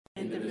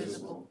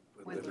indivisible,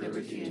 with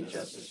liberty and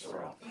justice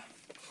for all.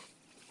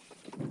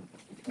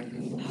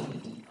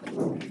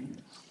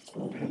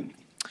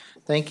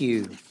 Thank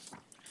you.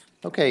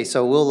 Okay,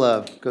 so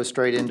we'll go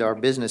straight into our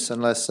business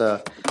unless,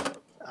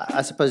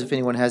 I suppose if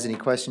anyone has any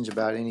questions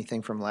about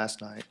anything from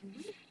last night,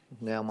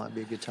 now might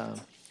be a good time.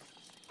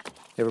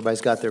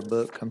 Everybody's got their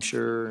book, I'm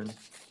sure.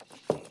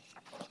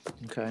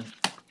 Okay.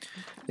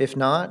 If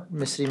not,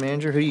 Ms. City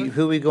Manager,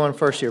 who are we going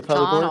first here?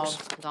 Public Works?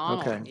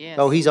 Donald, Okay. yes.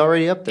 Oh, he's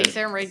already up there. He's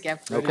there and ready to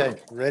go. Okay,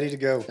 Ready to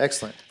go.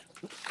 excellent.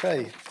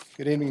 Okay.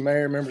 Good evening,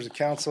 Mayor, members of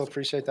council.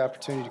 Appreciate the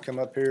opportunity to come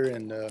up here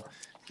and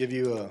give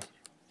you a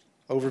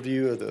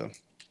overview of the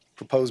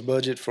proposed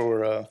budget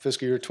for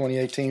fiscal year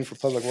 2018 for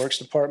Public Works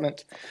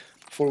Department.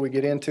 Before we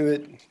get into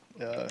it,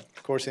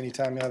 of course,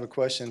 anytime you have a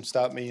question,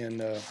 stop me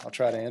and I'll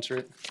try to answer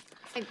it.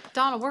 Hey,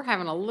 Donald, we're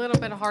having a little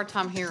bit of hard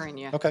time hearing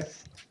you. Okay.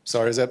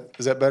 Sorry, is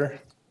that better?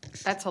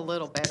 That's a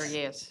little better,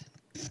 yes.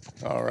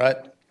 All right.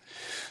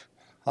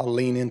 I'll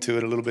lean into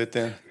it a little bit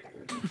then.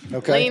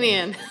 Okay. Lean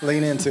in.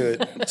 Lean into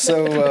it.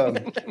 So,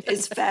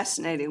 It's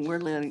fascinating. We're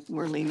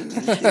leaning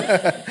into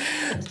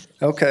it.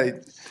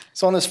 okay.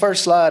 So on this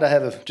first slide, I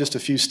have just a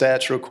few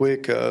stats real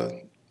quick.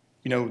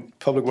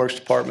 Public Works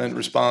Department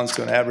responds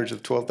to an average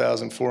of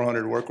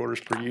 12,400 work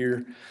orders per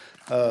year.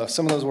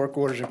 Some of those work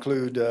orders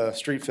include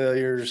street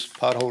failures,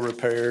 pothole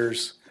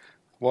repairs,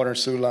 water and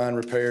sewer line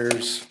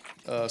repairs,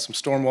 some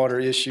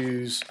stormwater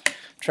issues,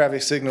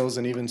 traffic signals,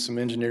 and even some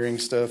engineering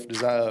stuff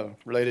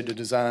related to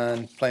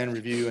design, plan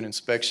review, and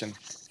inspection.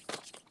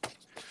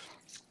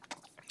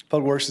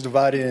 Public Works is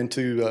divided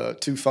into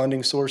two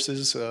funding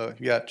sources.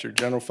 You got your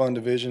general fund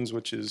divisions,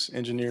 which is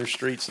engineer,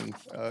 streets, and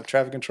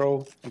traffic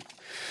control.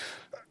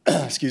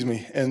 Excuse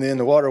me. And then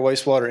the water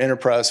wastewater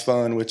enterprise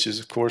fund, which is,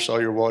 of course, all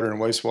your water and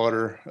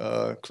wastewater,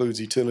 includes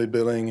utility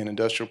billing and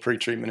industrial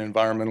pretreatment and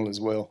environmental as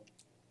well.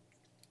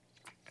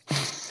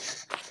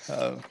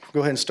 Go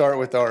ahead and start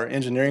with our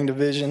engineering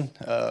division.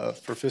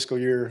 For fiscal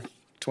year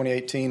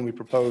 2018, we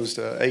proposed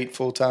 8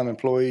 full-time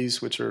employees,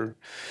 which are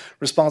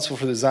responsible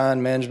for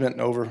design, management,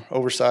 and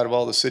oversight of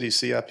all the city's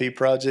CIP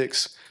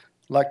projects.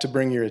 I'd like to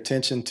bring your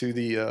attention to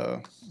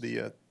the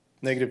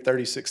negative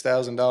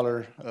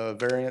 $36,000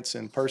 variance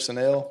in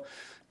personnel.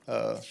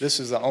 This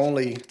is the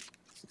only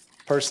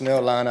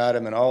personnel line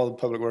item in all the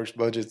Public Works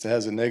budgets that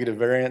has a negative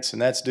variance,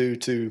 and that's due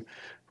to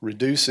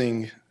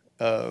reducing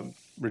our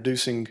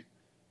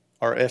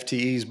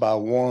FTEs by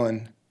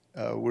 1.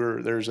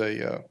 There's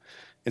a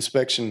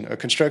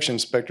construction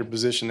inspector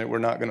position that we're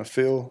not going to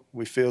fill.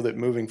 We feel that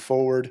moving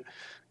forward,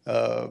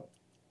 the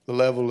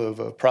level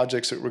of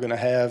projects that we're going to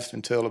have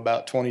until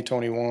about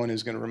 2021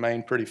 is going to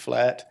remain pretty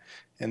flat,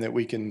 and that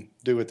we can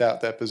do without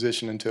that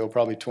position until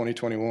probably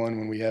 2021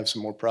 when we have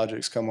some more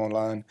projects come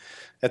online.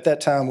 At that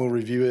time, we'll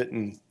review it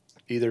and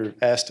either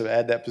ask to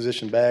add that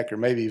position back or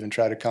maybe even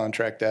try to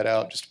contract that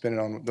out, just depending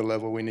on the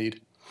level we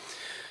need.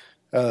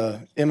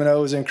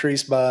 M&O is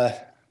increased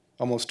by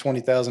almost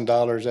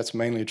 $20,000. That's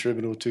mainly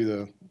attributable to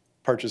the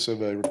purchase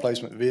of a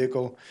replacement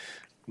vehicle.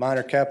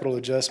 Minor capital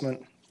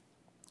adjustment,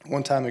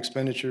 one-time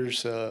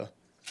expenditures,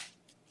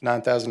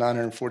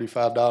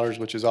 $9,945,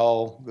 which is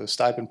all the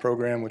stipend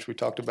program, which we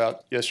talked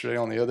about yesterday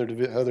on the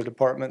other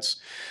departments,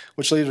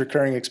 which leaves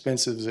recurring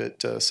expenses at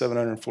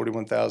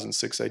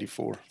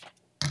 $741,684.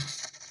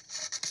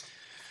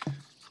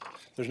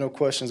 There's no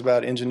questions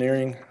about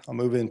engineering. I'll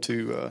move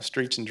into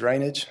streets and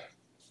drainage.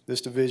 This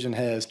division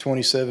has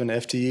 27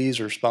 FTEs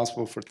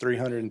responsible for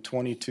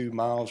 322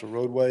 miles of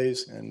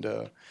roadways and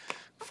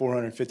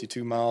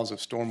 452 miles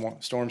of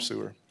storm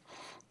sewer.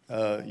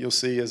 You'll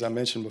see, as I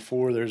mentioned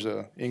before, there's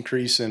an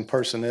increase in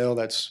personnel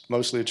that's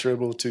mostly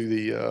attributable to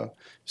the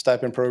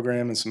stipend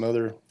program and some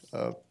other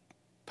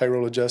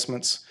payroll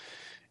adjustments.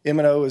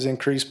 M&O is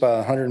increased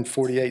by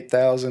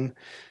 $148,000,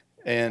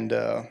 and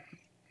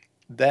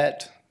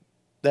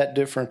that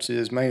difference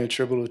is mainly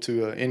attributable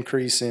to an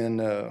increase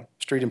in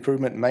street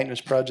improvement and maintenance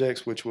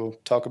projects, which we'll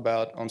talk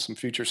about on some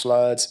future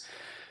slides,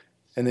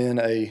 and then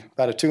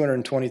about a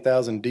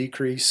 $220,000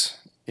 decrease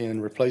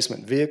in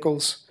replacement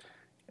vehicles.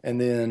 And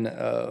then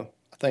I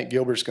think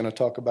Gilbert's going to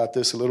talk about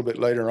this a little bit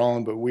later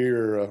on, but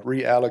we're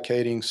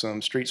reallocating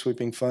some street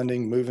sweeping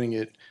funding, moving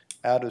it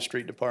out of the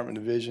street department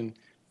division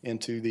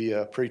into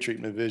the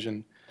pretreatment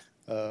division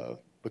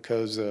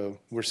because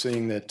we're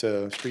seeing that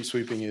street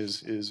sweeping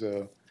is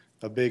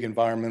a big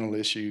environmental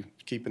issue,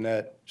 keeping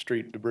that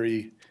street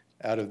debris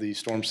out of the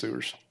storm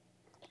sewers.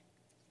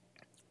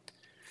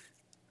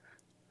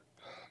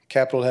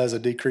 Capital has a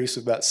decrease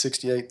of about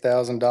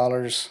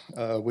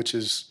 $68,000, which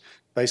is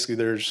basically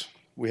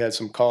we had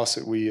some costs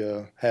that we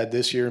had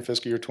this year in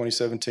fiscal year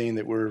 2017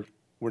 that we're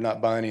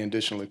not buying any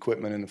additional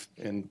equipment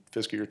in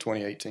fiscal year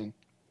 2018.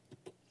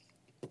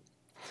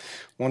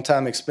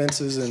 One-time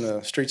expenses in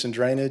the streets and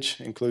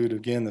drainage include,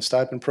 again, the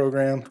stipend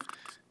program,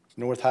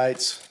 North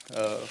Heights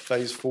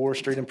Phase 4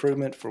 street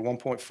improvement for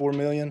 $1.4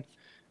 million,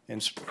 and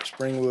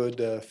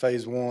Springwood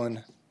Phase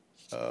 1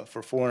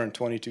 for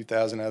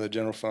 $422,000 out of the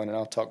general fund, and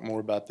I'll talk more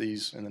about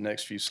these in the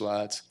next few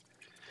slides.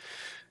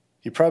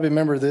 You probably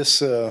remember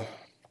this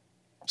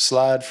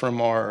slide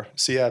from our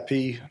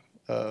CIP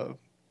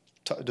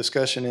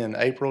discussion in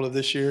April of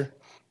this year.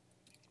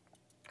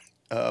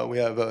 We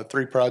have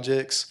 3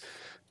 projects.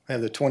 We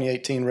have the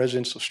 2018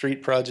 residential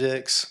street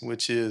projects,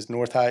 which is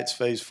North Heights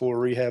Phase 4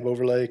 rehab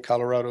overlay,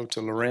 Colorado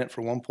to Laurent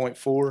for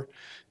 1.4. And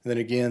then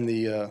again,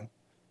 the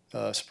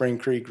Spring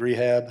Creek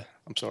rehab,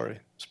 I'm sorry,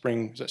 is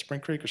that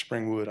Spring Creek or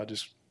Springwood? I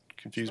just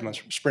confused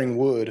myself.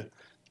 Springwood,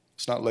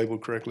 it's not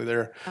labeled correctly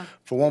there,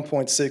 for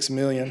 1.6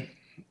 million.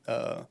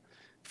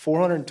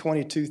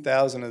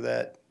 422,000 of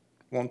that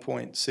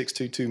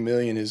 1.622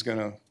 million is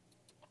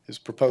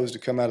proposed to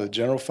come out of the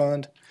general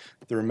fund.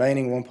 The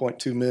remaining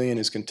 1.2 million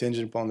is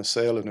contingent upon the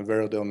sale of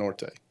Navarro del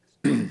Norte.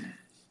 In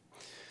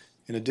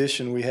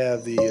addition, we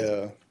have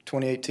the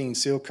 2018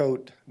 Seal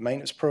Coat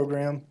Maintenance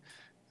Program.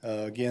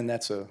 Again,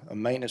 that's a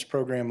maintenance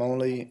program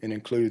only. It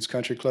includes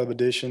Country Club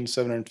Edition,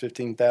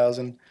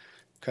 715,000,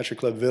 Country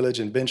Club Village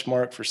and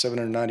Benchmark for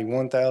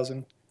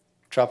 791,000,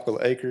 Tropical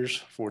Acres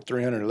for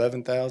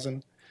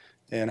 311,000,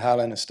 and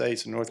Highland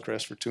Estates and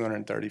Northcrest for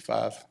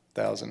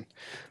 235,000.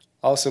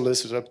 Also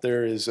listed up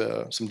there is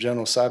some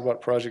general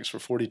sidewalk projects for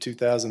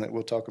 42,000 that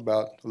we'll talk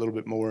about a little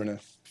bit more in a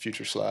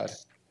future slide.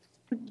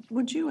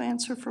 Would you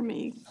answer for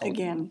me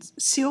again?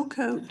 Seal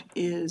coat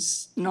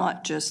is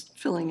not just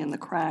filling in the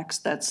cracks,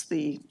 that's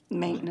the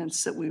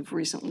maintenance that we've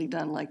recently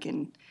done, like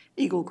in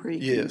Eagle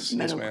Creek Yes,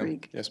 and yes, Meadow ma'am.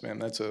 Creek? Yes, ma'am.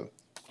 That's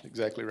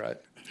exactly right.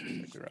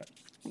 Exactly right.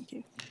 Thank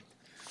you.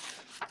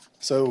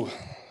 So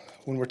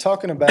when we're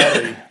talking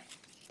about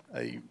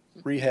a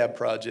rehab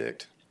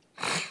project,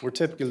 we're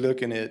typically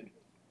looking at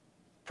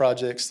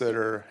projects that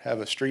have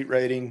a street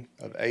rating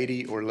of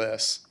 80 or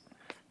less.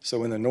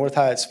 So in the North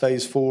Heights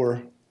Phase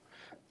 4,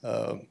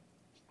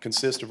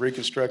 consists of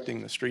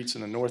reconstructing the streets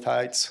in the North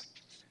Heights,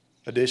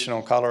 addition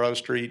on Colorado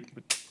Street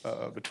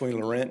between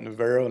Laurent and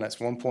Navarro, and that's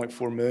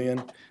 1.4 million.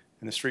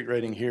 And the street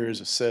rating here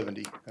is a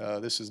 70.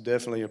 This is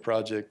definitely a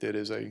project that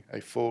is a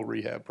full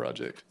rehab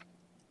project.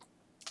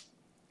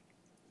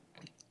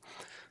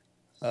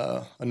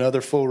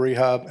 Another full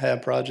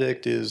rehab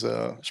project is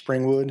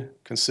Springwood,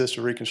 consists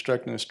of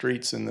reconstructing the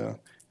streets in the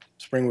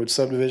Springwood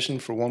subdivision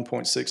for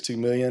 1.62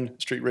 million.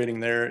 Street rating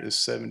there is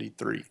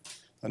 73.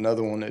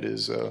 Another one that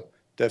is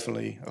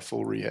definitely a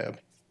full rehab.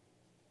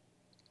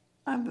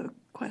 I have a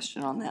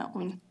question on that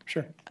one.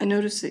 Sure. I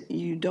noticed that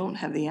you don't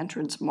have the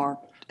entrance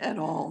marked at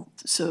all,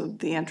 so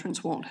the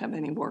entrance won't have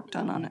any work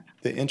done on it.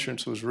 The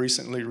entrance was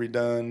recently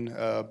redone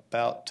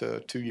about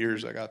 2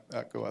 years ago,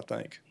 I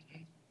think.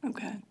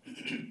 Okay.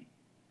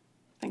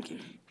 Thank you.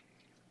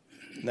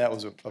 And that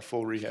was a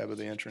full rehab of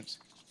the entrance.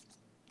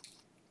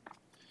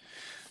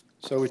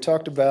 So we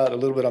talked about a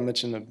little bit, I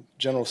mentioned the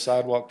general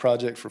sidewalk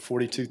project for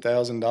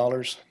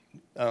 $42,000.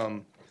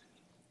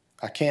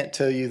 I can't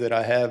tell you that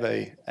I have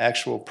a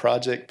actual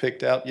project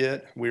picked out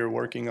yet. We are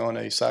working on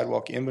a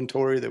sidewalk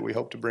inventory that we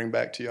hope to bring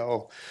back to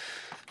y'all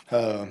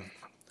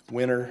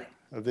winter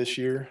of this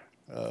year.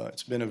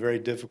 It's been a very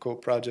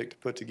difficult project to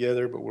put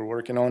together, but we're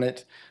working on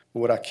it. But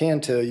what I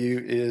can tell you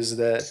is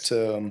that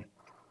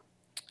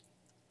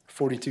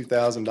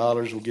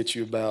 $42,000 will get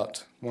you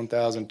about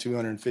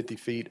 1,250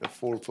 feet of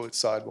 4-foot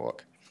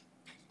sidewalk,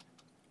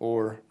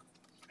 or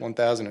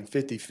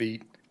 1,050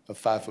 feet of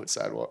 5-foot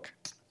sidewalk.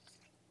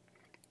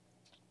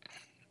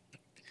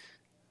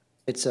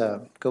 It's,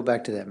 go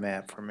back to that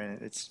map for a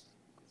minute. It's,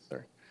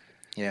 Sorry.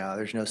 yeah,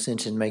 there's no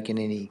sense in making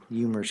any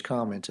humorous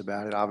comments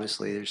about it.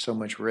 Obviously, there's so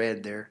much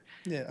red there.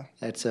 Yeah.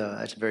 That's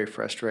very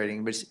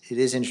frustrating, but it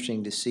is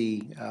interesting to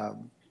see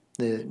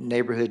the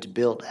neighborhoods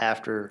built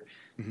after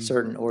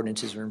certain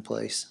ordinances are in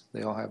place.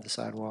 They all have the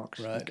sidewalks.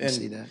 You Right, can and-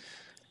 see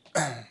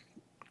that.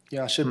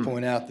 Yeah, I should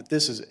point out that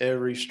this is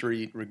every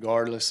street,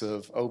 regardless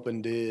of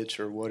open ditch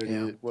or what it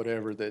Yeah. is,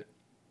 whatever, that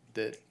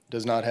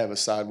does not have a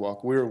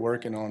sidewalk. We're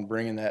working on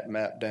bringing that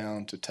map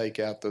down to take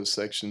out those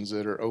sections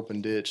that are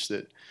open ditch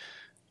that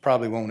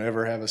probably won't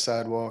ever have a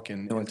sidewalk,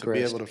 and to be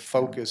Northcrest. able to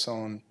focus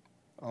on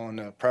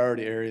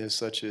priority areas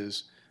such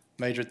as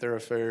major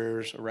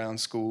thoroughfares around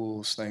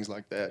schools, things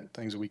like that,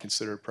 things that we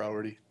consider a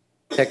priority.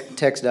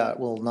 TxDOT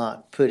will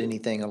not put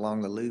anything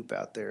along the loop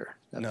out there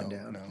up No, and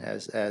down. no.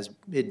 As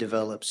it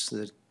develops,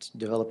 the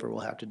developer will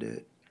have to do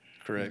it.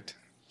 Correct.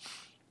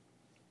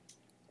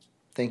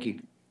 Thank you.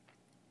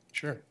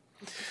 Sure.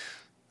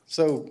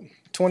 So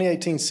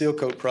 2018 Seal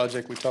Coat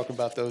project, we talked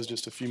about those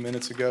just a few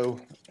minutes ago.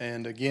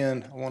 And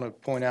again, I want to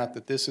point out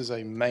that this is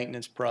a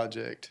maintenance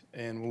project.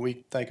 And when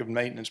we think of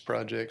maintenance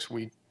projects,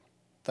 we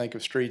think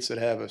of streets that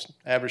have an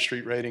average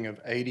street rating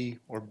of 80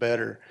 or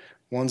better,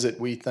 ones that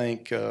we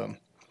think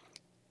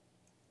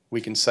we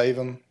can save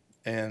them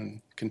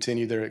and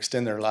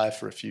extend their life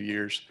for a few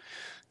years.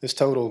 This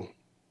total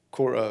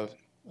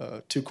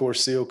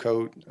two-course seal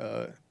coat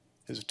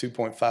is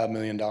 $2.5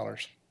 million.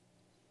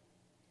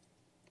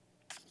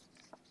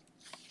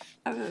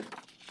 I have a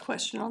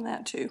question on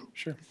that too.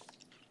 Sure.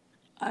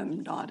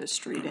 I'm not a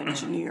street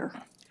engineer,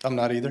 I'm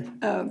not either.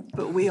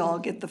 but we all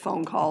get the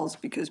phone calls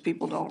because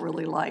people don't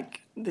really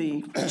like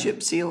the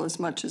chip seal as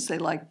much as they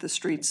like the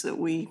streets that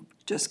we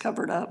just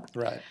covered up.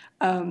 Right.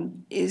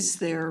 Is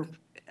there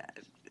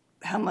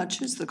how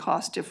much is the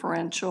cost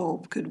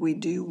differential? Could we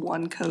do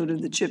one coat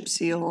of the chip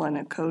seal and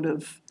a coat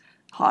of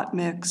hot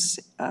mix?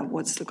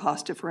 What's the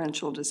cost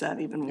differential? Does that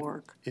even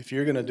work? If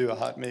you're gonna do a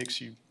hot mix,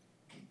 you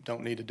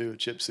don't need to do a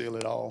chip seal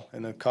at all.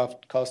 And the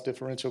cost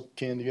differential,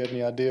 Ken, do you have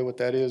any idea what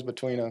that is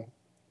between a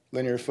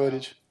linear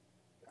footage?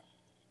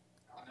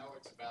 I know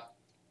it's about.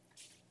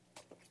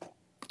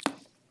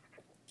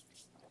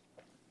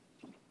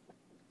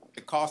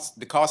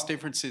 The cost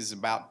difference is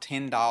about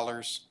 $10,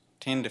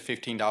 $10 to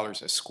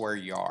 $15 a square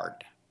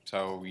yard.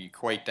 So you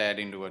equate that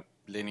into a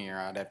linear,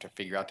 I'd have to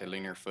figure out the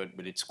linear foot,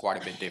 but it's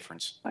quite a bit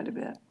difference. Quite a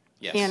bit.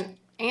 Yes. And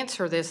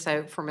answer this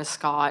though for Ms.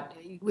 Scott.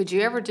 Would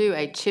you ever do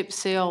a chip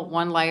seal,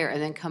 one layer,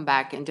 and then come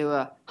back and do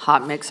a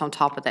hot mix on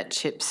top of that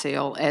chip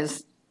seal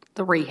as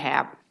the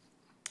rehab?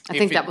 I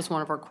think that was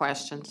one of her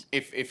questions.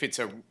 There's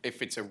a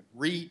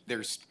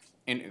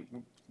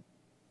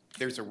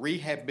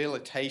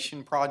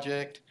rehabilitation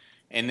project,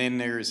 and then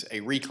there's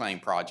a reclaim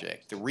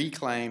project. The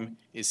reclaim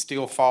is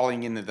still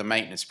falling into the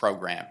maintenance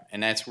program,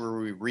 and that's where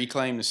we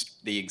reclaim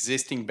the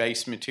existing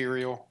base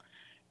material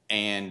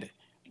and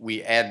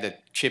we add the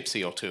chip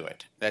seal to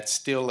it. That's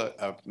still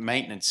a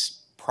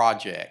maintenance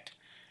project.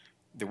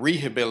 The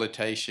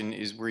rehabilitation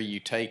is where you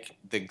take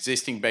the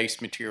existing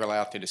base material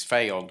out that has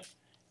failed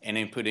and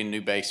then put in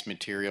new base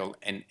material,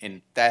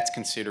 and that's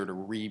considered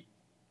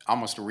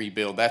almost a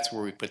rebuild. That's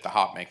where we put the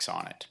hot mix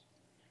on it.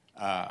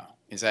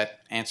 Does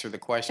that answer the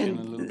question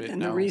a little bit?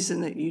 And the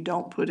reason that you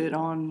don't put it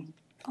on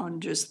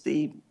just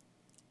the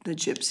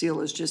chip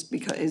seal is just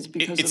because of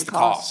It's the the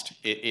cost?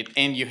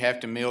 And you have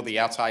to mill the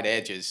outside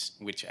edges,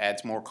 which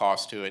adds more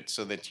cost to it,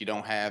 so that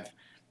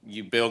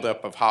you build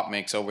up of hot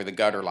mix over the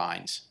gutter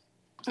lines.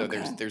 So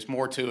Okay. there's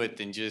more to it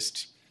than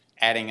just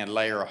adding a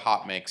layer of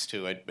hot mix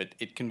to it, but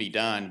it can be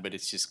done, but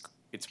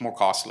it's more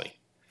costly.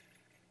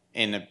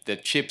 And the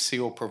chip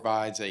seal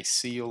provides a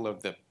seal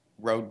of the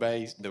road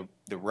base,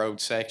 the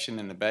road section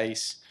and the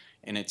base,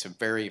 and it's a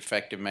very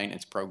effective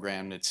maintenance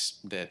program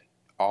that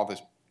all the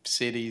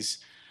cities,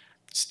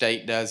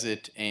 state does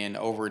it, and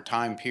over a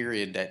time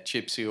period, that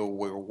chip seal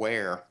will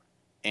wear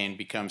and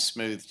become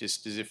smooth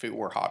just as if it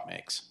were hot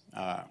mix.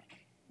 A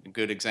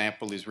good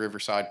example is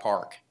Riverside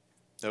Park.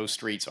 Those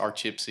streets are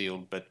chip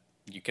sealed, but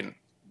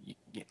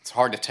it's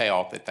hard to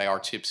tell that they are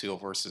chip seal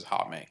versus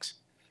hot mix.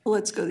 Well,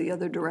 let's go the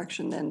other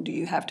direction then. Do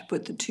you have to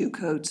put the 2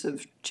 coats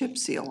of chip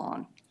seal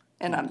on?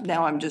 And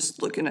I'm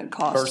just looking at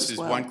cost as Versus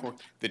well. one course.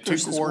 The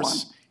Versus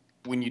 2-course, one.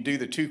 when you do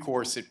the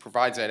 2-course, it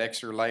provides that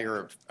extra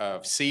layer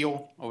of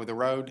seal over the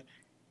road.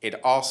 It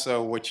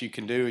also, what you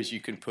can do is you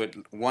can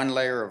put one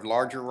layer of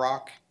larger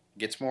rock,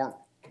 gets more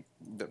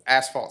the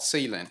asphalt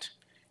sealant,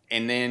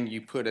 and then you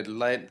put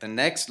the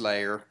next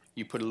layer,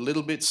 you put a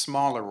little bit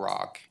smaller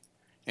rock.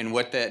 And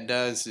what that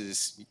does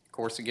is, of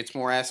course, it gets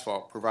more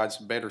asphalt, provides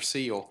a better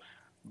seal,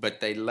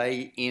 but they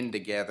lay in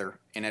together,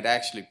 and it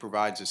actually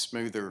provides a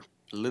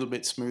little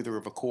bit smoother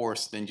of a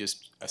course than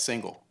just a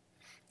single.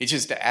 It's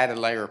just to add a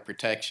layer of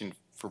protection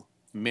for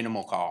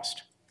minimal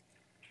cost.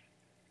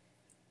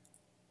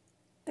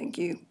 Thank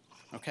you.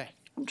 Okay.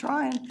 I'm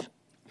trying.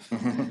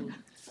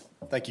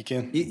 Thank you,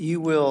 Ken.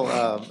 You will,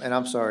 and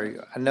I'm sorry,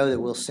 I know that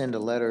we'll send a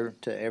letter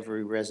to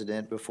every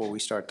resident before we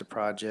start the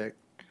project.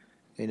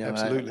 You know,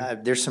 Absolutely.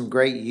 there's some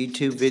great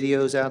YouTube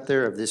videos out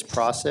there of this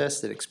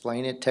process that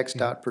explain it.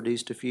 TxDOT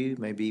produced a few,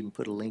 maybe even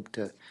put a link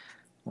to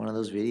one of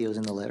those videos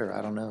in the letter.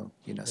 I don't know.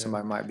 You know,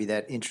 somebody might be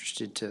that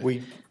interested to.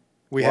 We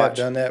have Watch.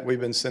 done that. We've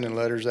been sending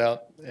letters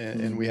out,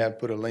 and we have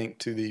put a link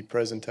to the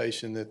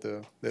presentation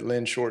that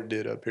Lynn Short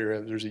did up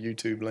here. There's a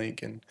YouTube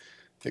link and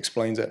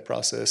explains that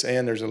process,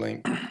 and there's a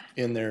link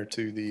in there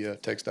to the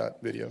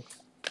TxDOT video.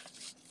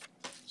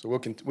 So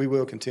we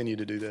will continue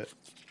to do that.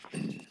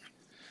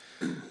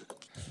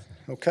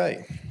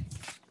 Okay.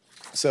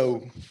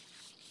 So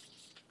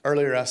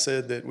earlier I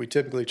said that we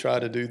typically try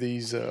to do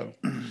these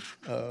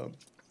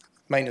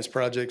maintenance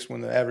projects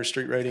when the average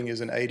street rating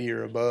is an 80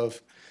 or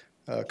above.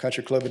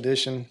 Country Club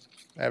Edition,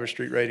 average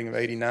street rating of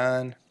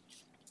 89.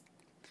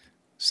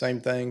 Same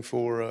thing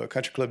for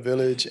Country Club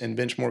Village and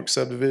Benchmark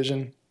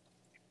Subdivision.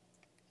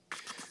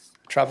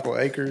 Tropical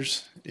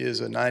Acres is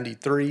a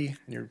 93. And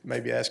you're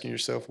maybe asking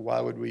yourself,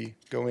 why would we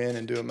go in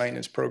and do a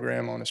maintenance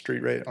program on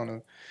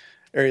an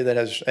area that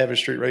has average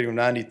street rating of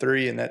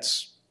 93? And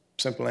that's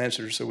simple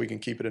answer, so we can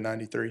keep it at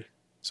 93,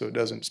 so it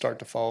doesn't start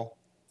to fall.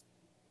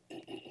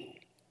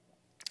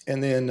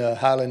 And then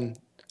Highland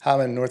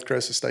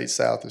Northcrest Estates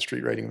South, a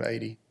street rating of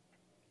 80.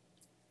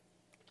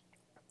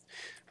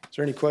 Is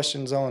there any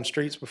questions on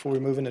streets before we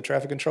move into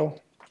traffic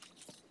control?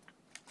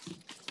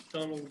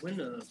 Donald,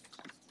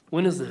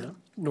 when is the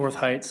North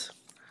Heights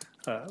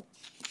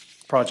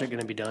project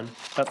going to be done?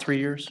 About 3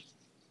 years?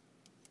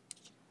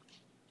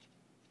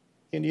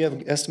 And do you have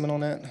an estimate on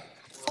that?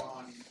 We're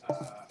on,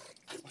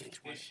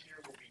 this year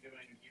we'll be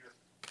doing year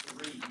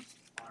 3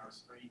 on our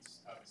streets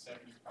of a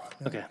 70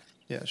 project. Okay.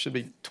 Yeah, it should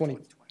be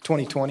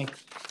 2020, I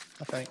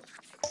think.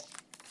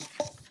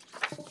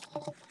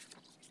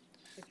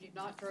 If you've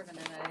not driven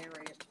in that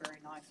area, it's very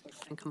nice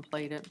what's been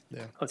completed.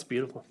 Oh, it's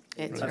beautiful.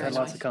 It's I've very had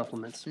lots nice. of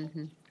compliments.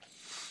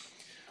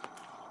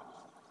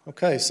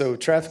 Okay, so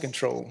traffic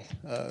control,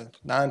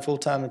 9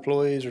 full-time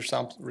employees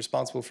are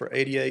responsible for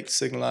 88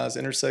 signalized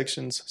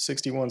intersections,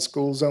 61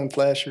 school zone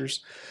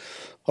flashers,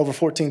 over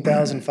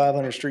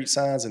 14,500 street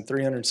signs, and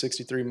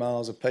 363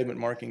 miles of pavement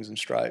markings and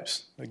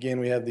stripes. Again,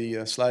 we have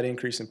the slight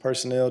increase in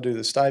personnel due to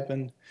the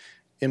stipend.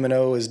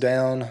 M&O is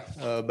down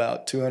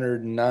about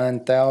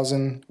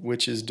 209,000,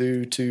 which is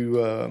due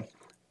to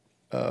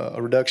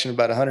a reduction of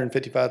about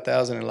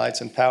 155,000 in lights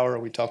and power.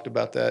 We talked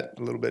about that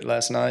a little bit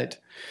last night.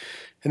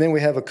 And then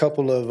we have a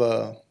couple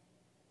of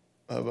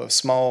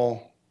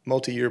small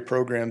multi-year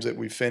programs that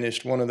we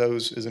finished. One of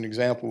those, as an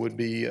example, would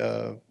be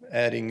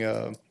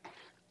adding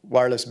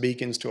wireless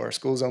beacons to our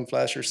school zone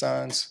flasher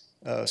signs.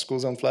 School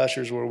zone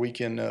flashers where we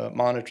can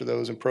monitor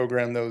those and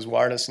program those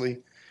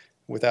wirelessly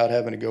without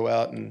having to go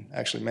out and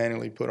actually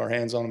manually put our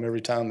hands on them every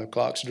time the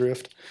clocks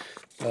drift.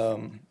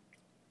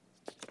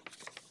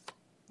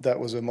 That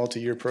was a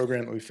multi-year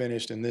program that we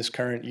finished in this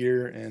current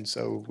year, and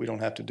so we don't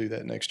have to do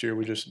that next year.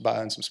 We're just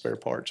buying some spare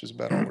parts is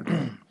about all we're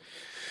doing.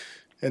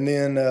 And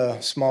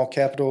then small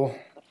capital,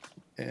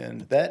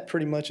 and that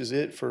pretty much is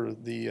it for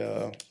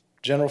the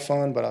general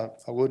fund, but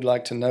I would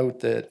like to note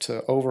that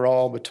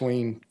overall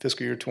between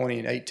fiscal year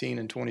 2018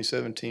 and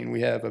 2017,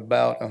 we have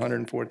about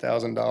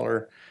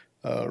 $104,000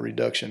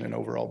 reduction in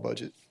overall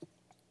budget.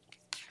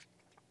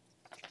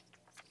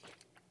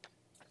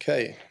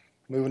 Okay,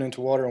 moving into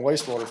water and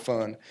wastewater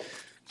fund.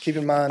 Keep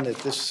in mind that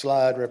this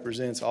slide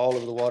represents all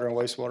of the water and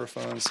wastewater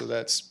funds, so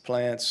that's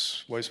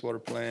plants,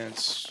 wastewater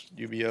plants,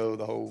 UBO,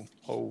 the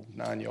whole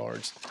 9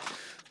 yards.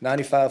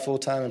 95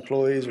 full-time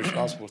employees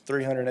responsible for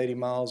 380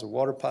 miles of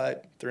water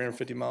pipe,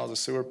 350 miles of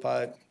sewer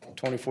pipe,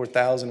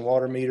 24,000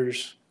 water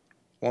meters,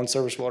 1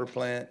 surface water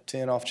plant,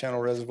 10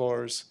 off-channel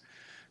reservoirs,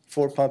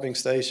 4 pumping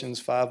stations,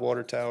 5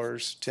 water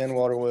towers, 10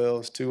 water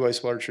wells, 2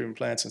 wastewater treatment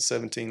plants, and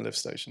 17 lift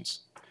stations.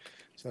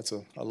 So that's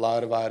a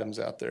lot of items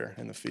out there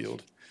in the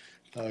field.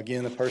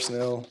 Again, the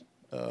personnel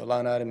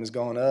line item has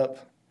gone up.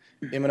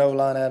 M&O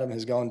line item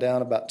has gone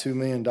down about $2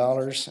 million,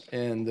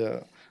 and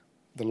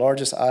the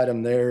largest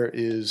item there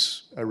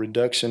is a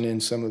reduction in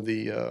some of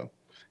the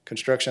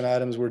construction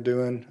items we're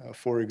doing.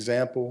 For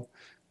example,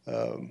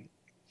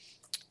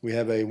 we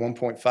have a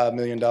 $1.5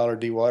 million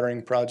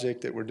dewatering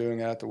project that we're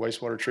doing out at the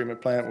wastewater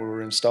treatment plant where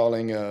we're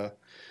installing a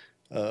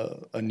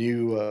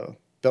new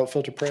belt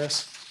filter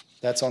press.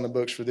 That's on the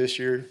books for this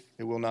year.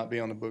 It will not be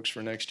on the books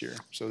for next year.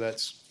 So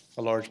that's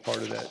a large part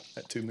of that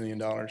 $2 million.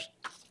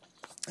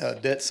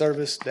 Debt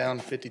service down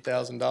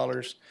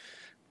 $50,000.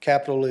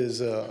 Capital is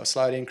a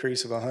slight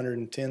increase of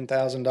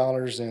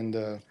 $110,000, and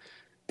the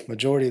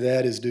majority of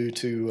that is due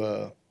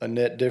to a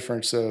net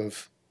difference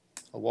of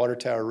a water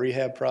tower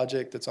rehab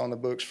project that's on the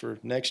books for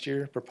next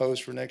year,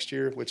 proposed for next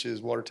year, which is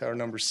water tower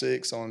number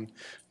 6 on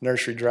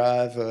Nursery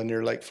Drive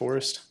near Lake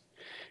Forest.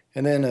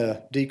 And then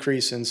a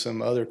decrease in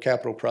some other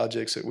capital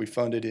projects that we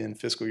funded in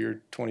fiscal year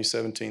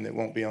 2017 that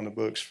won't be on the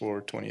books for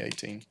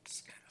 2018.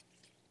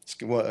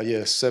 Well,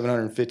 yes,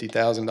 $750,000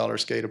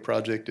 SCADA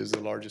project is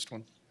the largest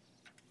one.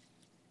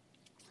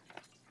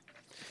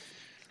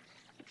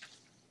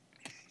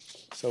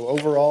 So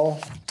overall,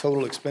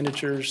 total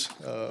expenditures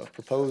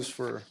proposed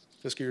for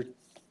fiscal year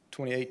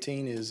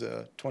 2018 is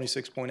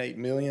 $26.8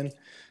 million.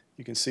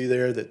 You can see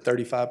there that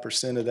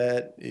 35% of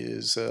that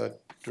is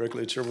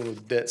directly attributable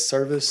to debt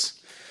service.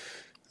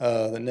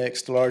 The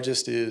next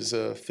largest is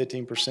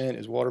 15%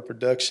 is water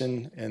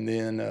production, and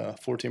then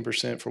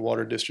 14% for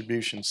water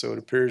distribution. So it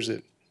appears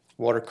that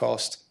water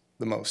costs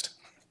the most.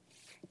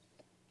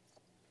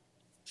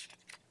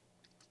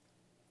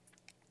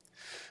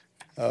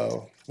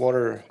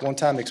 Water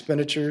one-time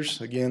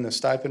expenditures, again, the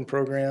stipend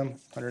program,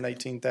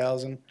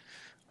 $118,000.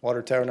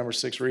 Water tower number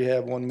 6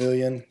 rehab, $1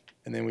 million.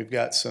 And then we've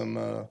got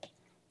some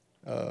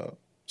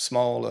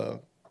small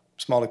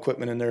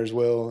equipment in there as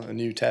well, a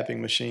new tapping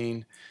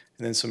machine,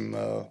 and then some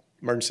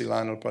emergency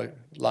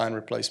line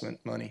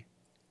replacement money.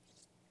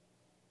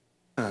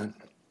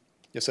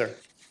 Yes, sir.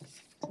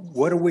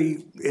 What are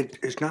we,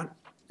 it's not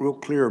real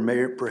clear,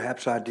 Mayor,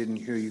 perhaps I didn't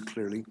hear you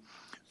clearly.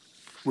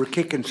 We're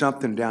kicking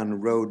something down the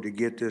road to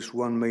get this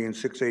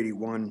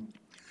 $1,681,000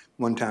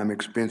 one-time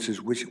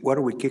expenses. What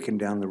are we kicking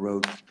down the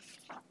road?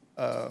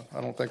 I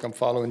don't think I'm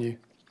following you.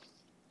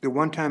 The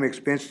one-time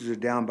expenses are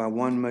down by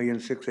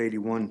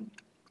 $1,681,000.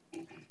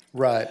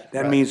 Right.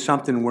 That right. means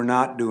something we're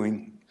not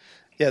doing.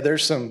 Yeah,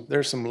 there's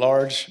some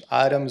large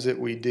items that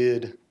we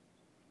did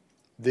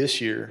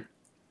this year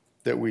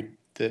that were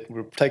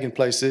taking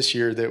place this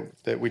year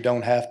that we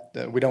don't have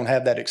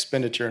that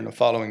expenditure in the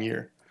following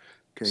year.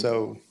 Okay.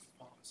 So,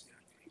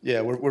 yeah,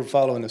 we're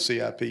following the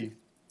CIP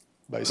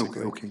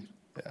basically. Okay.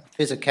 Yeah.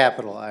 It's a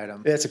capital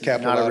item. It's a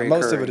capital not a item.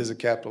 Most of recurring. it is a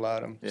capital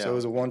item. Yeah. So it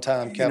was a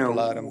one-time capital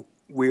item.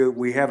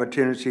 We have a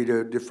tendency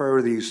to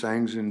defer these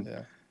things, and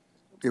Yeah.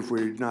 if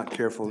we're not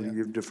careful,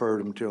 you've deferred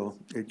them till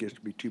it gets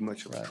to be too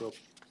much of a trouble.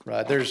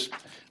 Right. There's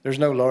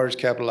no large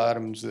capital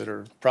items that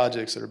are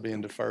projects that are being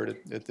deferred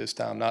at this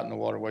time, not in the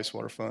water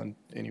wastewater fund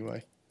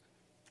anyway.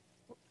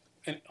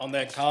 And on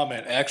that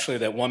comment, actually,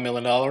 that $1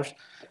 million,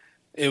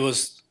 it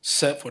was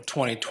set for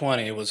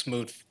 2020. It was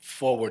moved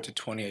forward to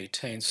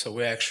 2018. So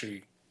we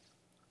actually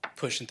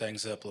pushing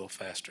things up a little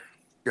faster.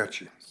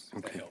 Gotcha.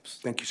 That Okay. helps.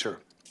 Thank you, sir.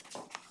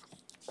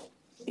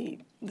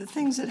 The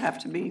things that have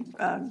to be,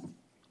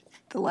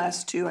 the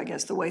last two, I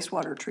guess, the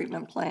wastewater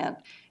treatment plant,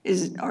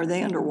 are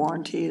they under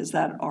warranty? Is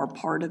that our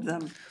part of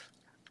them?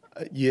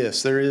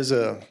 Yes, there is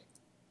a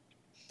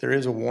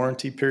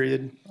warranty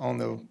period on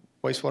the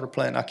wastewater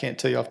plant. I can't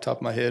tell you off the top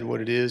of my head what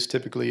it is.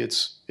 Typically,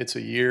 it's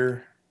a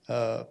year,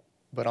 but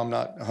I'm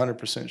not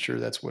 100% sure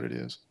that's what it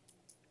is.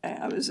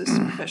 I was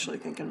especially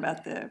thinking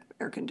about the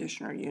air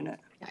conditioner unit.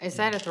 Is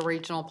that at the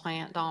regional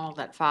plant, Donald,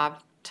 that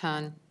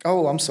 5-ton?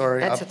 Oh, I'm sorry.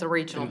 That's at the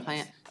regional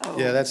plant.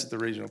 Yeah, that's at the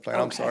regional plant.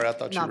 I'm Okay. sorry. I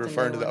thought you Not were the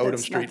referring to new the one. Odom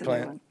That's not Street the new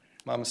plant. one.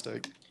 My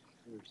mistake.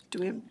 Do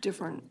we have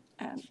different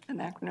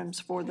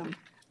acronyms for them?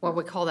 Well,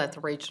 we call that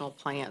the regional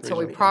plant, so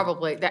we Regional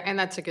probably, and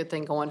that's a good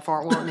thing going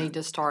forward. We'll need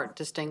to start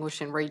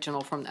distinguishing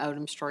regional from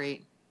Odom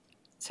Street.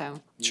 So,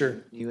 Sure.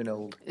 You and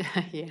old.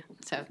 yeah,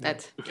 so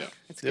that's a Yep.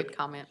 good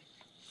comment.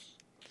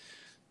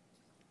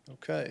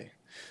 Okay.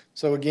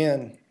 So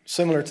again,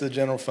 similar to the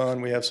general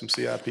fund, we have some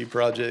CIP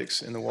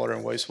projects in the water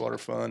and wastewater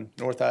fund.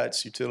 North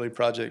Heights Utility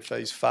Project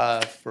Phase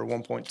 5 for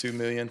 $1.2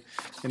 million.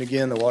 And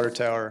again, the water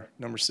tower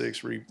number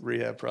 6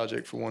 rehab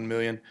project for $1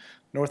 million.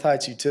 North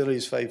Heights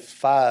Utilities Phase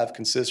 5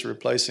 consists of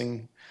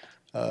replacing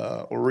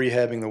or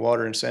rehabbing the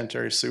water and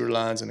sanitary sewer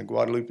lines in the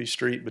Guadalupe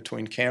Street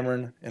between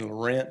Cameron and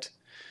Laurent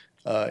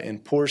in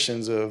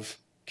portions of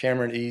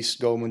Cameron East,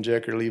 Goldman,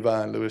 Jecker,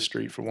 Levi, and Lewis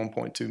Street for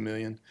 $1.2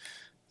 million.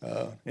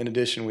 In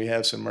addition, we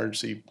have some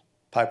emergency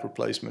pipe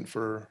replacement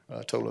for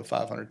a total of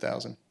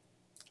 $500,000.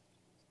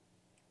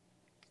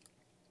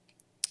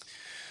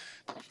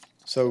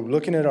 So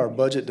looking at our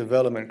budget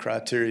development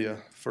criteria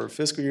for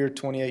fiscal year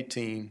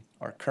 2018,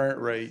 our current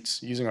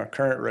rates, using our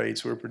current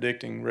rates, we're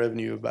predicting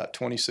revenue of about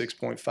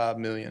 $26.5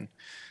 million.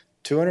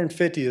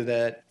 250 of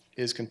that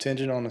is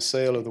contingent on the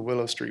sale of the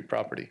Willow Street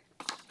property.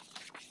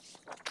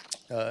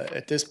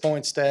 At this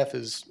point, staff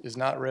is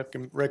not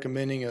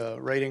recommending a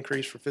rate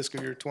increase for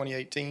fiscal year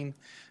 2018.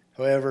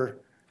 However,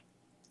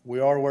 we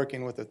are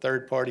working with a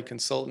third-party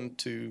consultant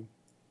to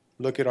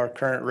look at our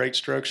current rate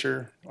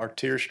structure, our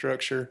tier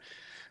structure.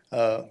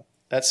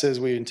 That says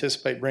we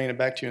anticipate bringing it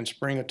back to you in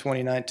spring of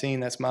 2019.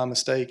 That's my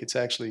mistake. It's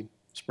actually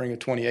spring of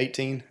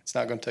 2018. It's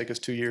not going to take us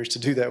 2 years to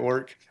do that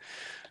work.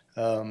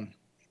 But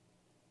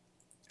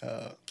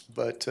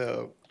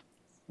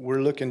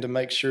we're looking to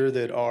make sure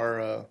that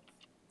our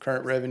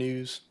current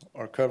revenues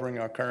are covering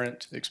our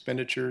current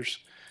expenditures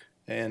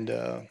and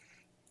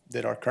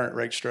that our current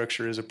rate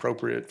structure is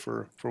appropriate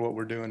for what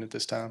we're doing at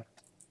this time.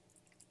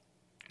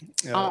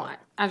 I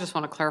just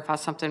want to clarify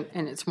something,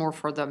 and it's more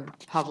for the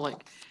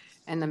public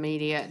and the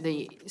media.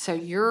 So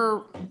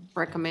you're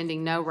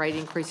recommending no rate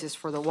increases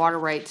for the water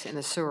rates and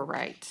the sewer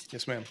rates.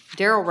 Yes, ma'am.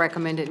 Daryl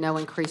recommended no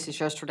increases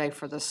yesterday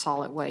for the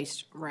solid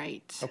waste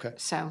rates. Okay.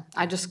 So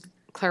I just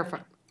clarify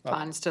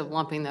instead of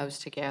lumping those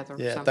together.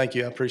 Yeah, So- thank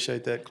you. I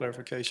appreciate that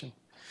clarification.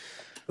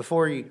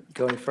 Before you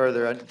go any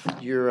further,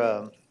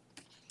 your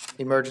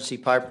emergency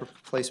pipe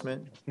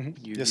replacement?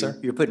 Yes, sir.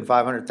 You're putting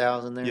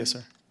 500,000 there? Yes,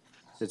 sir.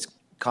 It's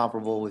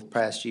comparable with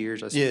past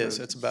years, I suppose? Yes,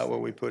 that's about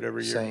what we put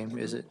every year. Same,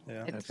 is it?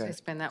 Yeah. Okay.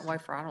 It's been that way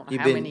for I don't know You've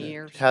how been- many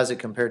years. How's it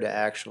compared to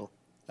actual?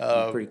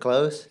 Pretty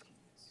close?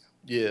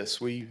 Yes,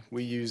 we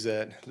use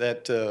that.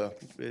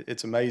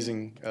 It's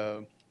amazing,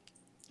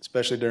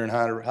 especially during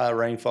high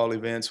rainfall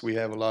events. We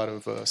have a lot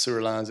of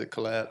sewer lines that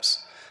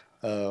collapse.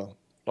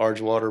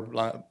 Large water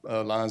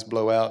lines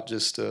blow out.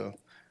 Just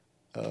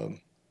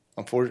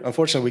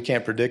unfortunately, we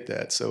can't predict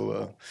that.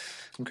 So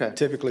Okay,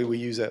 typically, we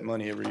use that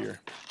money every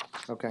year.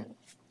 okay.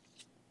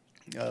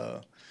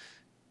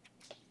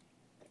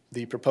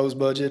 The proposed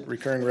budget,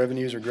 recurring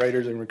revenues are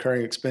greater than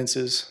recurring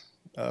expenses.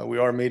 We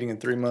are meeting a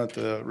 3-month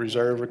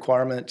reserve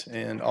requirement,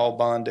 and all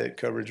bond debt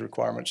coverage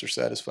requirements are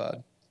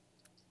satisfied,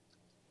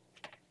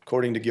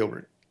 according to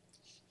Gilbert.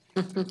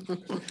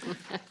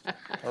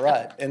 All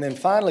right, and then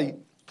finally,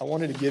 I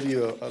wanted to give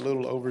you a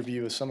little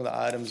overview of some of the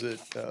items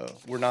that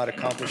we're not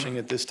accomplishing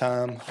at this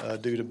time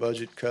due to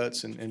budget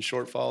cuts and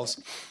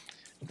shortfalls.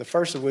 The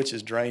first of which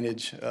is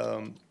drainage.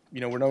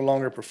 We're no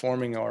longer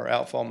performing our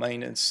outfall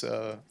maintenance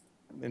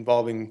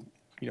involving,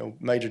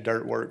 major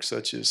dirt work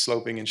such as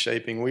sloping and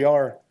shaping. We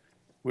are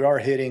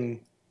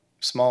hitting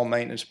small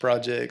maintenance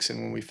projects,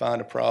 and when we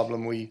find a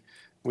problem, we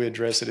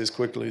address it as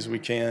quickly as we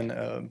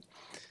can.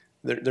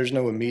 There's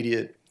no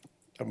immediate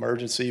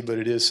emergency, but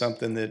it is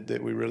something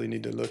that we really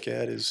need to look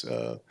at.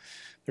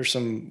 There's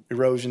some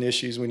erosion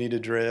issues we need to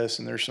address,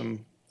 and there's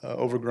some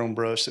overgrown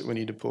brush that we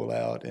need to pull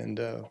out. And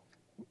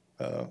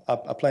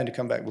I plan to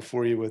come back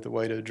before you with a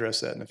way to address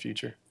that in the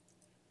future.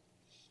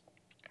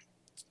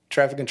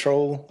 Traffic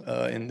control,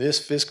 in this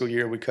fiscal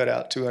year, we cut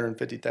out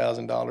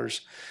 $250,000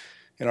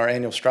 in our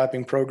annual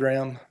striping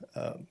program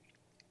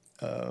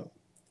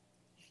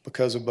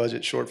because of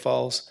budget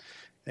shortfalls.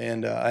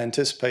 And I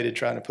anticipated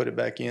trying to put it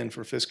back in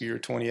for fiscal year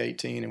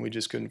 2018, and we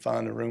just couldn't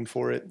find the room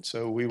for it.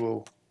 So we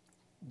will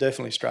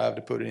definitely strive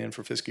to put it in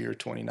for fiscal year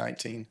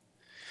 2019.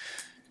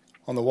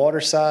 On the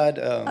water side,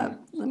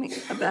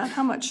 About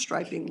how much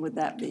striping would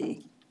that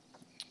be?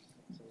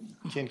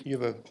 can you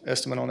give an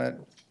estimate on that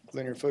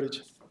linear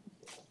footage?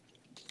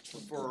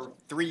 For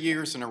 3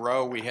 years in a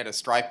row, we had a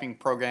striping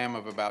program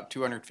of about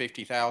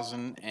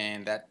 250,000,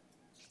 and that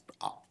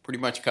pretty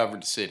much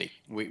covered the city.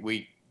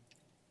 We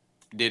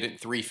did it in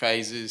 3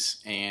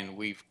 phases, and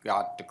we've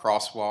got the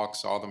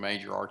crosswalks, all the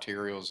major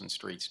arterials and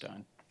streets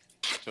done.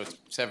 So it's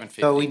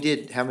 750. So we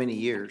did how many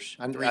years?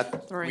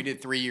 We did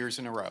 3 years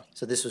in a row.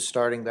 So this was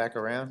starting back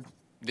around?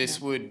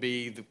 This would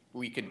be,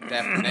 we could,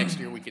 after next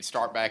year, we could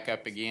start back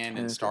up again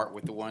and start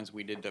with the ones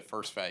we did the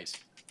first phase.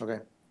 Okay.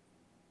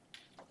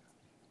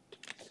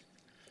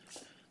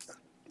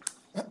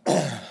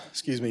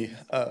 Excuse me.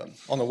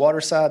 On the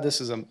water side, this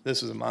is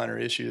a minor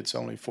issue. It's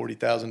only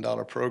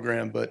 $40,000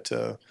 program, but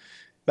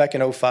back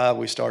in '05,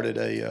 we started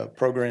a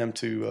program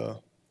to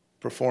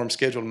perform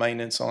scheduled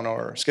maintenance on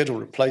our scheduled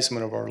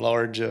replacement of our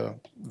large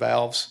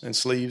valves and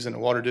sleeves in the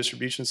water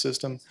distribution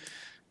system.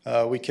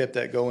 We kept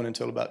that going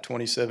until about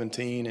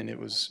 2017, and it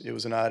was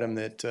an item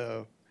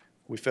that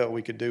we felt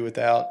we could do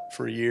without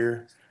for a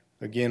year.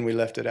 Again, we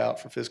left it out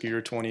for fiscal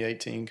year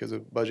 2018 because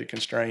of budget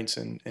constraints,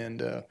 and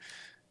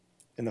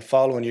in the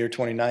following year,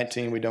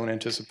 2019, we don't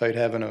anticipate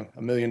having a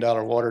 $1 million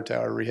water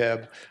tower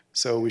rehab,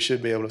 so we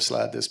should be able to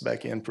slide this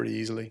back in pretty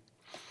easily.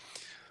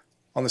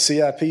 On the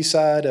CIP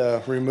side,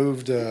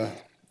 removed North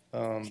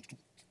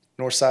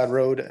Side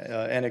Road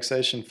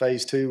annexation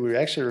Phase 2. We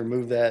actually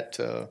removed that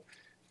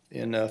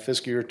in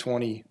fiscal year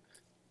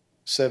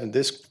 27,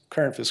 this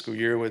current fiscal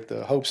year, with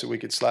the hopes that we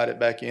could slide it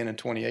back in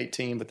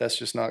 2018, but that's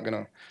just not going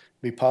to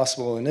be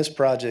possible. And this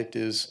project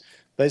is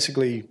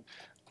basically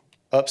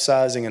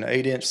upsizing an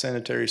 8-inch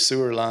sanitary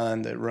sewer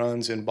line that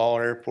runs in Ball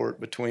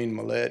Airport between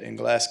Millette and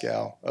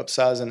Glasgow,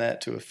 upsizing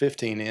that to a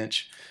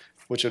 15-inch,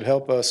 which would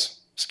help us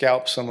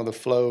scalp some of the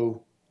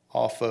flow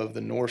off of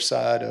the north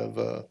side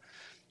of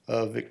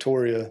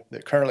Victoria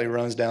that currently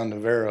runs down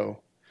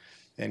Navarro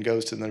and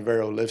goes to the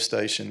Navarro lift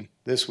station.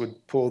 This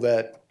would pull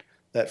that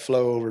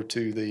flow over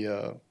to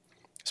the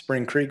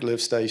Spring Creek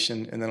lift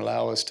station and then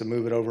allow us to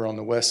move it over on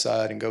the west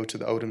side and go to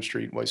the Odom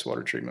Street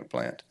wastewater treatment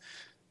plant,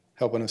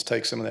 helping us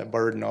take some of that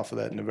burden off of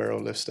that Navarro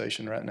lift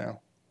station right now.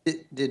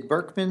 Did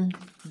Berkman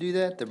do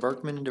that, the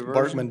Berkman diversion?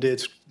 Berkman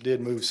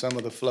did move some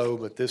of the flow,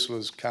 but this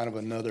was kind of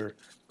another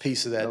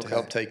piece of that to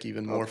help take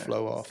even more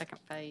flow off. Second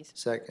phase.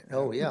 Second,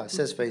 oh, yeah, it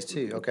says Phase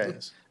 2, okay,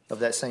 of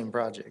that same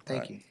project,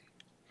 thank you.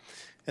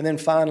 And then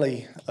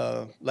finally,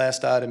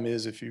 last item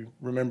is, if you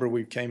remember,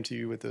 we came to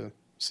you with the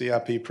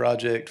CIP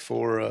project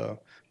for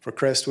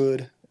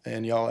Crestwood,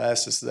 and y'all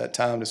asked us at that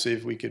time to see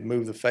if we could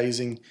move the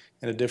phasing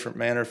in a different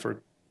manner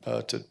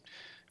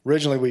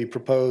originally we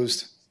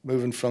proposed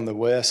moving from the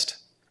west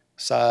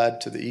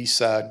side to the east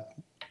side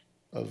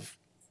of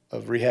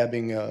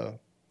rehabbing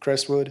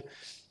Crestwood.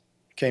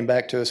 Came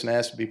back to us and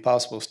asked if it be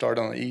possible to start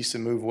on the east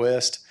and move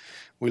west.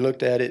 We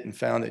looked at it and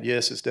found that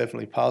yes, it's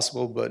definitely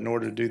possible, but in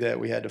order to do that,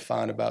 we had to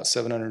find about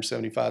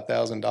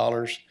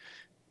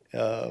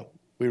 $775,000.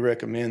 We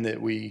recommend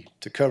that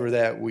to cover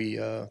that, we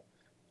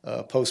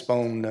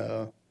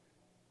postpone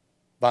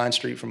Vine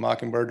Street from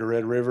Mockingbird to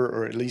Red River,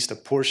 or at least a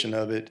portion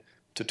of it,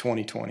 to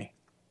 2020.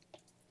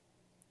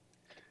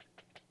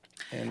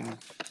 And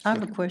I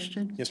have a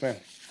question. yes, ma'am.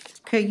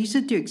 Okay, you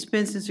said your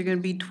expenses are gonna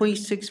be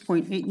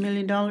 $26.8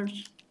 million?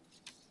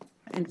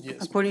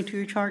 Yes. According to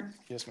your chart?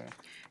 Yes, ma'am.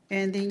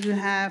 And then you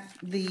have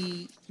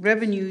the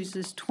revenues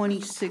is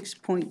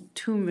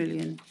 26.2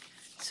 million.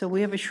 So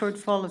we have a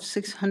shortfall of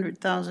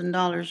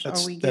 $600,000. Are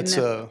we That's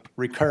getting that?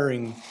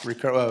 recurring,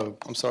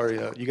 I'm sorry,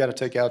 you got to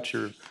take out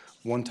your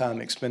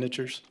one-time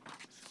expenditures.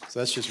 So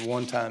that's just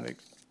one-time,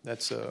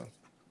 that's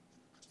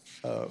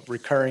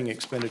recurring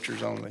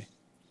expenditures only.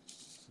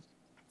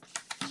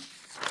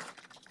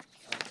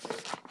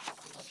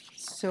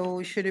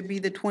 So should it be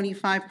the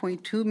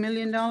 $25.2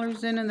 million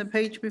then in the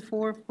page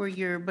before for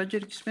your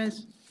budget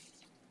expense?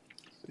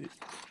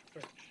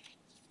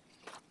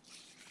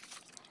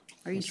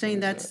 Are you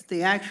saying that's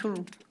the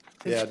actual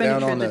Yeah,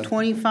 down expenditure, on the the-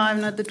 25,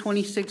 not the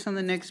 26 on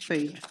the next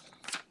page?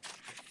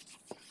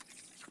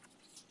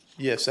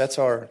 Yes, that's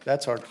our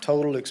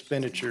total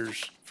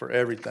expenditures for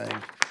everything.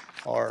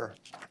 Our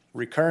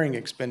recurring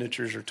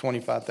expenditures are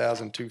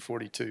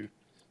 $25,242.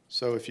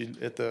 So if you,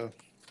 at the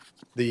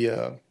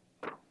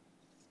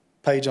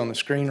page on the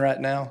screen right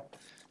now,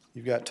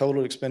 you've got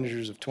total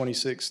expenditures of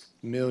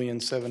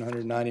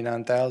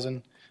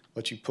 $26,799,000,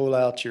 but you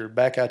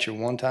back out your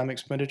one-time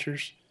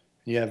expenditures,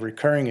 you have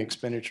recurring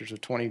expenditures of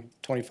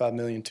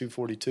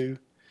 $25,242,000,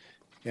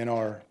 and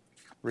our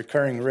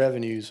recurring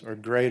revenues are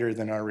greater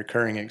than our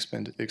recurring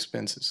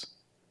expenses.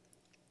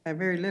 By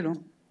very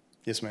little.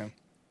 Yes, ma'am.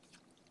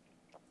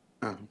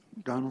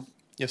 Donald,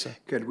 Yes, sir.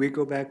 could we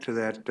go back to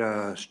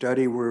that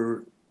study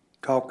we're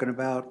talking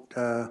about?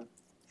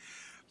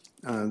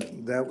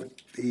 That would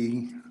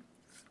be,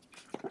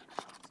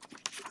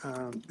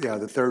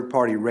 the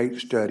third-party rate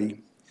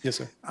study. Yes,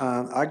 sir.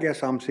 I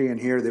guess I'm seeing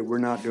here that we're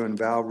not doing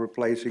valve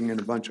replacing and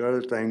a bunch of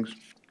other things.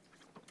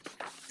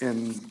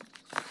 And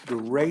the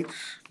rates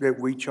that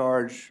we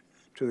charge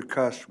to the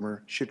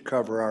customer should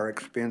cover our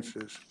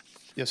expenses.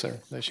 Yes, sir.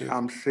 They should.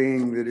 I'm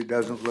seeing that it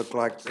doesn't look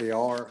like they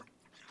are.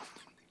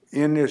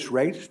 In this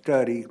rate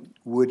study,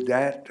 would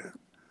that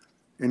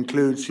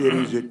include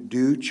cities that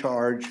do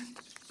charge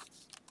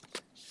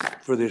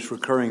for this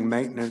recurring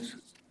maintenance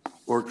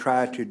or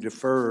try to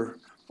defer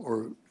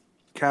or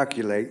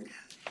calculate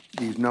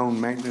these known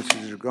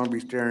maintenances are gonna be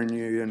staring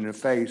you in the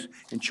face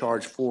and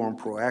charge for them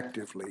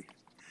proactively.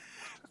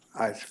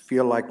 I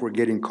feel like we're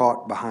getting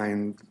caught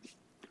behind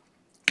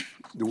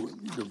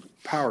the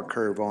power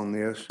curve on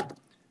this.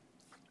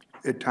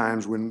 At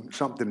times when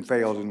something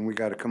fails and we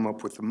gotta come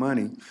up with the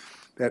money,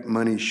 that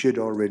money should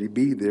already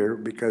be there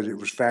because it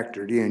was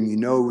factored in. You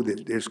know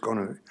that this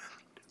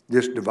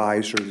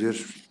device or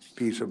this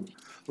piece of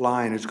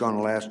line is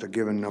gonna last a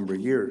given number of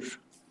years.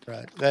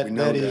 Right. We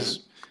know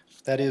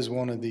That is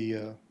one of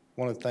the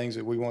things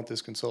that we want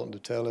this consultant to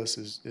tell us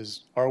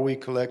is are we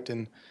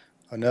collecting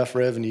enough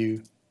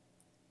revenue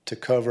to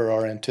cover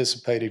our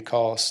anticipated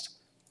costs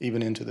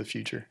even into the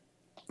future?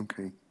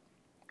 Okay.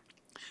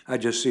 I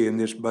just see in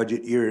this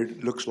budget year,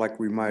 it looks like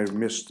we might have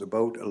missed the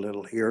boat a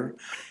little here,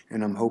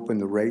 and I'm hoping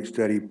the rate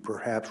study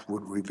perhaps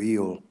would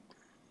reveal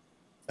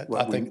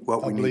what we need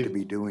to believe-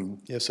 be doing.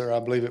 Yes, sir,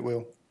 I believe it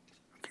will.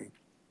 Okay.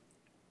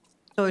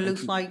 So it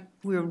looks like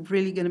we're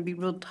really gonna be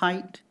real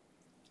tight.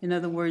 In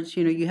other words,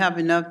 you have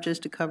enough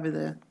just to cover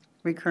the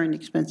recurring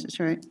expenses,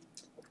 right?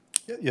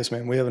 Yes,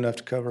 ma'am, we have enough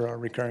to cover our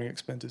recurring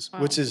expenses,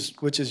 which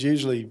is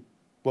usually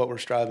what we're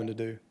striving to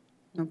do.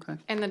 Okay.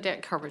 And the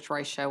debt coverage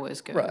ratio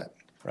is good.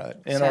 Right.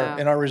 And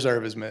So- our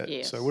reserve is met.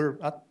 Yes. So we're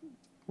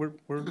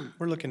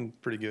looking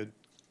pretty good.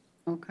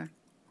 Okay.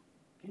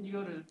 Can you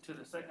go to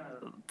the second,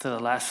 to the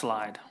last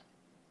slide?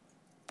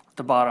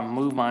 The bottom,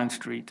 move Vine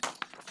Street,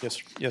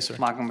 Yes, sir.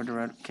 Mockingbird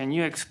Road. Can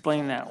you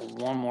explain that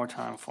one more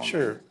time for me?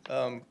 Sure.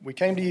 We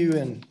came to you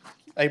in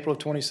April of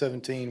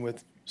 2017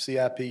 with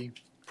CIP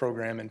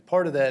program, and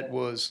part of that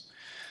was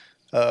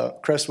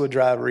Crestwood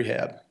Drive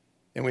rehab.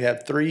 And we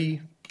have 3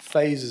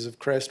 phases of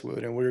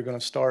Crestwood, and we're going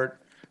to start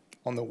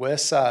on the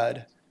west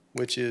side,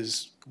 which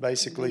is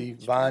basically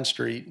Vine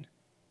Street.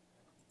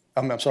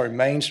 I'm sorry,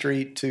 Main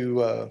Street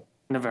to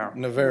Navarro.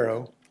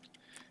 Navarro.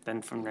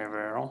 Then from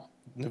Navarro.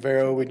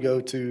 Navarro would go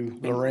to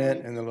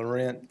Laurent, and then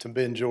Laurent to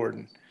Ben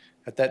Jordan.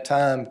 At that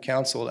time,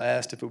 council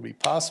asked if it would be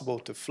possible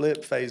to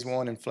flip Phase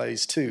 1 and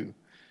Phase 2.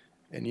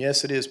 And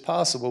yes, it is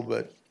possible,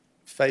 but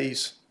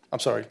I'm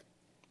sorry, I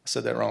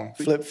said that wrong.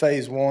 Flip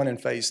Phase 1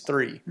 and Phase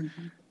 3.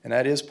 And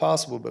that is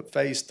possible, but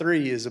Phase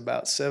 3 is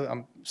about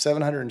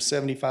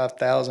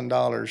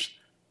 $775,000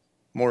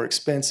 more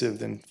expensive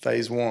than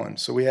Phase 1.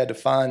 So we had to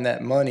find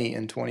that money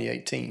in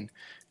 2018.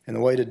 And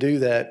the way to do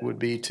that would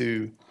be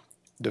to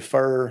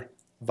defer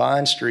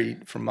Vine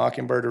Street from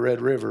Mockingbird to Red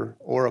River,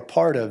 or a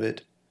part of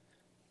it,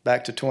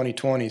 back to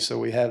 2020, so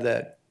we have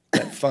that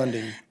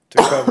funding to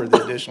cover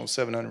the additional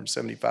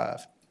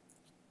 775.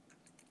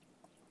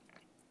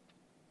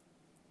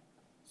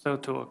 So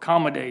to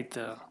accommodate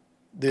the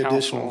The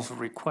additional, council's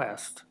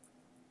request,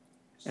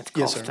 it's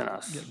yes, sir. costing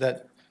us.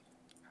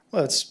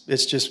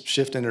 It's just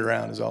shifting it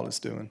around is all it's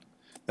doing.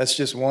 That's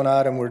just one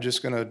item we're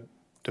just gonna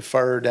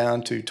defer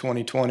down to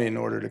 2020 in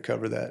order to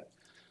cover that.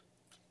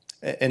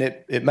 And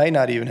it may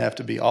not even have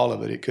to be all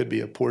of it. It could be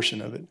a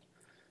portion of it.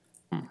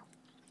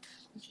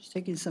 Just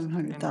taking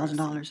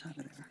 $700,000 out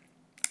of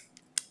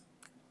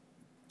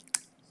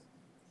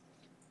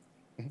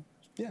there.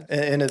 Yeah,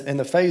 and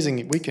the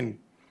phasing,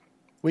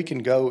 we can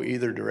go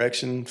either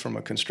direction from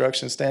a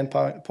construction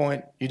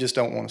standpoint. You just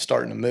don't want to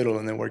start in the middle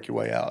and then work your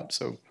way out.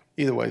 So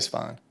either way is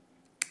fine.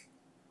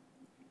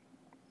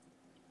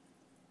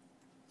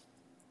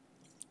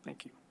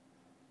 Thank you.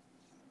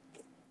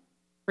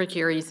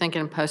 Ricky, are you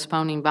thinking of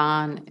postponing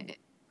Vine?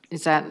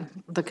 Is that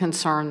the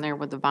concern there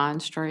with the Vine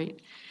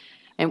Street?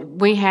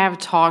 And we have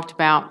talked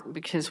about,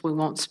 because we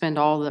won't spend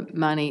all the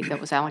money that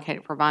was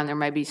allocated for Vine, there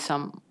may be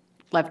some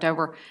left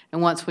over.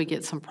 And once we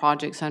get some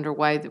projects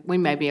underway, that we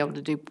may be able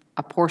to do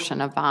a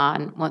portion of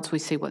Vine once we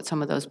see what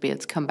some of those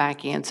bids come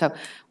back in. So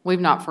we've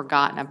not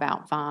forgotten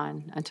about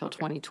Vine until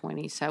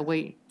 2020. So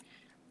we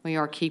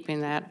are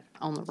keeping that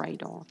on the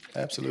radar.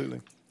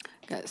 Absolutely.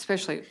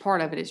 Especially, part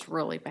of it is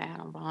really bad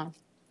on Vine.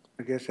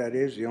 I guess that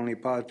is the only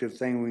positive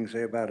thing we can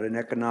say about an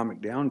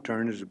economic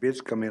downturn is the bids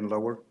come in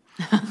lower.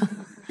 I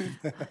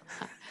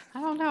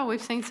don't know,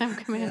 we've seen some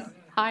come in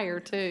higher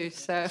too,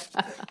 so.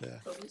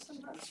 But we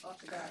sometimes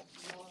talk about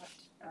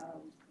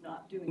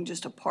not doing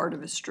just a part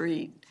of a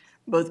street,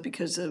 both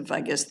because of,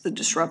 I guess, the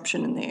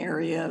disruption in the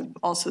area,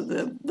 also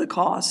the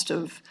cost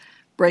of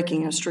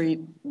breaking a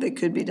street that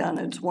could be done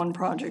as one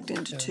project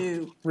into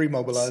 2.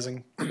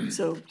 Remobilizing.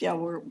 So, yeah,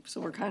 we're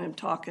kind of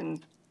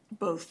talking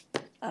both,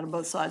 out of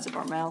both sides of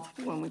our mouth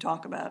when we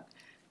talk about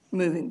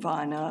moving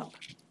Vine up.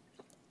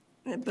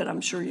 But I'm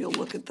sure you'll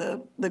look at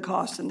the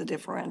cost and the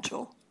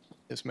differential.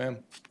 Yes, ma'am.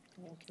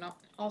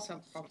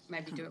 Also,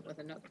 maybe do it with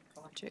another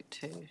project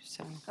too,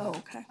 so. Oh,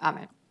 okay. I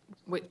mean,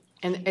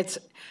 and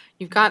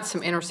you've got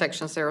some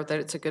intersections there that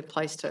it's a good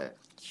place to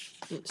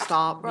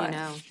stop, you Right.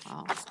 know.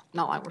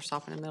 Not like we're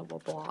stopping in the middle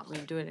of a block, we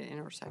do it at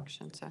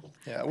intersections, so.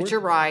 Yeah, But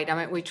you're right, I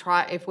mean,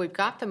 if we've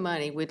got the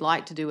money, we'd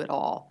like to do it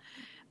all.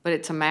 But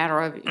it's a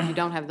matter of, if you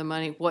don't have the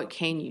money, what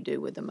can you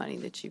do with the money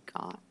that you've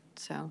got,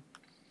 so.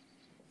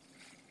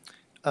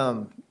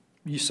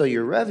 so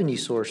your revenue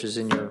sources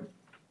in your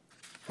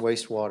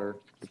wastewater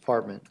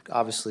department,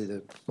 obviously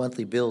the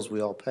monthly bills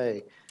we all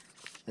pay.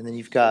 And then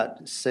you've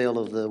got sale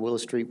of the Willow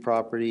Street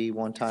property,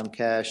 one-time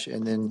cash,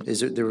 and then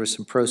there was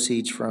some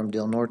proceeds from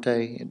Del Norte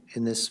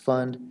in this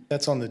fund?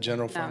 That's on the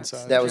general No, fund it's-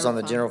 side. That was on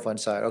the General general fund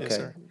side, Yes, okay.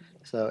 sir.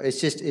 So it's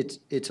just,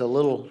 it's a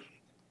little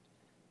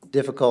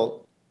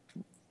difficult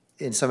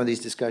in some of these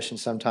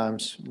discussions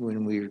sometimes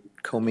when we're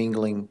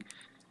commingling.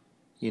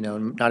 You know,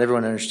 not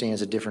everyone understands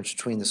the difference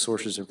between the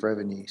sources of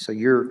revenue. So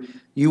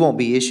you won't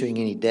be issuing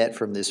any debt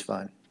from this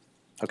fund.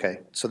 Okay,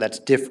 so that's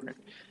different.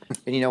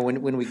 And you know,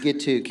 when we get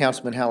to,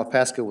 Councilman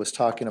Halapaska was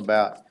talking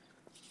about,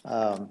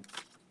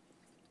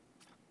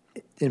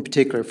 in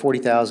particular,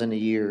 40,000 a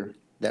year,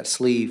 that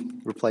sleeve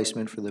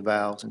replacement for the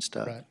valves and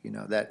stuff. Right. You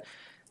know,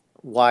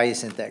 why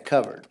isn't that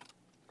covered?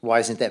 Why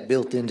isn't that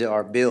built into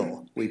our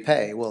bill we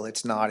pay? Well,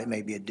 it's not, it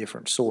may be a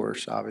different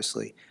source,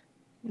 obviously.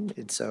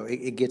 And so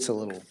it gets a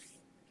little,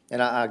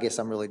 and I guess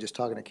I'm really just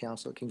talking to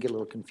council, it can get a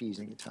little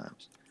confusing at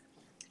times.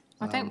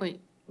 I think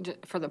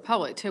for the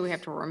public too, we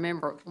have to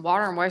remember,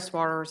 water and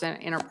wastewater is an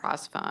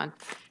enterprise fund.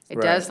 It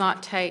Right. does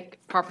not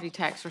take property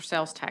tax or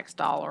sales tax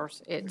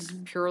dollars. It's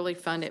purely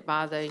funded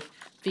by the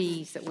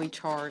fees that we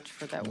charge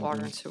for that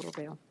water and sewer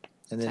bill.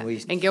 And then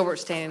we, And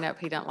Gilbert's standing up,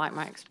 he doesn't like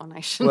my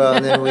explanation. well,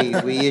 and then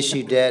we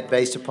issue debt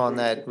based upon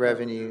that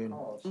revenue.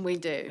 We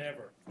do.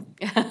 Never,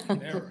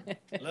 never.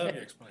 Love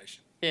your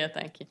explanation. Yeah,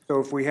 thank you. So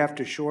if we have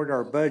to short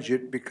our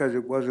budget because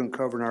it wasn't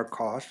covering our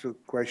costs, the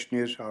question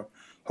is, I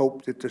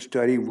hope that the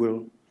study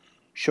will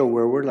show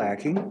where we're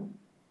lacking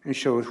and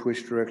show us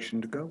which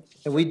direction to go.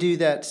 And we do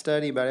that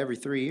study about every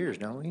 3 years,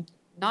 don't we?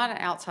 Not an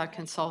outside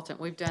consultant.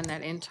 We've done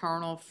that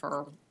internal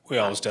for, We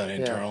always done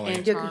internally. Yeah,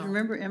 because internal.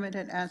 remember Emmett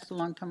had asked a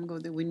long time ago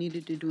that we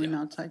needed to do an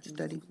outside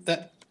study.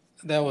 That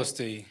was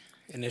the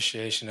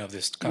initiation of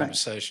this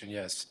conversation,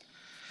 yes.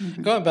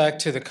 Going back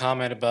to the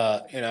comment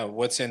about,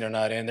 what's in there,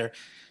 not in there.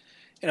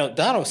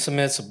 Donald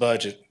submits a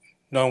budget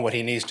knowing what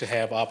he needs to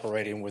have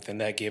operating within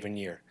that given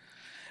year.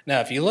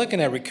 Now, if you're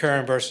looking at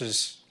recurring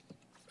versus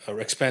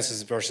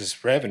expenses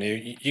versus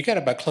revenue, you got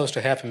about close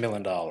to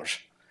 $500,000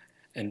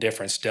 in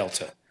difference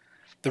delta.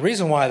 The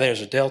reason why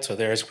there's a delta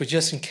there is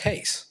just in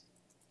case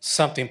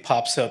something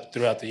pops up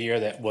throughout the year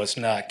that was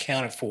not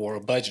accounted for or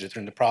budgeted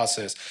during the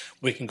process,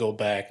 we can go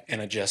back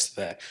and adjust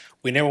that.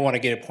 We never want to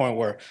get a point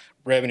where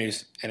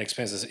revenues and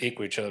expenses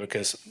equal each other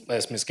because,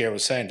 as Ms. Garrett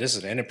was saying, this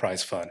is an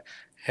enterprise fund,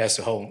 has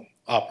to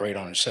operate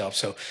on itself.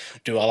 So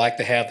do I like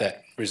to have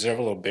that reserve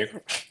a little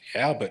bigger?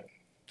 Yeah, but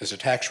there's a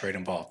tax rate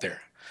involved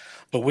there.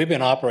 But we've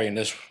been operating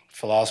this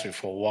philosophy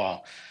for a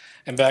while.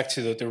 And back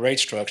to the rate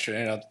structure,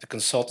 the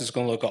consultant's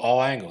going to look at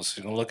all angles.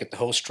 He's going to look at the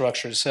whole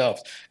structure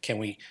itself. Can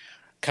we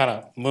kind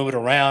of move it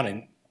around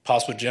and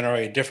possibly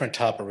generate a different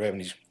type of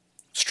revenue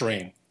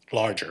stream,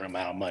 larger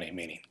amount of money,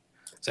 meaning?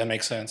 Does that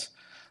make sense?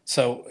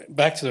 So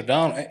back to the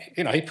Don,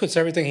 he puts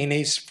everything he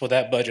needs for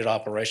that budget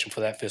operation for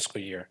that fiscal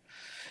year.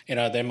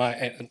 They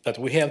might, but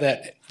we have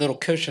that little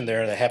cushion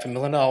there, the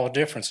 $500,000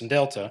 difference in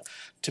delta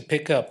to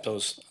pick up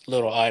those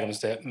little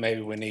items that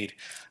maybe we need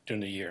during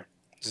the year.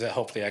 Does that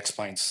hopefully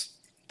explains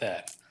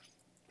that?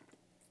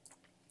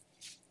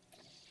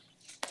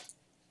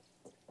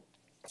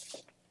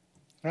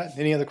 All right,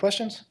 any other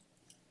questions?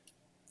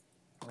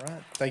 All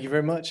right, thank you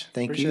very much.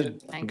 Thank Appreciate you.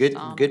 it. Thanks, Good,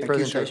 Tom. good Thank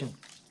you, sir. presentation.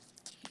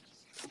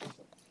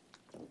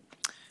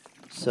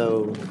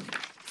 So,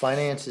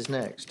 finance is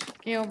next.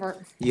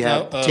 Gilbert, You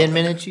have No, 10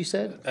 minutes, you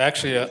said?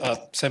 Actually,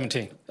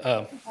 17.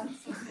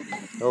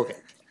 Okay.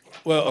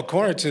 Well,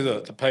 according to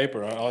the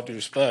paper, all due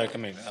respect,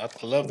 I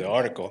love the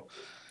article.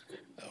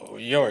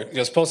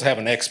 You're supposed to have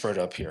an expert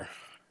up here,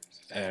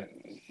 and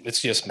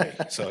it's just me.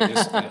 So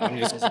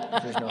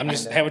I'm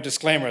just have a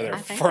disclaimer there, I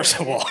think first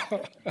of all. do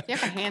you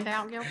have a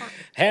handout, Gilbert?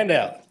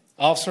 Handout.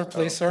 Officer,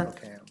 please, sir.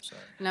 Okay, I'm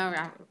sorry. No,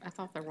 I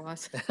thought there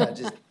was. I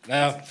just,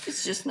 No,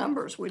 It's just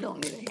numbers, we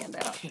don't need a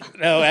handout.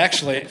 no,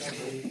 actually,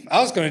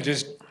 I was gonna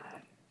just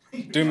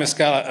do Miss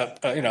Scott,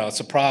 a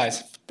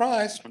surprise.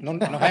 Surprise, no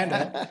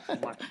handout.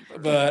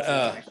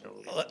 But,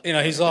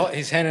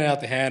 he's handing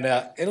out the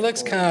handout. It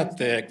looks kind of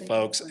thick,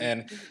 folks,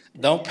 and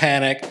don't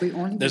panic.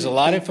 There's a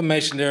lot of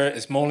information there.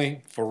 It's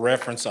only for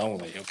reference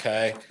only,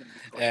 okay?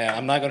 And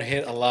I'm not gonna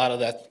hit a lot of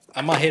that.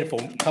 I might hit it for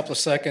a couple of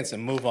seconds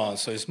and move on.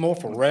 So it's more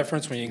for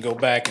reference when you can go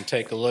back and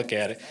take a look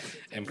at it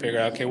and figure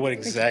out, okay, what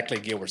exactly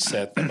Gilbert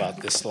said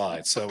about this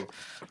slide. So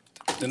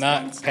do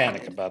not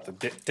panic about the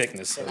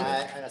thickness of the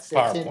I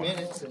said 10 PowerPoint.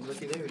 minutes, and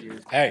look at you.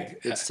 Hey,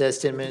 It says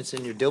 10 minutes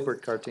in your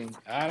Dilbert cartoon.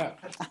 I know.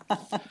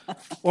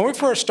 When we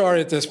first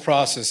started this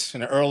process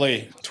in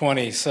early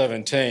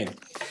 2017,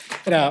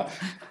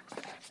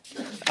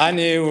 I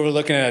knew we were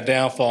looking at a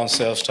downfall in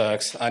sales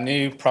tax. I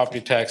knew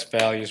property tax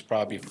values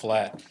probably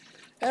flat.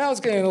 And I was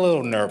getting a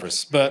little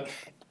nervous. But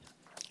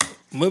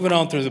moving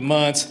on through the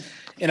months,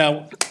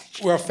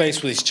 we're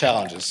faced with these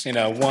challenges.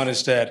 One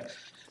is that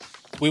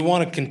we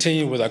want to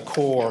continue with our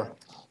core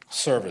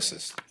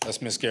services,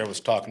 as Ms. Garrett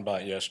was talking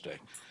about yesterday.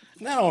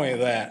 Not only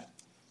that,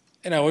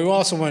 we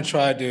also want to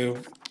try to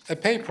do a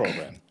pay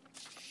program.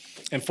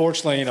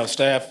 Unfortunately,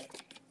 staff,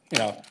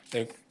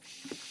 they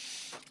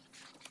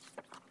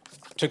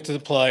took to the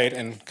plate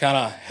and kind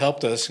of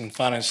helped us in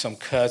finding some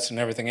cuts and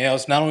everything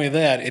else. Not only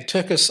that, it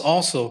took us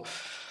also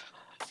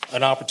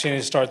an opportunity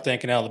to start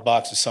thinking out of the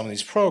box of some of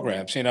these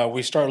programs. You know,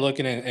 we started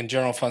looking in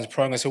general funds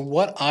programs, so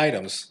what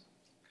items,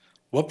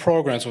 what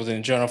programs within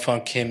the general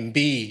fund can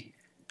be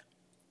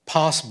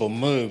possible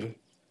move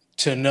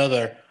to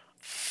another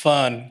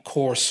fund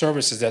core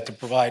services that to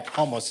provide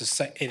almost the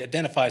same, it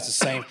identifies the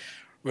same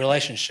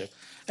relationship.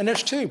 And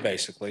there's two,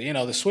 basically. You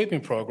know, the sweeping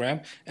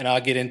program, and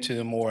I'll get into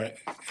the more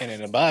in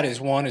it about it,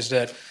 is one is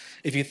that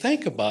if you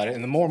think about it,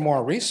 and the more and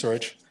more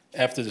research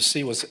after the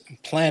seed was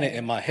planted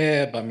in my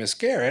head by Ms.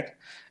 Garrett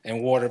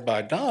and watered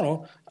by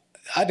Donald,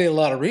 I did a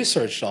lot of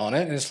research on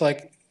it, and it's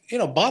like, you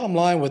know, bottom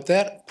line, what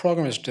that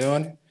program is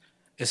doing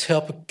is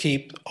help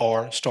keep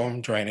our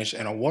storm drainage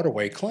and our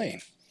waterway clean.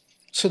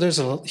 So there's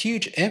a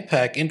huge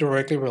impact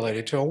indirectly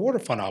related to our water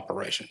fund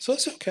operation. So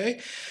it's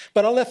okay.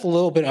 But I left a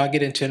little bit, I'll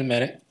get into in a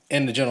minute,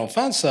 in the general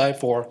fund side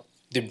for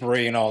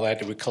debris and all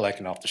that we're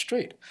collecting off the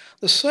street.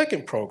 The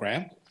second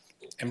program,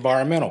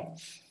 environmental.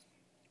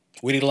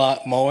 We did a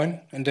lot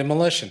mowing and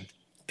demolition.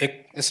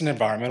 It's an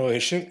environmental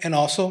issue, and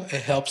also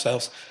it helps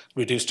us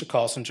reduce the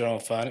cost in general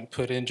fund and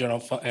put in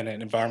general fund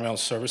and environmental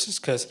services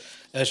because,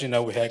 as you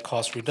know, we had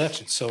cost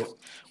reduction. So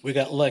we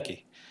got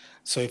lucky.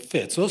 So it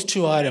fits. Those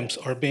two items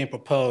are being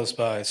proposed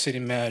by city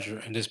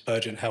manager in this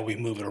budget and how we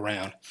move it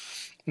around.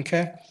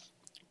 Okay?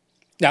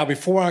 Now,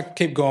 before I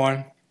keep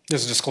going,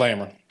 there's a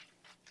disclaimer.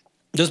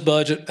 This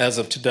budget, as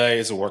of today,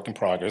 is a work in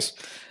progress.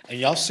 And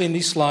y'all seen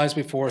these slides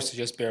before, so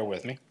just bear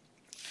with me.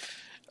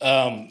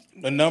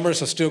 The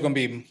numbers are still going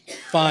to be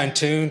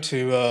fine-tuned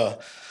to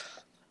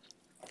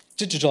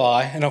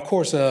July. And of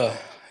course,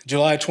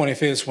 July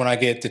 25th is when I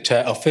get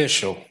the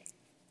official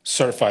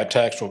certified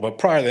tax roll. But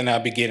prior to then, I'll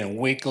be getting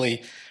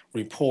weekly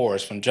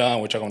reports from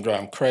John, which are going to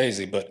drive him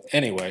crazy. But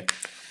anyway,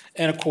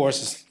 and of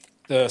course,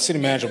 the city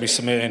manager will be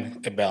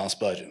submitting a balanced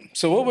budget.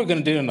 So what we're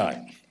going to do tonight,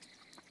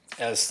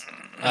 as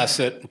I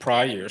said in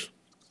prior years,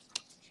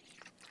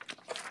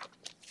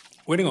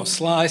 we're going to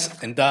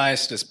slice and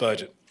dice this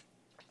budget.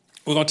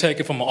 We're going to take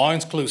it from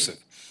all-inclusive,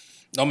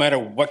 no matter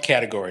what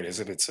category it is.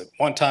 If it's a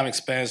one-time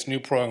expense, new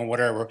program,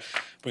 whatever,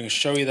 we can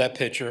show you that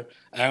picture.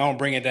 And I'm going to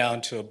bring it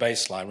down to a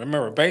baseline.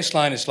 Remember,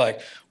 baseline is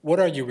like, what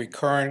are your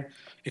recurring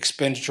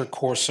expenditure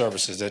core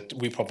services that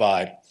we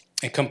provide?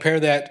 And compare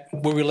that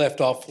where we left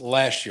off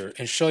last year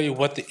and show you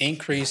what the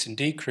increase and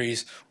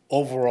decrease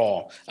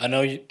overall. I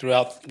know you,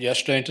 throughout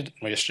yesterday and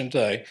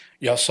today,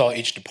 y'all saw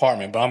each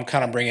department, but I'm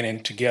kind of bringing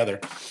it together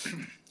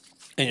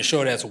and you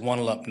show it as one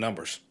lump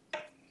numbers.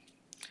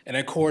 And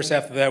of course,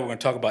 after that, we're going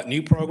to talk about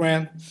new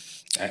program,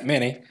 not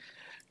many,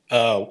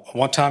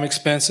 one-time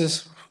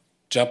expenses,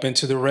 jump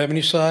into the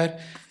revenue side,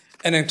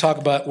 and then talk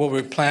about what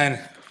we plan,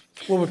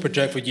 what we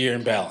project for year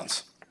in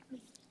balance.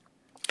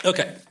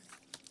 Okay.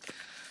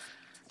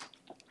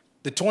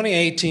 The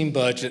 2018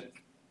 budget,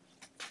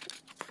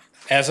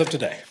 as of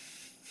today,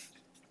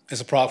 is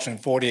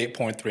approximately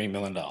 $48.3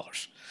 million.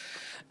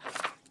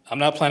 I'm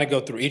not planning to go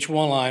through each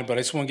one line, but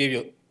I just want to give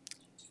you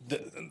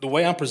the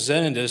way I'm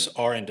presenting this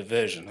are in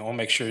division. I want to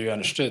make sure you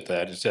understood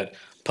that. Is that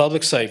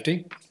public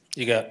safety,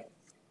 you got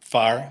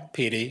fire,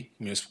 PD,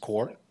 municipal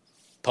court,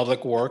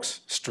 public works,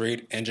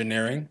 street,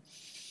 engineering.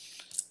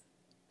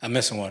 I'm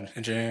missing one,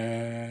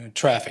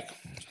 traffic.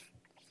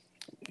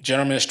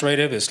 General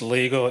administrative is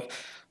legal,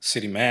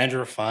 city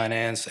manager,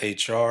 finance,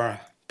 HR,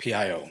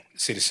 PIO,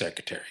 city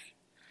secretary.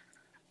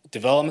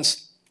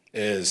 Developments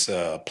is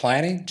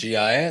planning,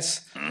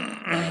 GIS,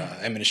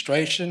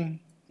 administration,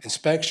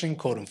 inspection,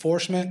 code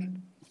enforcement,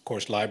 of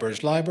course, library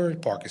is library,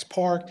 park is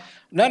park.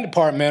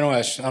 Non-departmental,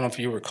 as I don't know if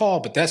you recall,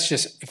 but that's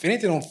just, if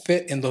anything don't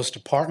fit in those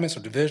departments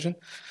or division,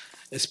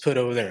 it's put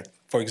over there.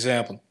 For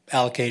example,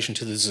 allocation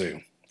to the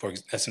zoo,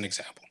 that's an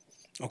example,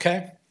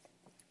 okay?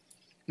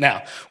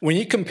 Now, when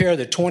you compare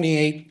the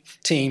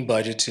 2018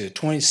 budget to the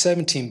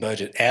 2017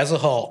 budget as a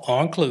whole,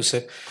 all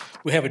inclusive,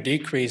 we have a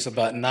decrease of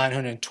about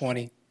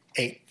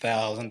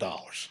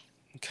 $928,000,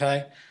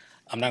 okay?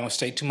 I'm not gonna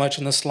stay too much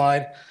on this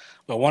slide,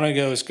 but what I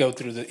want to go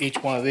through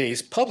each one of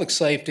these. Public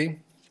safety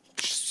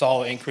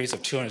saw an increase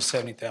of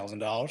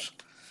 $270,000.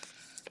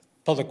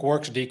 Public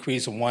works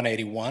decrease of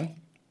 $181,000.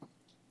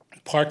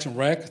 Parks and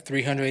Rec,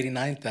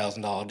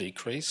 $389,000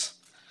 decrease.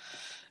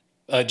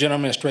 General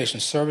administration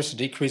service, a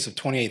decrease of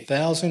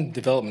 $28,000.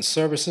 Development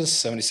services,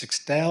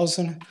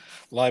 $76,000.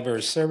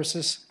 Library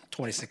services,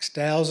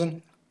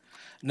 $26,000.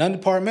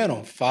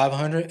 Non-departmental,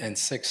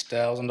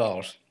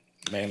 $506,000,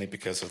 mainly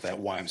because of that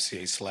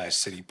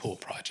YMCA/city pool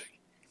project.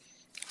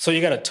 So you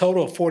got a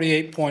total of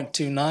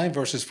 48.29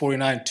 versus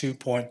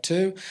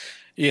 49.2.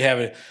 You have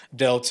a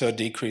delta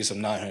decrease of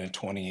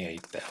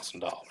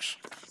 $928,000.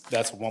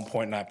 That's a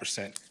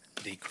 1.9%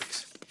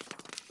 decrease.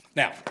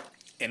 Now,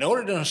 in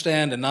order to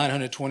understand the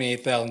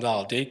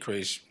 $928,000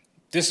 decrease,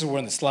 this is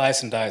when the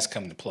slice and dice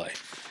come into play.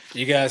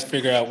 You guys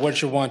figure out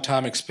what's your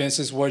one-time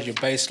expenses, what is your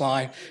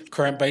baseline,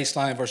 current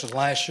baseline versus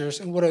last year's,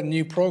 and what are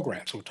new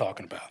programs we're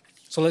talking about.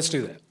 So let's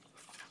do that.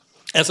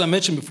 As I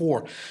mentioned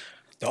before,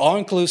 the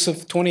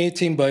all-inclusive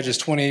 2018 budget is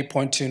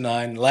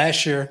 28.29.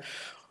 Last year,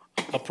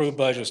 approved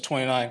budget was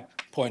 29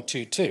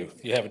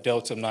 48.22. You have a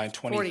delta of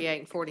 920. 48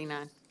 and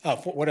 49.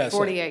 What did I say?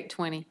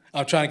 48.20.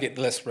 I'm trying to get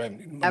less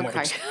revenue.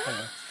 Okay.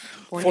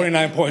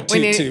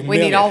 49.22 We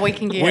need all we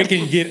can get. We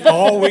can get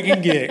all we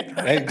can get.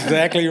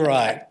 Exactly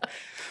right.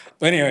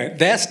 But anyway,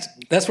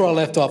 that's where I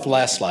left off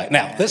last slide.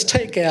 Now, let's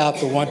take out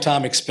the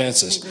one-time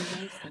expenses.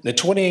 The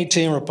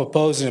 2018, we're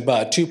proposing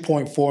about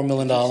 $2.4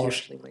 million.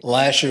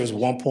 Last year was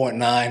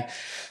 1.9.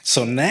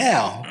 So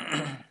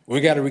now,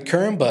 we got a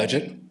recurring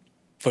budget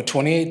for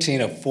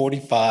 2018 of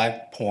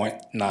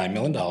 $45.9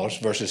 million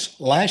versus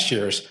last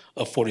year's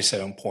of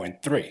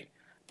 47.3.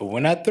 But we're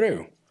not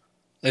through.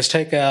 Let's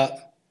take out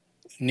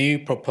new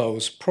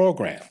proposed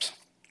programs.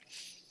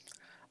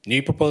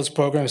 New proposed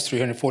program is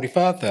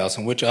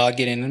 $345,000, which I'll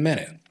get in a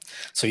minute.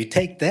 So you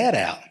take that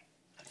out.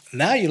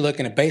 Now you're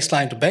looking at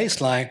baseline to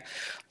baseline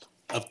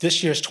of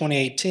this year's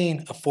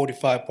 2018 of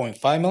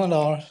 $45.5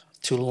 million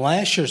to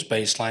last year's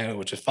baseline,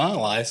 which is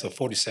finalized, of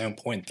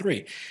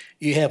 47.3.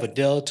 You have a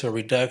delta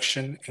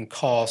reduction in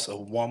cost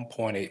of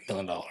 $1.8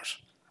 million,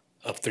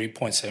 of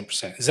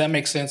 3.7%. Does that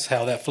make sense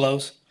how that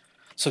flows?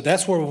 So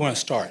that's where we're going to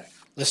start.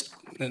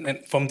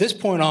 And from this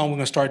point on, we're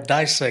going to start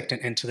dissecting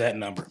into that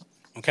number,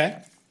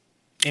 okay?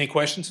 Any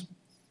questions?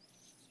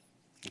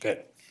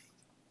 Good.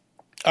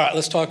 All right,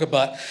 let's talk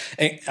about,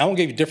 and I'm going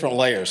to give you different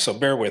layers, so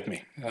bear with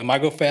me. I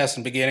might go fast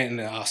in the beginning, and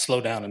then I'll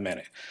slow down in a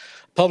minute.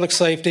 Public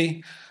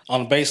safety,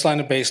 on baseline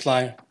to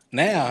baseline.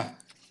 Now,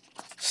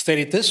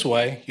 stated this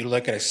way, you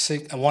look at a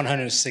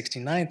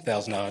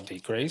 $169,000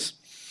 decrease.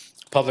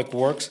 Public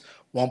Works,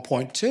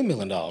 $1.2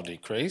 million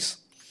decrease.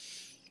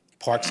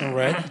 Parks and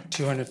Rec,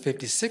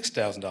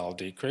 $256,000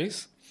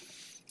 decrease.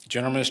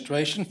 General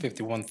Administration,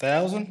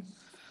 $51,000.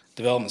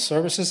 Development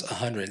Services,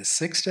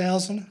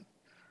 $106,000.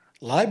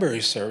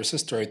 Library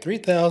Services,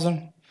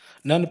 $33,000.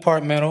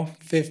 Non-departmental,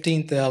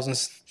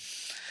 $15,000.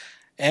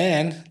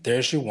 And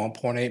there's your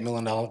 $1.8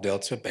 million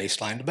delta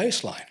baseline to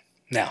baseline.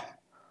 Now,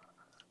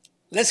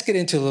 let's get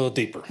into a little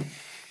deeper.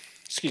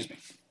 Excuse me.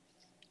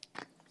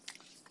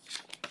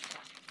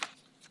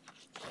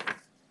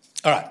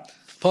 All right.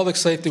 Public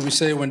safety, we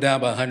say went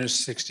down by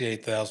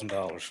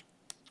 $168,000.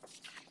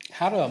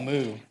 How do I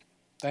move?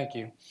 Thank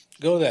you.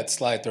 Go to that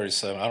slide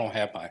 37. I don't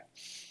have mine.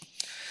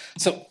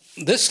 So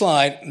this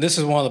slide, this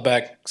is one of the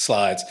back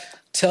slides,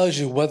 tells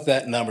you what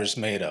that number is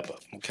made up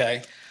of,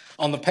 okay?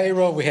 On the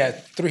payroll, we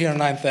had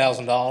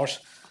 $309,000.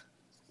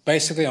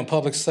 Basically, on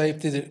public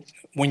safety,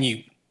 when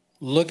you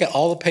look at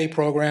all the pay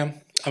program,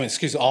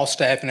 all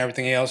staff and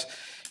everything else,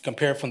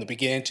 compare from the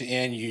beginning to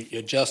end, you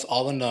adjust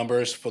all the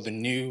numbers for the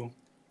new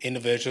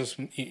individuals.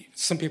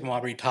 Some people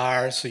might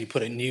retire, so you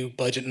put a new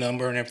budget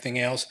number and everything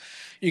else.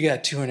 You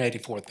got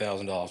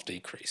 $284,000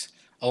 decrease,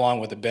 along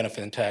with the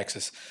benefit and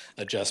taxes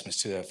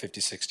adjustments to that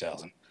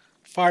 $56,000.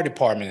 Fire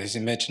department, as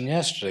you mentioned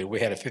yesterday,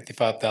 we had a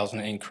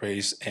 $55,000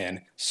 increase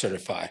in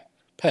certified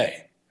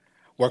pay.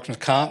 Workman's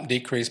comp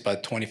decreased by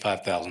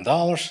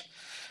 $25,000.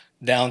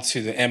 Down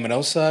to the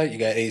M&O side, you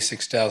got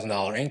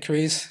 $86,000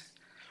 increase,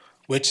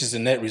 which is the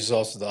net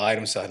results of the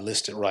items I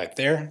listed right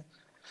there.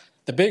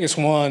 The biggest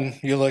one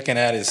you're looking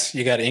at is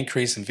you got an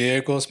increase in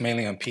vehicles,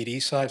 mainly on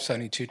PD side,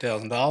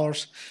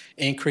 $72,000.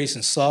 Increase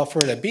in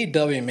software. That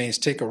BW means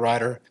ticket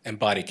writer and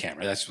body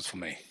camera. That's what's for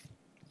me.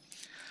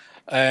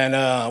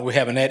 And we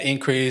have a net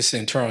increase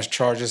in terms of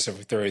charges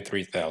of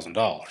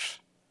 $33,000.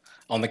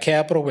 On the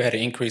capital, we had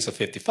an increase of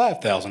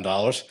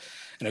 $55,000.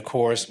 And of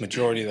course,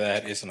 majority of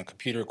that is on the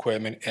computer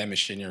equipment and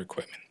machinery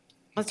equipment.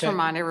 Let's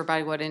remind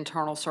everybody what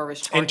internal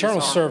service charges are.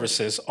 Internal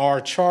services are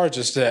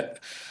charges that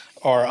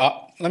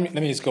are, let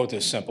me just go to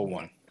a simple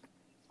one.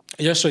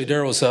 Yesterday,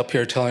 Darryl was up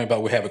here telling me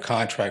about we have a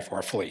contract for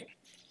our fleet.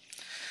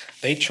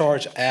 They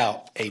charge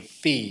out a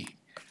fee.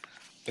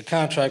 The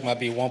contract might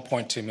be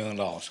 $1.2 million.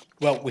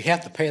 Well, we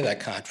have to pay that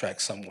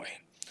contract some way.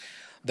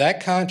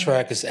 That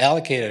contract is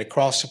allocated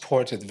across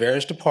support to the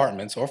various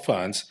departments or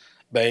funds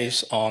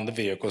based on the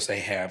vehicles they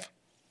have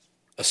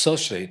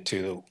associated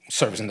to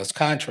servicing this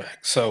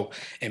contract. So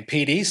in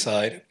PD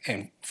side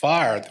and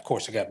fire, of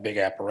course, they got big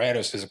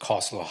apparatus, it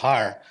costs a little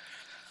higher.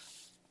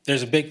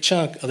 There's a big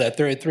chunk of that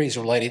 33 is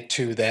related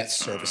to that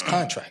service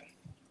contract.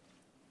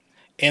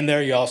 In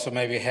there, you also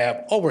maybe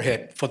have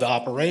overhead for the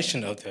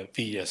operation of the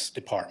VES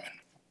department.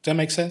 Does that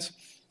make sense?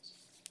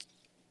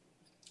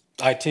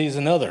 IT is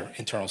another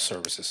internal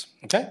services,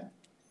 okay?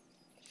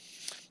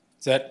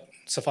 Does that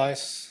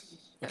suffice?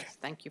 Okay. Yes,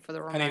 thank you for the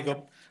I reminder. need to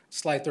go,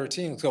 slide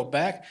 13, let's go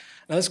back.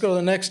 Now let's go to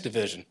the next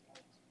division.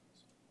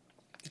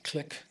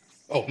 Click.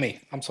 Oh,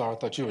 me, I'm sorry, I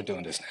thought you were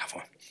doing this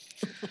now.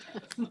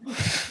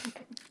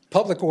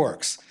 Public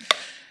Works.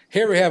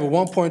 Here we have a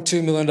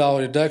 $1.2 million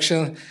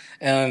reduction,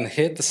 and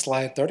hit the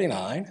slide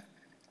 39.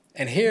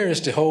 And here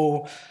is the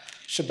whole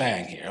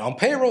shebang here. On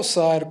payroll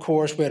side, of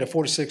course, we had a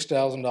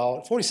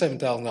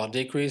 $47,000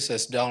 decrease.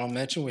 As Donald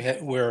mentioned,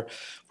 we're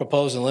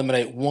proposing to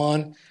eliminate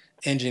one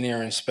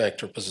engineer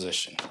inspector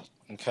position.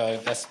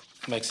 Okay, that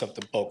makes up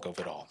the bulk of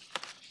it all.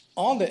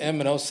 On the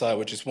M&O side,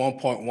 which is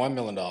 $1.1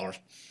 million,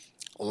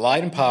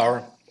 light and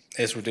power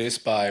is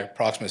reduced by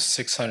approximately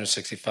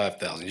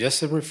 $665,000.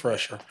 Just a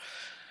refresher,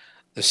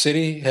 The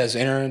city has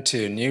entered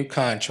into a new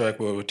contract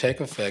where it will take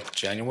effect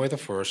January the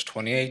 1st,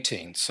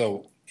 2018.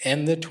 So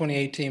in the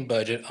 2018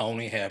 budget, I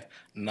only have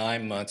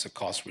 9 months of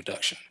cost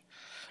reduction.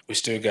 We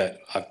still got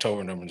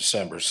October, November,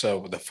 December,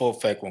 so the full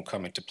effect won't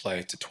come into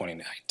play to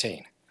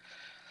 2019.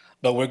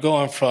 But we're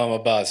going from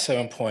about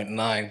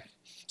 7.9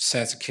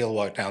 cents a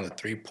kilowatt down to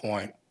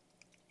 8%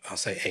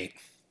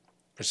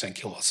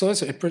 kilowatt. So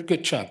it's a pretty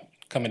good chunk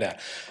coming down.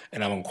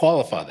 And I'm gonna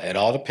qualify that. It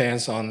all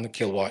depends on the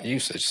kilowatt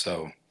usage,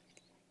 so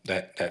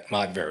that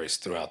might vary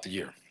throughout the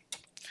year.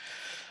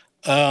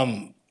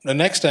 The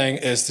next thing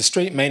is the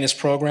street maintenance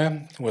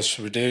program was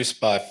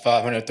reduced by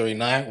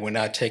 539. We're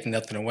not taking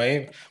nothing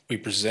away. We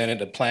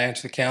presented a plan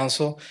to the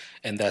council,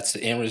 and that's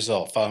the end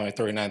result.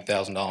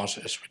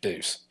 $539,000 is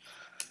reduced.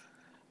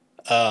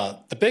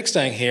 The big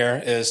thing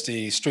here is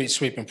the street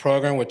sweeping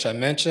program, which I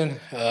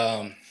mentioned,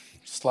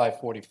 slide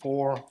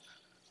 44.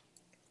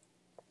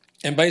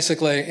 And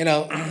basically, you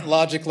know,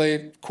 logically,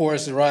 of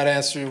course, the right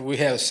answer, we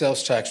have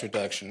sales tax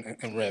reduction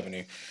in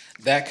revenue.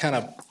 That kind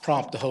of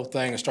prompted the whole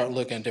thing and start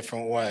looking at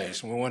different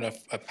ways. We want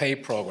a pay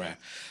program.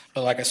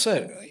 But like I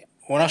said,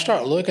 when I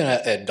start looking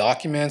at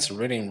documents and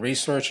reading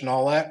research and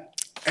all that,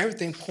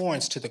 everything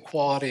points to the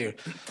quality of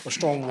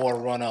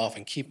stormwater runoff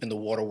and keeping the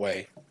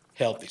waterway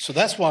healthy. So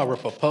that's why we're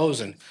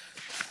proposing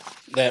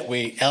that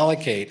we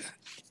allocate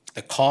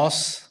the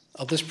costs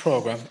of this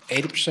program,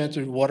 80%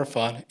 to the water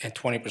fund and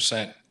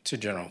 20% to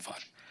general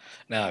fund.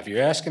 Now, if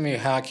you're asking me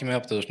how I came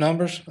up with those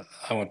numbers,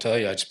 I won't tell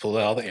you, I just pulled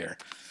it out of the air.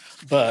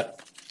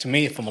 But to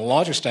me, from a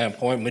logic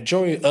standpoint,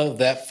 majority of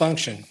that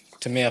function,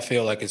 to me, I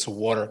feel like it's a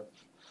water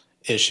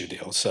issue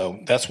deal.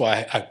 So that's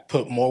why I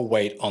put more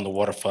weight on the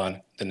water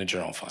fund than the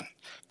general fund.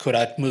 Could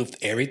I move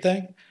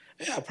everything?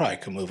 Yeah, I probably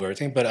could move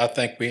everything, but I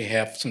think we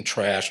have some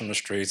trash on the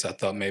streets. I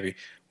thought maybe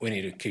we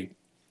need to keep,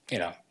 you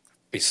know,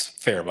 be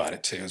fair about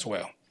it too as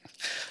well.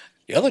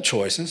 The other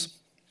choices,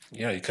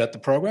 you know, you cut the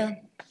program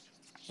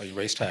or you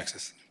raise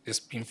taxes,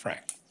 just being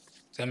frank.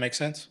 Does that make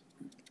sense?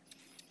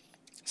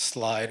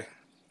 Slide.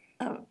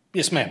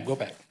 Yes, ma'am, go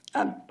back.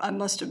 I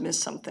must have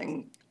missed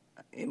something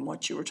in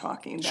what you were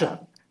talking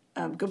about.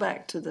 Sure. Go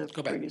back to the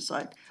Go back. previous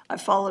slide. I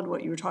followed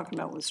what you were talking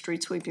about with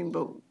street sweeping,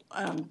 but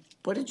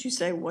what did you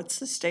say? What's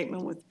the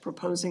statement with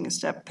proposing a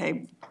step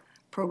pay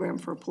program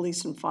for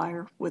police and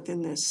fire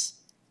within this?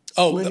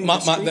 Oh, splitting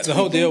the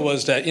whole deal sweeping?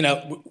 was that, you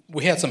know,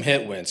 we had some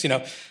headwinds. You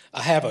know,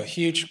 I have a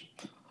huge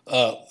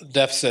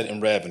deficit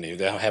in revenue.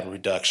 That I have a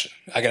reduction.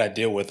 I got to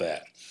deal with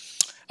that.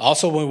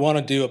 Also, we want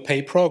to do a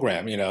pay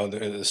program, you know,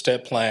 the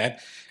step plan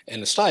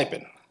and the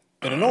stipend.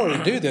 But in order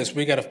to do this,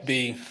 we got to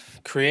be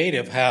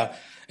creative and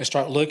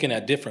start looking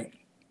at different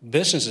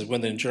businesses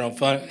within the general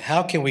fund.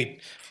 How can we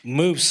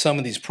move some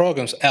of these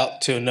programs out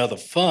to another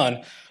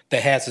fund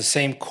that has the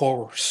same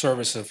core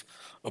service of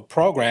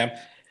program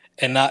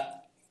and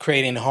not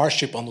creating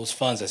hardship on those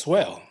funds as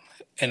well?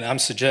 And I'm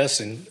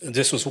suggesting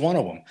this was one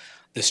of them,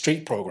 the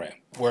street program,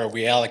 where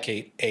we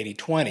allocate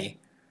 80-20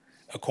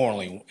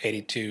 accordingly,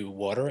 80 to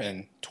water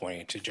and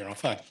 20 to general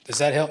fund. Does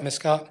that help, Ms.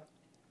 Scott?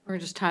 We're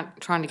just trying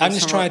to get I'm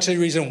just trying to tell you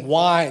the reason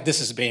why this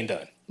is being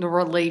done. the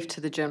relief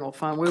to the general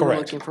fund. We were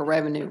Correct. looking for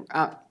revenue,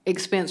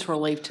 expense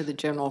relief to the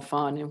general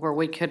fund, and where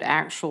we could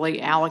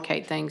actually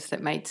allocate things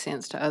that made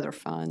sense to other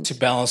funds. To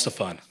balance the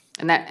fund.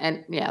 And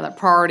the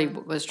priority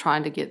was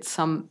trying to get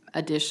some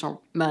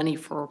additional money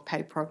for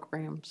pay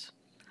programs.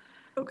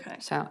 Okay.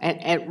 So,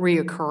 and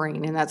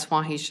reoccurring, and that's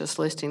why he's just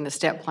listing the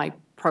step play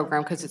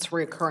program, because it's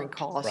reoccurring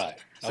cost. Right.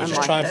 I Unlike- was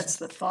just trying, That's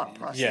the thought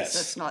process. Yes.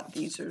 That's not,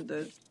 these are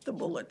the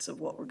bullets of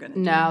what we're gonna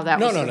do. No, that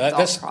was the thought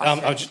that's,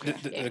 process.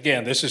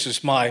 again, this is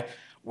just my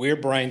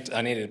weird brain,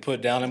 I needed to put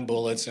it down in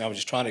bullets, and I was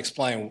just trying to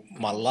explain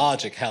my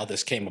logic, how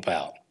this came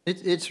about.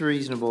 It's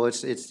reasonable.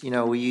 It's, you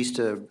know, we used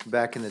to,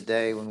 back in the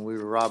day when we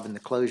were robbing the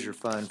closure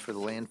fund for the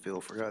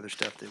landfill for other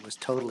stuff that was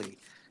totally,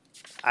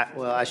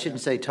 I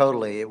shouldn't say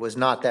totally, it was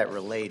not that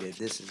related.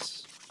 This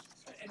is,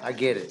 I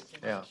get it,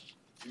 yeah.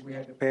 We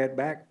had to pay it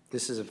back.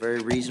 This is a very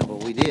reasonable,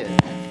 we did.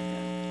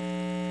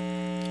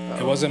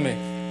 It wasn't me.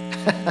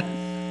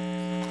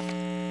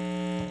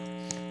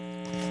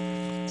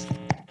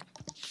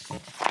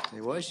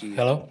 It was you.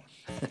 Hello?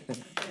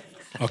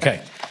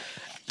 Okay.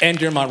 And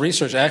during my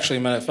research, actually,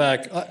 matter of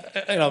fact,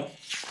 you know,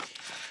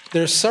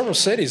 there's several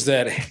cities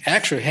that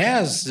actually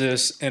has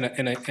this in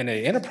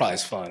a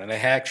enterprise fund, and they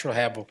actually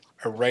have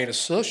a rate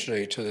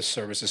associated to this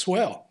service as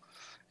well.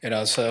 You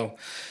know, so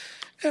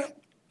you know,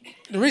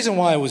 the reason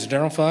why it was a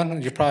general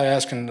fund, you're probably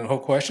asking the whole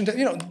question.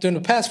 You know, during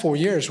the past 4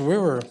 years, we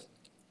were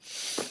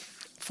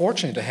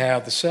fortunate to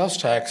have the sales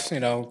tax, you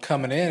know,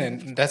 coming in,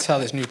 and that's how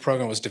this new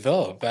program was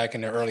developed back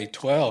in the early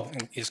 12,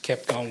 and it's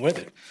kept going with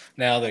it.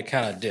 Now they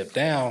kind of dipped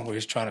down, we're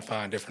just trying to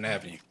find a different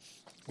avenue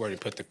where to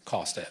put the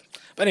cost at.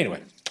 But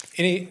anyway,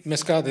 Ms.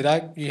 Scott,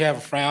 you have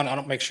a frown? I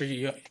don't make sure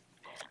you,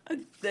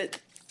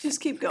 Just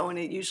keep going,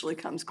 it usually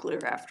comes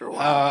clear after a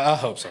while. I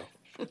hope so.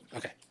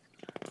 Okay.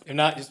 If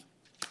not, just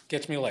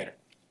catch me later.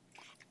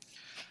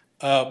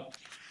 I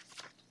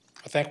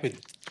think we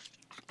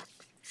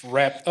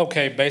wrapped,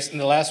 okay, based on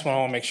the last one, I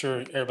want to make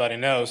sure everybody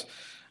knows,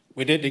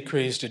 we did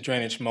decrease the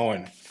drainage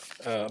mowing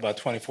about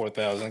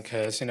 24,000,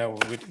 because,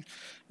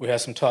 we had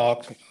some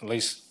talk, at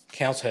least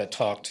council had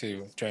talked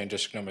to Drain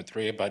District Number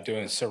 3 about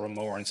doing several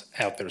more ones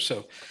out there.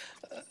 So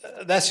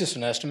that's just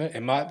an estimate. It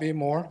might be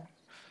more,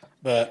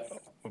 but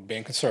we're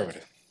being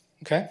conservative,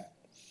 okay?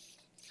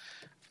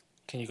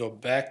 Can you go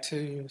back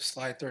to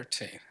slide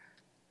 13?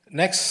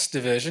 Next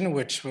division,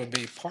 which would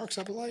be Parks,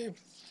 I believe.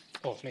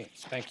 Oh, me,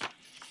 thank you.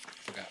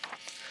 Forgot.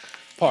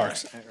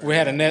 Parks, we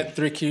had a net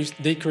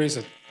decrease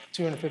of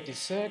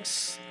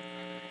 256.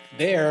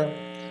 There,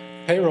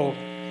 payroll.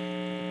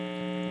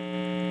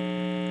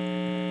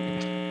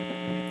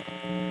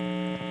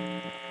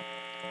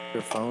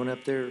 Your phone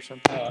up there or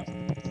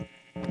something?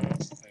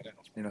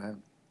 You don't have?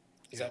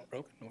 Is that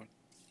broken? Or-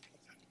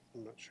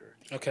 I'm not sure.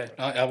 Okay,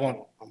 I won't.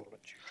 I'm gonna let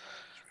you.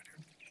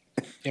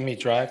 Give me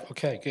drive?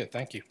 Okay, good,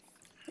 thank you.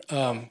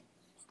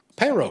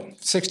 Payroll,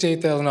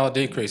 $68,000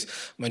 decrease.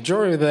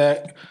 Majority of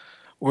that,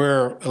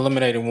 we're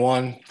eliminating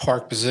one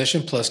park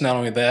position, plus not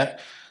only that,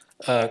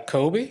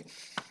 Kobe.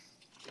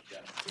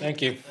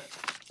 Thank you.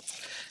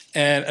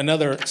 And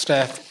another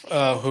staff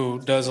who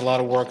does a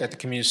lot of work at the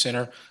community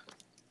center,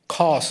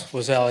 cost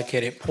was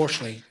allocated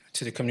portionally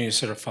to the community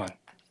center fund,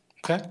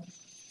 okay?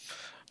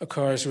 Of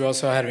course, we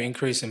also had an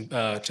increase in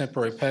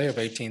temporary pay of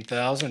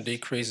 18,000,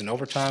 decrease in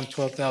overtime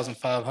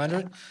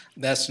 12,500.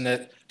 That's the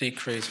net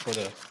decrease for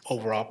the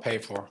overall pay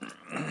for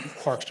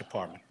Parks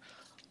Department.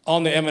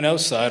 On the M&O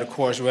side, of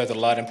course, we have the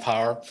light and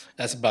power.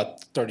 That's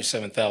about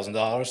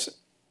 $37,000.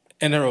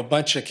 And there were a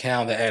bunch of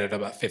accounts that added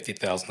about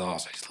 $50,000. I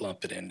just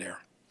lumped it in there.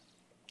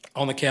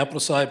 On the capital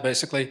side,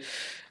 basically,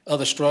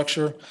 other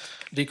structure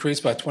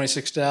decreased by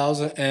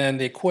 26,000, and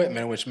the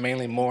equipment, which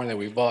mainly more than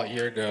we bought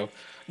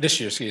this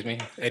year,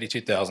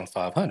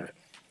 82,500.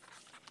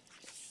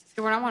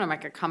 Stuart, I want to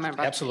make a comment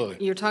about.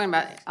 Absolutely. You're talking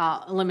about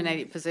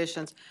eliminated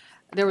positions.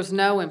 There was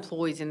no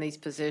employees in these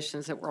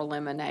positions that were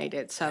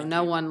eliminated, so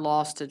no one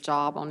lost a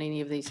job on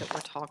any of these that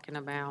we're talking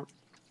about.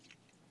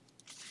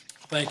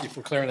 Thank you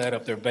for clearing that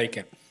up there,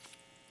 vacant.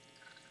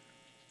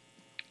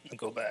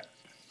 Go back.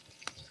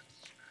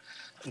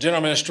 General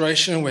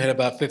administration, we had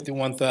about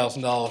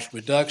 $51,000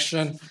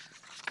 reduction.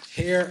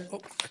 Here,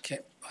 I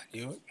can't find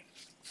you.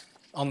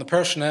 On the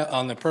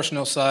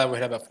personnel side, we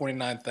had about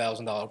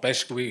 $49,000.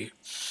 Basically,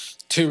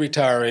 two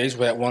retirees.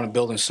 We had one in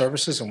building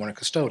services and one in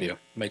custodial.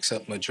 Makes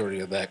up the majority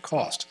of that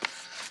cost.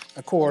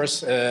 Of course,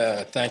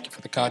 thank you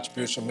for the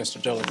contribution of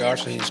Mr. Joe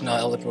Garcia. He's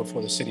not eligible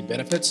for the city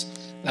benefits.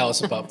 That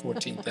was about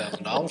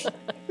 $14,000.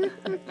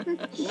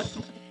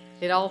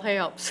 It all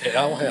helps. It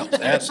all helps,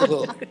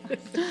 absolutely.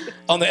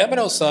 On the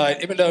M&O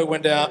side, even though it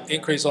went down,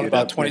 increased on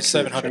about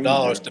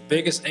 $2,700, the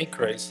biggest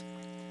increase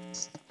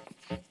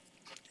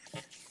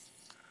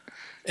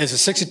is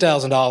a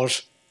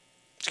 $60,000,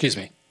 excuse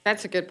me.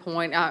 That's a good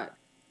point.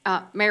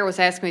 Mayor was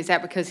asking me, is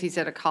that because he's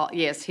at a call?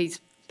 Yes,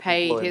 he's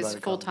paid, Employed by his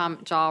the full-time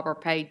job or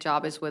paid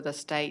job is with a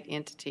state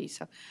entity,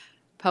 so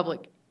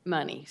public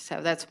money.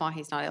 So that's why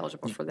he's not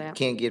eligible for that.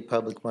 Can't get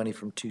public money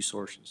from two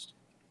sources,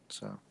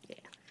 so.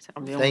 So-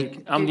 I'm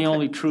the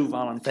only true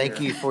volunteer. Thank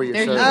you for your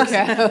There you service.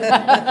 go.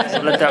 So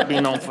let that be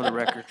known for the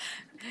record.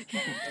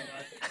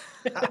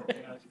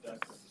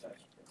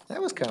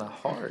 That was kind of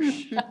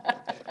harsh.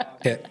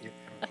 Yeah,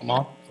 come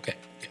on, okay.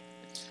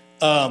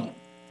 Yeah.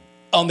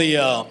 On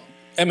the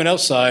M&O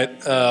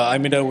side, I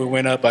mean, we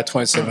went up by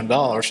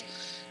 $27.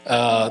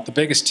 The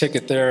biggest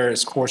ticket there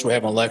is, of course, we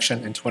have an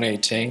election in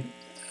 2018.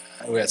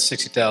 We had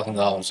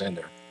 $60,000 in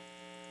there.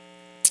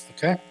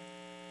 Okay?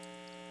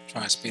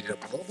 Try and speed it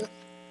up a little bit.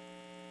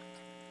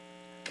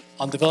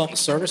 On development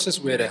services,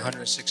 we had a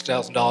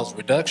 $106,000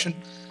 reduction.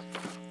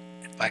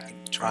 If I can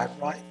try it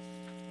right.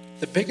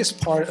 The biggest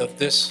part of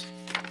this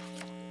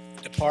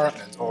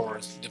department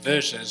or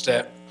division is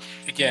that,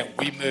 again,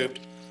 we moved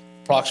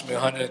approximately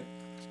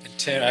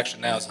 110,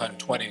 actually now it's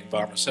 120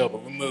 environmental service,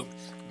 but we moved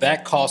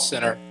that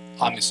program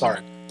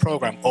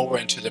over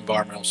into the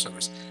environmental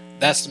service.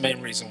 That's the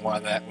main reason why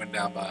that went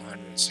down by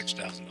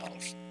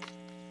 $106,000.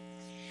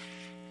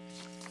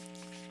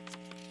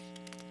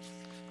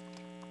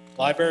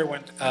 Library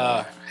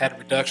had a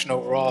reduction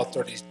overall of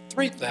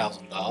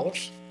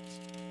 $33,000.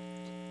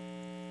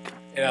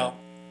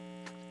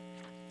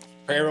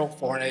 Payroll,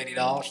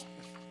 $480.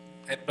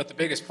 But the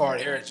biggest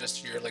part here is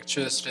just your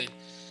electricity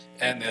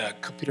and the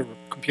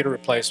computer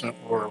replacement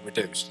were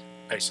reduced,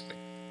 basically.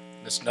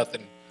 There's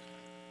nothing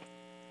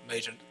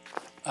major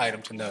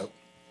item to note.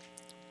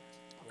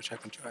 I wish I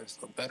could try this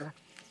a little better.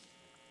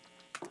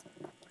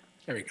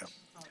 There we go.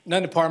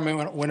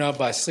 Non-department went up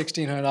by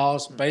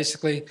 $1,600.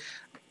 Basically,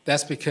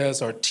 that's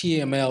because our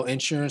TML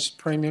insurance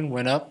premium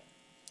went up.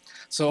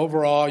 So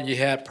overall, you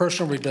had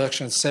personal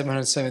reduction of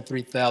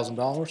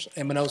 $773,000.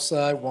 M&O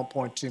side,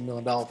 $1.2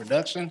 million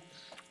reduction.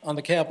 On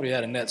the capital, you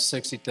had a net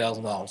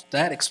 $60,000.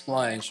 That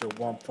explains your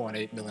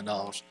 $1.8 million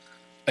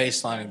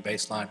baseline and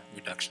baseline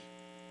reduction.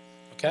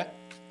 Okay?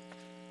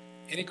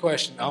 Any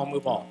question? I'll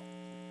move on.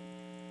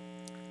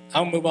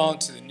 I'll move on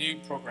to the new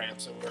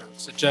programs that we're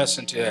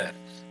suggesting to add.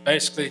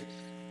 Basically,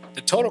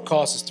 the total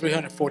cost is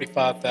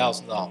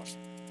 $345,000.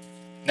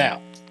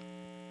 Now,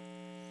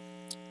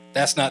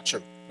 that's not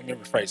true. let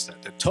me rephrase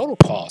that. The total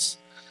cost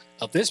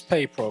of this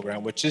pay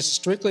program, which is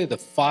strictly the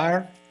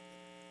fire,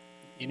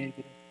 you need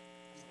to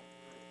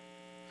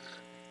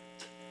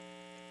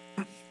get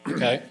it?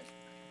 Okay.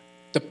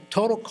 The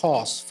total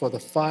cost for the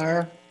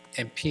fire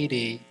and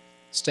PD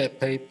step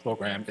pay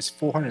program is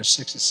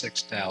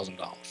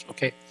 $466,000,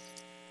 okay?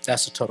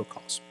 That's the total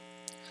cost.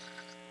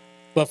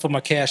 But from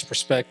a cash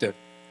perspective,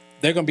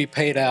 they're gonna be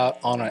paid out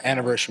on an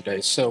anniversary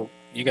date. So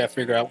you gotta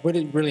figure out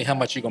really how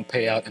much you're gonna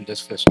pay out in this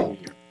fiscal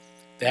year.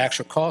 The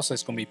actual cost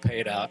that's gonna be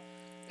paid out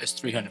is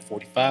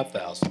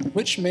 $345,000,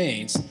 which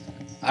means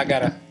I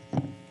got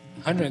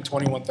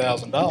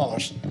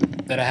 $121,000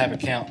 that I have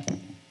account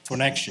for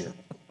next year.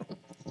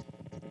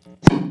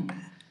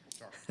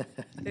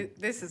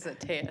 This is a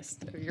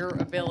test of your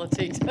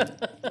ability to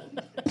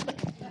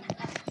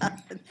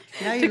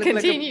Now you to look like a-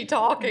 continue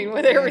talking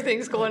when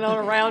everything's going on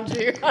around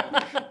you.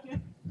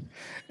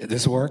 Did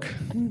this work?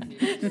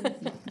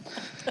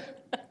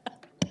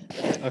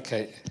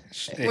 Okay.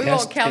 We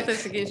won't count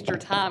this against your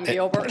time,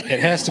 Gilbert. It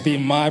has to be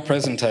my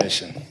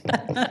presentation.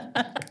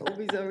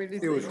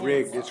 It was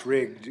rigged, it's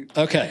rigged.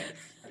 Okay.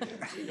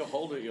 You'll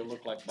hold it, you'll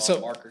look like Bob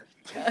So- Barker.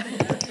 I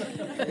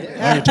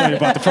can tell you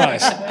about the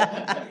price.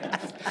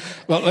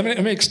 Well,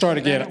 let me start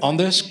again on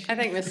this. I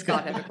think Ms.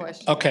 Scott had a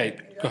question. Okay,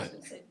 go ahead.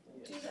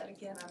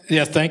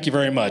 Yeah, thank you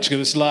very much. There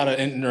was a lot of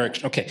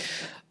interaction. Okay.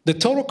 The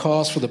total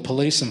cost for the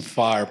police and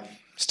fire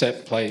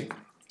step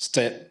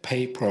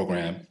pay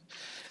program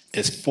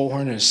is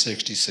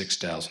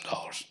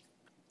 $466,000.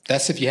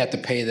 That's if you have to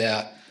pay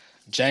that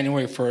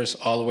January 1st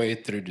all the way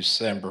through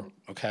December,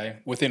 okay?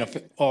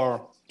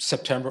 Or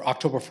September,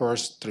 October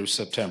 1st through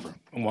September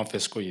in one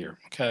fiscal year,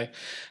 okay?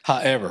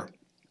 However,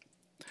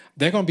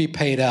 they're going to be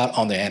paid out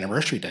on the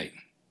anniversary date.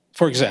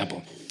 For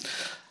example,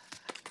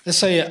 let's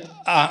say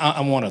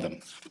I'm one of them,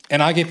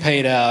 and I get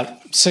paid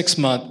out 6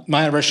 months.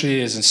 My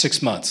anniversary is in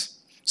 6 months.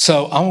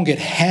 So I won't get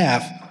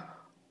half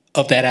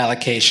of that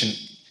allocation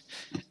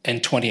in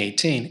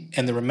 2018,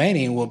 and the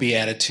remaining will be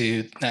added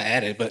to, not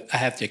added, but I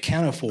have to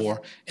account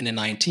for in the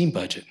 19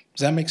 budget.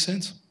 Does that make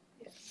sense?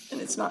 And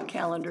it's not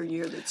calendar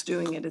year that's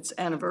doing it, it's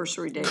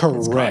anniversary date. that's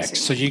Correct. causing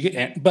So it. you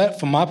get, but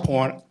from my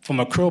point, from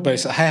a accrual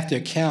basis, I have to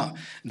account,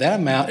 that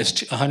amount is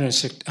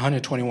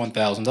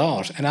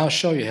 $121,000, and I'll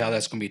show you how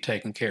that's going to be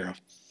taken care of.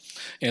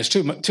 And it's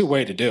two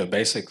way to do it,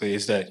 basically,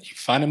 is that you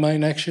find the money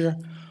next year,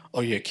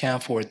 or you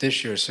account for it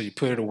this year, so you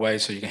put it away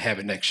so you can have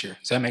it next year.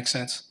 Does that make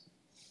sense?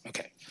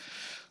 Okay.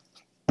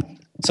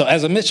 So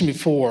as I mentioned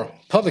before,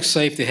 public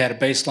safety had a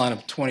baseline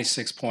of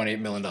 $26.8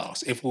 million.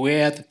 If we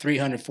add the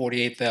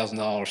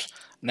 $348,000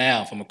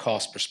 now from a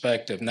cost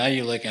perspective, now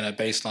you're looking at a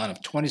baseline of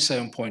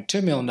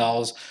 $27.2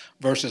 million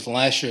versus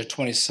last year's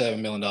 $27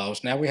 million.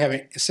 Now we have,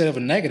 instead of a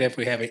negative,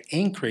 we have an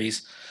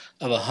increase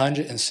of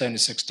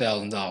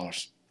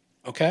 $176,000.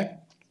 Okay?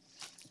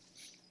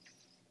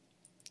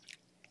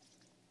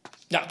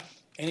 Now,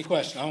 any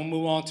question? I'm gonna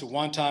move on to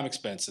one-time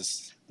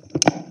expenses.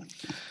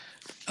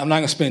 I'm not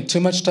gonna spend too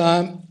much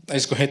time. I'm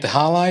just gonna hit the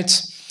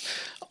highlights.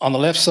 On the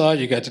left side,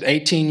 you got the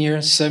 18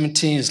 years,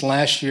 17 is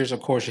last year's,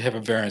 of course, you have a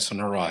variance on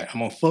the right. I'm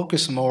gonna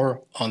focus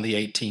more on the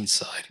 18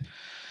 side.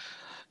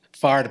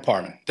 Fire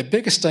department. The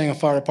biggest thing in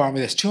fire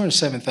department is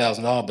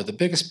 $207,000, but the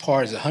biggest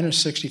part is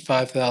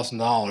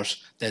 $165,000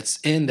 that's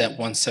in that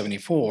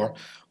 174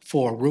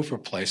 for roof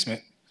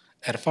replacement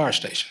at a fire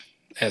station,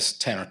 as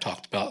Tanner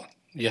talked about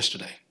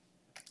yesterday,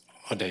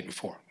 or day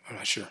before, I'm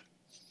not sure.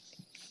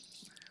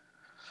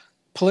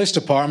 Police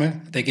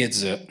department, they get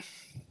zip.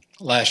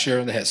 Last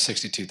year, they had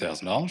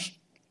 $62,000.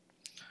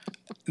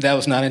 That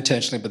was not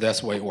intentionally, but that's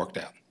the way it worked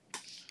out.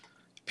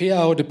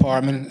 PIO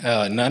department,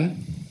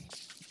 none.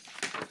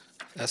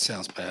 That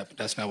sounds bad, but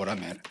that's not what I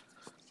meant.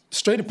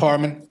 Street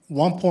department,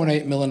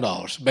 $1.8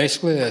 million.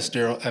 Basically, as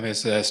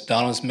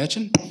Donald's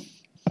mentioned,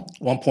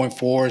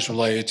 1.4 is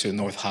related to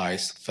North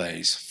Heights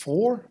Phase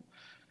 4.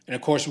 And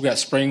of course, we've got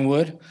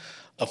Springwood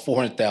of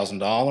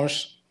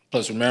 $400,000.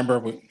 Plus, remember,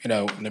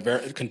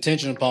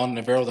 contingent upon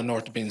Navarro of the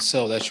North being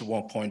sold, that's your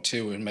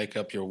 1.2 and make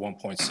up your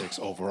 1.6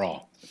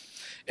 overall.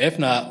 If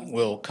not,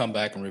 we'll come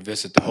back and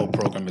revisit the whole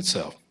program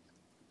itself.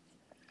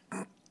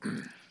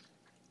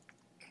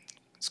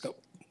 Let's go.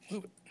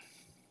 Move it.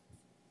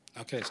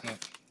 Okay, it's not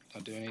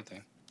doing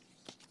anything.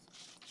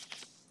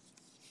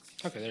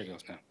 Okay, there it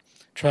goes now.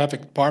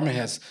 Traffic department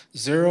has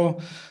 0,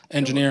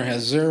 engineer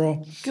has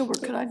 0.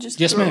 Gilbert, could I just?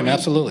 Yes, ma'am,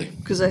 absolutely.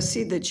 Because I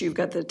see that you've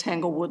got the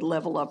Tanglewood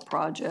Level Up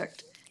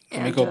project.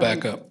 Let me go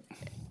back up.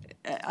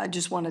 I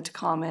just wanted to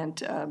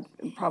comment,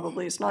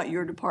 probably it's not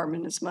your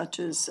department as much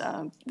as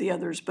the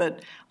others,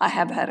 but I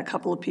have had a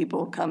couple of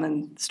people come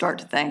and start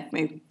to thank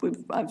me.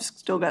 I've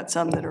still got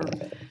some that are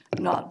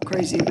not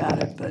crazy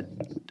about it, but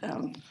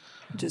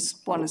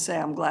just want to say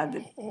I'm glad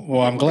that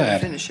Well, I'm we're gonna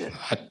glad. finish it.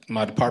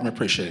 My department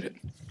appreciate it.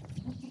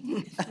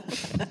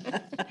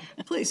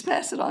 Please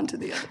pass it on to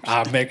the others.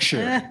 I'll make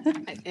sure.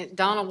 And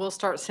Donna will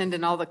start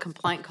sending all the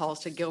complaint calls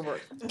to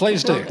Gilbert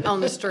Please do. on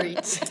the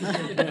streets.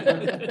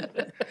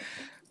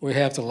 We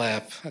have to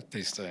laugh at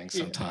these things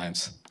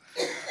sometimes.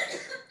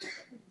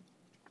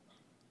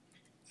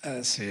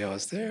 Let's see, I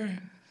was there.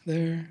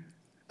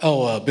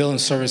 Building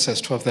service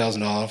has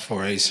 $12,000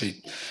 for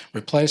AC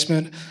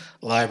replacement.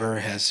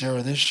 Library has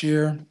 0 this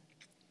year.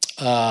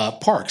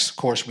 Parks, of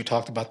course, we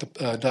talked about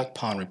the duck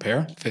pond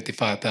repair,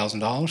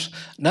 $55,000.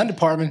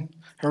 Non-department,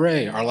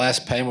 hooray, our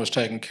last payment was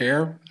taken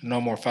care of.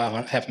 No more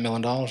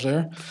 $500,000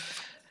 there.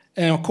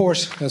 And of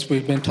course, as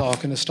we've been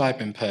talking, the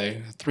stipend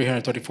pay,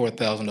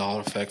 $334,000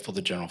 effect for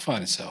the general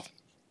fund itself.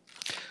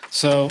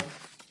 So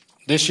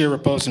this year we're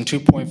posting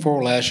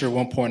 2.4, last year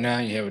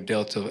 1.9, you have a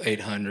delta of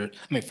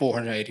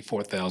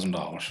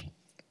 $484,000.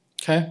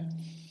 Okay?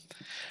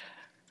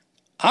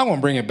 I'm gonna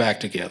bring it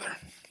back together,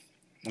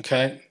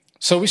 okay?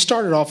 So we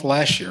started off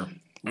last year,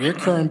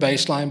 recurring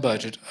baseline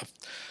budget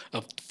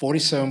of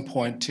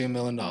 $47.2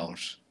 million.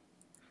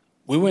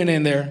 We went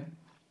in there,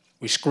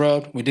 we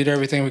scrubbed, we did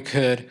everything we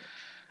could.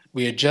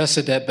 We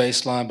adjusted that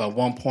baseline by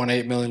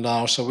 $1.8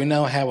 million, so we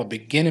now have a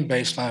beginning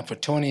baseline for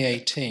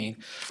 2018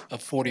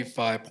 of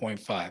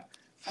 45.5.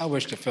 I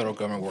wish the federal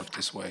government worked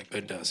this way, but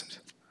it doesn't.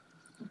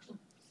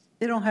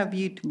 They don't have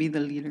you to be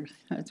the leader,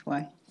 that's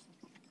why.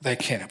 They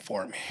can't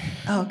afford me.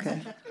 Oh,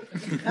 okay.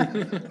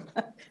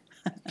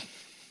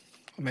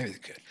 Maybe they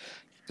could.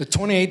 The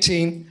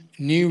 2018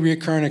 new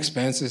recurring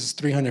expenses is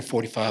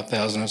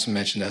 $345,000, as I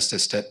mentioned, that's the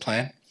step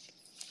plan.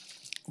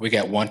 We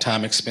got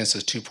one-time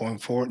expenses,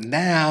 2.4.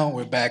 Now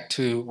we're back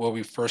to what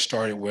we first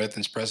started with in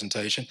this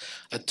presentation,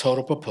 a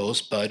total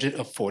proposed budget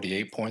of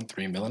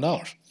 $48.3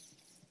 million.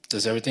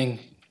 Does everything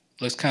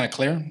look kind of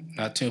clear?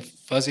 Not too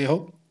fuzzy, I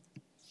hope?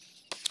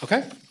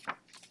 Okay.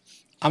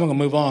 I'm gonna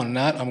move on.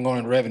 I'm going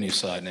to the revenue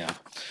side now.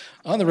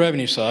 On the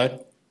revenue side,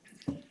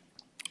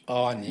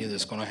 oh, I knew this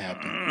was gonna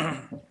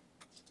happen.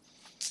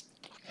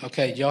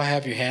 Okay, y'all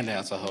have your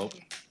handouts, I hope,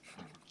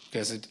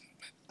 because it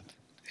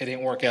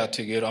didn't work out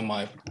too good on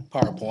my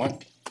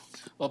PowerPoint.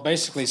 Well,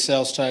 basically,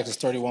 sales tax is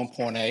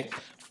 31.8,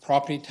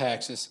 property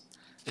taxes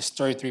is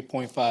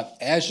 33.5.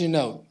 As you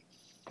know,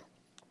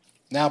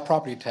 now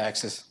property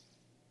taxes,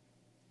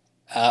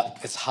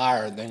 it's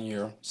higher than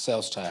your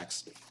sales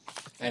tax.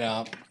 And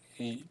I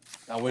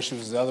wish it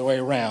was the other way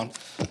around,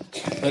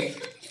 but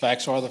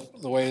facts are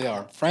the way they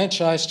are.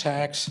 Franchise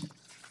tax,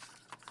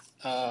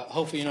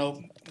 hopefully you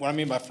know what I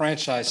mean by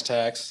franchise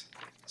tax.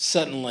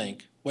 Sutton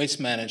Link, Waste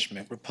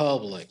Management,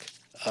 Republic,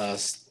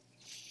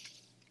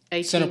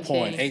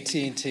 Centerpoint,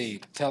 AT&T,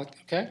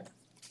 okay?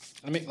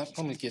 Let me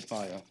get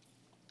my,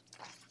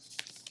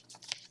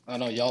 I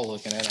know y'all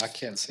looking at it, I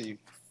can't see.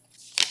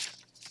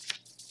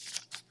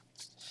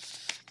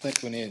 I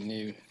think we need a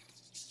new,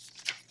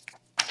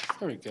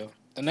 there we go.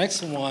 The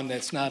next one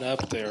that's not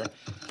up there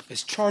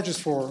is charges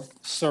for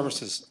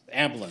services,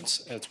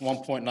 ambulance, it's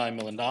 $1.9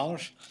 million.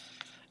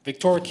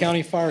 Victoria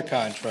County Fire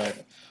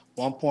Contract,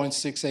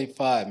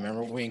 1.685,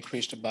 remember we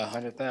increased it by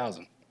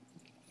 100,000.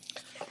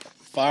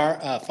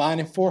 Fine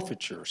and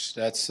forfeitures,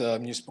 that's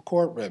municipal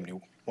court revenue,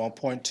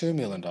 $1.2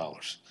 million.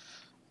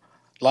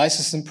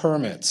 License and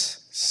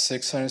permits,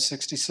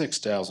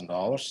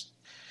 $666,000.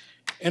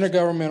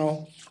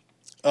 Intergovernmental,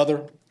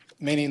 other,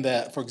 meaning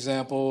that, for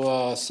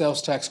example,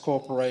 Sales Tax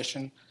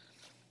Corporation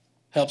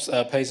helps,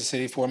 pays the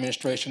city for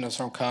administration of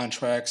some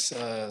contracts.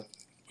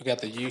 We got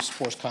the youth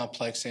sports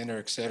complex in there,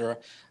 et cetera.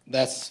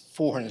 That's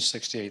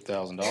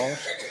 $468,000.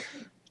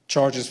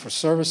 Charges for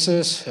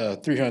services,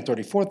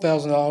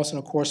 $334,000, and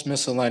of course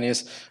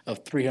miscellaneous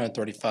of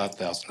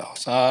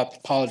 $335,000. I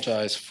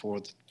apologize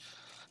for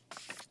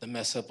the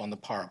mess up on the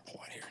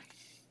PowerPoint here.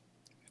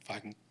 If I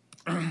can,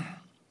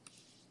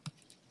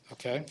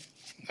 okay,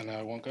 and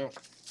I won't go.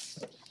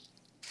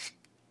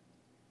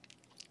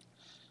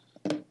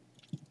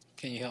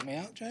 Can you help me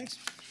out, James?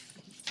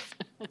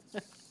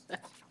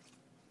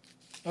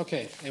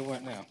 Okay, it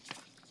went now.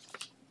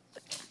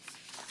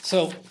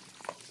 So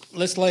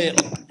let's lay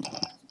it.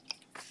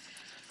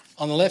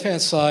 On the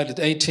left-hand side,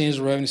 the 18 is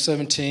revenue,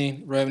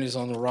 17 revenues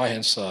on the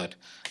right-hand side.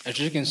 As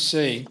you can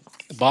see,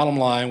 the bottom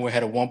line, we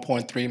had a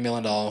 $1.3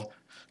 million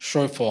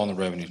shortfall on the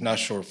revenue, not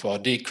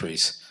shortfall,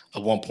 decrease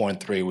of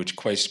 1.3, which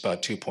equates to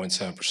about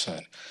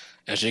 2.7%.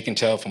 As you can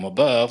tell from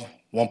above,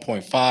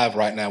 1.5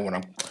 right now, what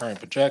I'm currently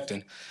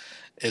projecting,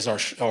 is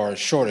our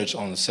shortage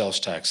on the sales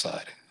tax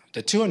side.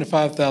 The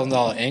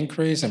 $205,000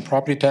 increase in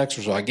property tax,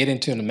 which I'll get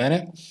into in a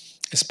minute,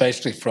 is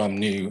basically from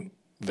new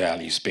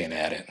values being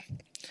added.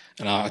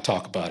 And I'll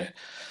talk about it.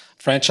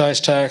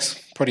 Franchise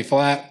tax, pretty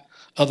flat.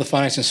 Other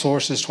financing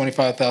sources,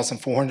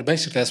 $25,400.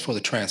 Basically, that's for the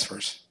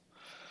transfers.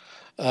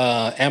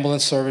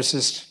 Ambulance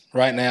services,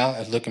 right now,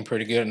 is looking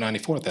pretty good at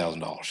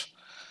 $94,000.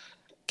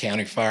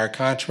 County fire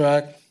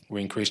contract,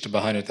 we increased it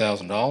by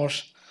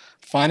 $100,000.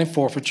 Fine and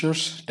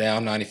forfeitures,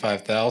 down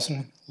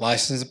 $95,000.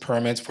 License and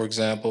permits, for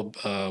example,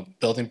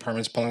 building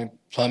permits,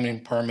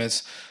 plumbing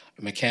permits,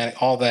 mechanic,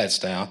 all that's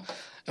down,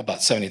 about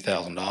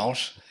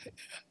 $70,000.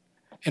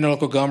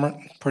 Interlocal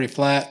government, pretty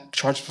flat.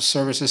 Charge for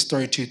services,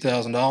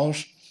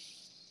 $32,000.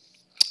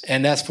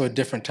 And that's for a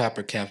different type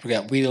of camps. We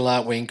got weed a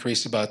lot, we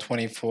increased about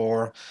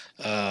 24.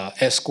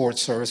 Escort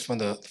service from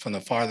the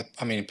fire,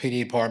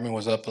 PD department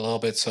was up a little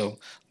bit, so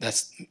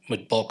that's the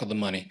bulk of the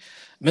money.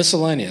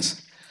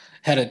 Miscellaneous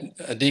had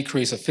a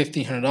decrease of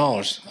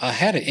 $1,500. I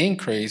had an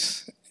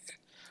increase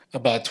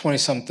about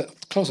 20-some,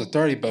 close to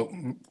 30, but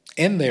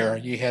in there,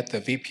 you had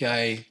the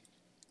VPI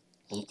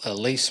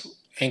lease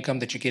income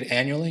that you get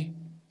annually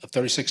of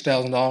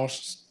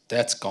 $36,000.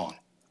 That's gone.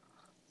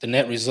 The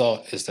net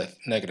result is that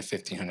negative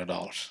 $1,500. I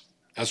just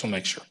want to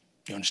make sure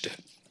you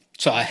understand.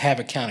 So I have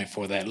accounted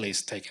for that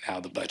lease taken out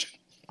of the budget.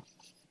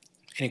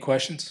 Any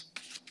questions?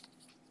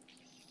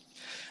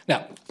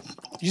 Now,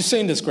 you've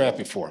seen this graph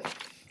before.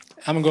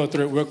 I'm gonna go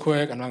through it real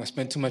quick. I'm not gonna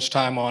spend too much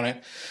time on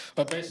it.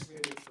 But basically,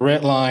 the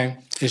red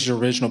line is your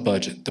original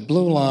budget. The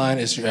blue line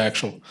is your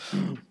actual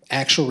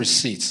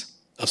receipts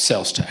of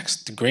sales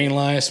tax. The green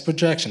line is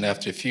projection.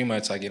 After a few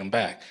months, I get them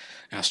back,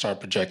 and I start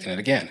projecting it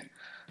again.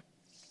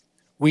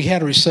 We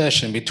had a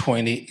recession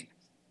between the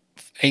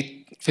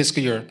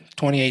fiscal year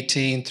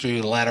 2018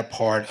 through the latter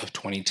part of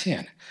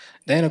 2010.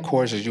 Then, of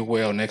course, as you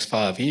well, next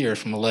 5 years,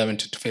 from 11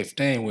 to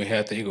 15, we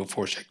had the Eagle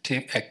Force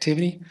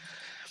activity.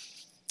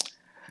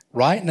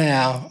 Right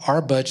now,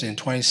 our budget in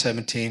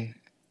 2017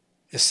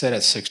 is set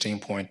at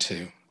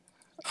 16.2.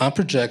 I'm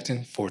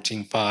projecting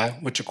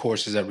 14.5, which of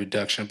course is a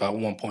reduction of about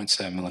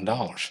 $1.7 million.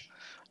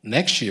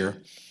 Next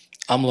year,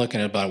 I'm looking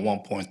at about a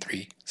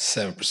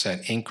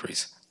 1.37%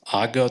 increase.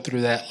 I'll go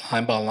through that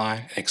line by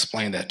line and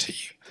explain that to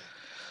you.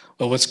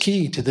 But what's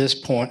key to this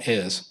point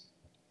is,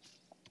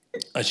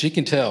 as you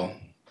can tell,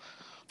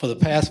 for the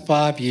past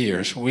 5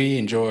 years, we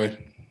enjoyed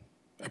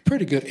a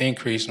pretty good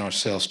increase in our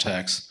sales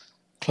tax,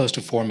 close to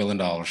 $4 million.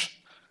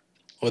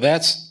 Well,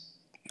 that's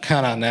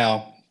kind of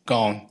now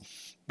gone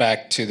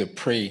back to the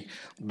prior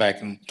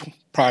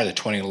to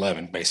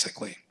 2011,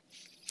 basically.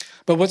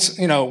 But what's,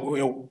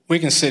 we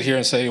can sit here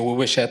and say, well, we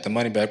wish we had the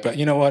money back, but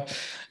you know what?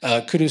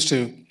 Kudos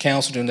to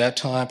council during that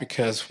time,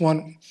 because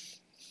one,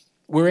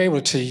 we're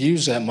able to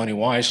use that money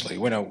wisely.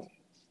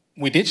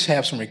 We did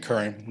have some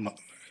recurring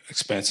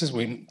expenses.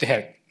 We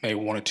had maybe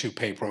 1 or 2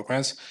 pay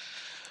programs.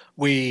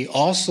 We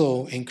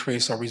also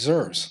increased our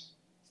reserves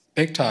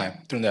big time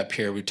during that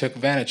period. We took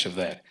advantage of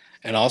that.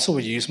 And also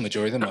we used the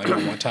majority of the money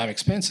on one-time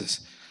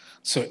expenses.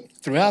 So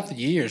throughout the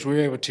years, we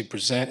were able to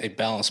present a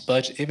balanced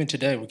budget. Even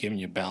today, we're giving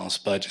you a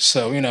balanced budget.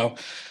 So,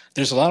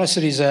 there's a lot of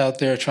cities out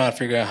there trying to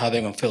figure out how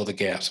they're going to fill the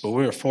gaps. But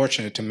we were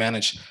fortunate to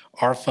manage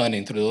our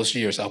funding through those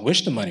years. I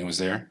wish the money was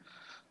there,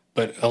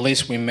 but at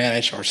least we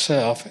managed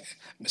ourselves.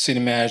 City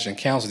manager and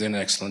council did an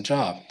excellent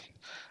job.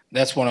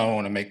 That's what I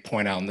want to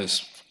point out in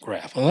this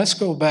graph. Well, let's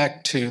go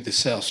back to the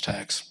sales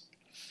tax.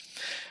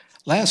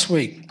 Last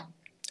week,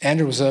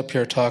 Andrew was up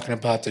here talking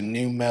about the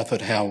new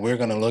method, how we're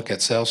going to look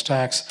at sales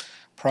tax.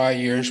 Prior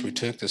years, we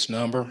took this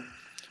number,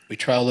 we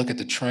try to look at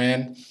the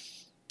trend,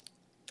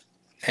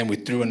 and we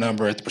threw a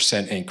number at the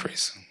percent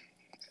increase.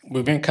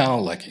 We've been kind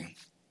of lucky.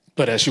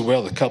 But as you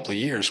will, a couple of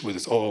years with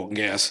this oil and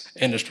gas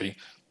industry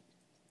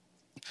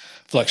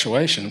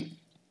fluctuation,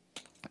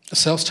 the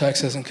sales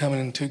tax isn't coming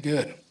in too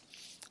good.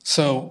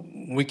 So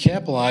we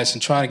capitalized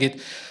and try to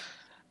get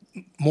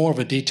more of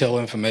a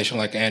detailed information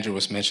like Andrew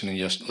was mentioning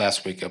just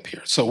last week up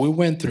here. So we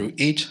went through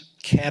each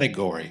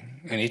category,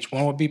 and each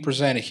one will be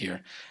presented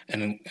here,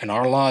 and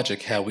our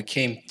logic, how we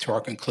came to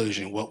our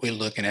conclusion, what we're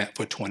looking at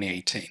for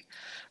 2018.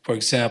 For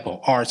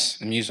example, arts,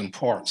 amusement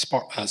park,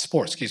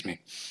 sports,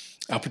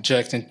 I'm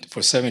projecting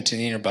for 17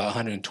 year about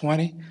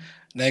 120.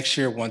 Next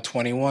year,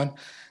 121.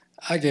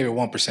 I gave it a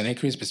 1%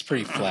 increase, but it's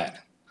pretty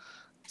flat.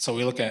 So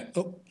we look at,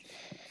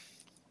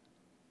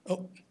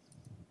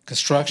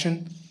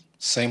 construction,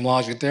 same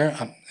logic there.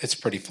 It's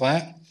pretty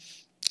flat.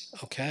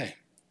 Okay.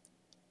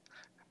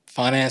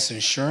 Finance and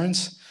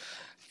insurance,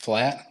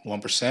 flat,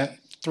 1%,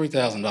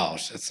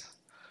 $3,000. It's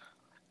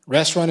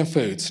restaurant and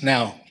foods.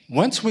 Now,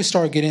 once we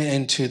start getting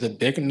into the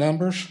bigger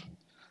numbers,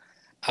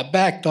 I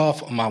backed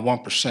off on my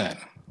 1%.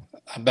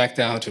 I backed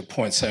down to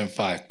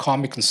 0.75. Call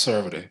me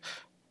conservative.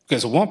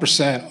 Because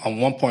 1% on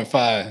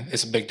 1.5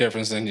 is a big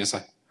difference than just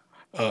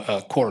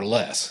a quarter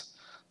less.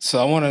 So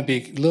I want to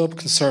be a little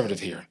conservative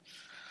here.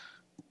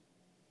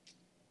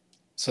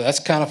 So that's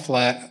kind of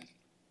flat.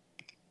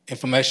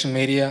 Information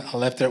media, I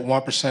left it at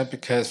 1%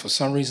 because for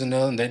some reason or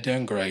other, they're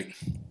doing great.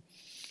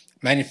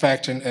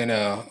 Manufacturing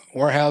and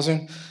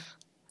warehousing,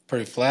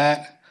 pretty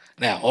flat.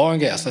 Now, oil and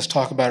gas, let's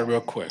talk about it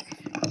real quick.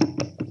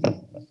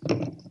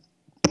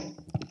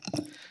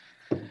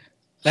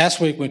 Last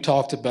week we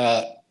talked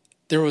about,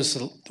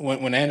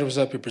 when Andrew was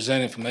up here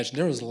presenting information,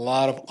 there was a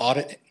lot of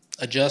audit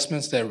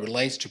adjustments that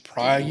relates to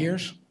prior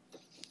years.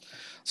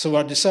 So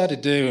what I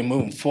decided to do in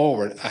moving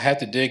forward, I had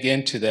to dig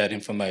into that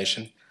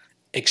information,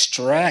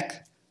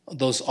 extract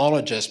those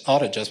audit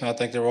adjustments. I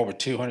think there were over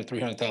 $200,000,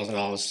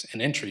 $300,000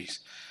 in entries,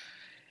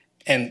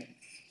 and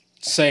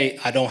say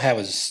I have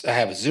a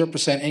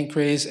 0%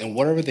 increase, and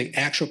whatever the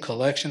actual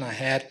collection I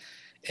had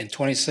in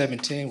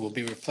 2017 will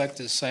be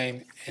reflected the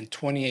same in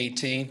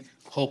 2018.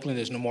 Hopefully,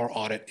 there's no more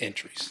audit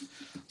entries.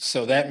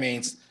 So that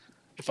means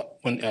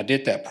when I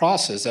did that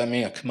process, that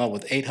means I come up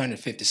with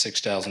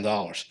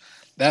 $856,000.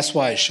 That's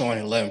why it's showing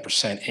an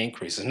 11%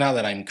 increase. And now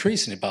that I'm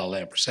increasing it by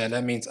 11%,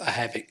 that means I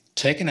have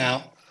taken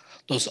out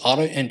those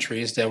auto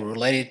entries that were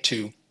related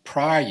to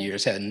prior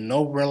years, had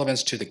no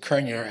relevance to the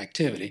current year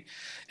activity,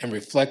 and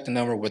reflect the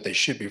number what they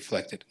should be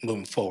reflected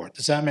moving forward.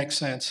 Does that make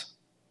sense?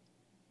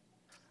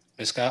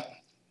 Ms. Scott?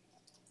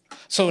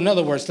 So in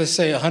other words, let's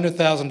say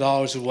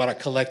 $100,000 is what I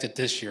collected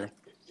this year.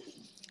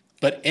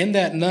 But in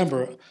that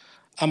number,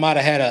 I might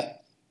have had a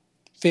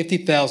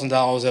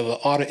 $50,000 of an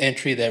audit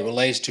entry that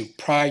relates to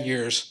prior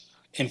year's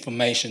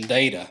information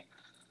data.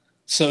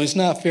 So it's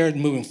not fair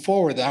moving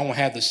forward that I won't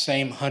have the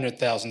same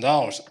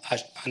 $100,000.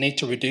 I need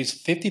to reduce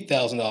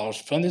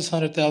 $50,000 from this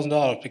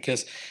 $100,000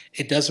 because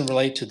it doesn't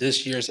relate to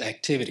this year's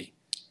activity.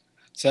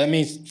 So that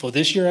means for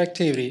this year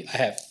activity, I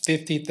have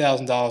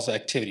 $50,000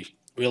 activity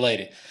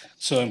related.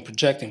 So in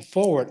projecting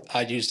forward,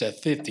 I'd use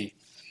that 50,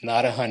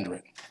 not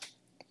 100. Does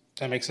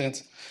that make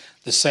sense?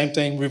 The same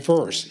thing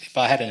reverse. If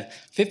I had a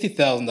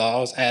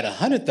 $50,000, I had a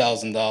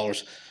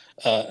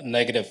 $100,000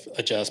 negative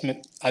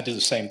adjustment, I do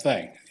the same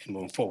thing and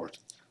moving forward.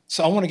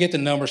 So I want to get the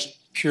numbers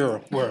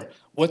pure where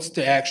what's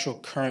the actual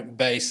current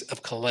base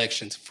of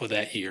collections for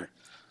that year?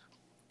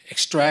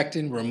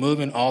 Extracting,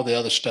 removing all the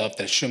other stuff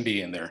that shouldn't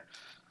be in there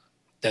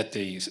that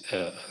the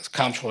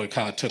comptroller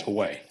kind of took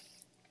away.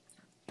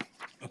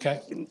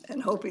 Okay?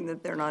 And hoping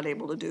that they're not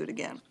able to do it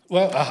again.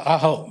 Well, I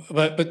hope,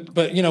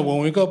 but you know, when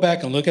we go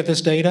back and look at this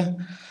data,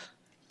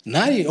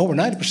 over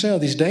 90%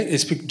 of these data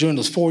is during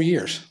those 4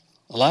 years.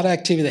 A lot of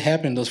activity that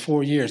happened in those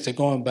 4 years, they're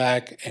going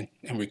back and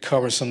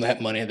recover some of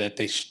that money that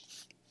they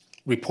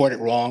reported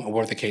wrong or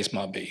whatever the case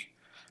might be.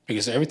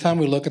 Because every time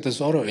we look at this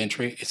auto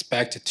entry, it's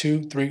back to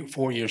 2, 3,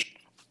 4 years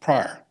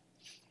prior.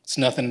 It's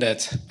nothing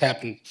that's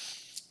happened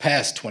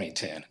past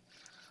 2010.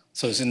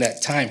 So it's in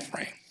that time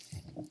frame.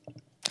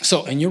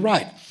 So, and you're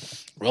right,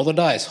 roll the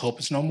dice, hope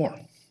it's no more.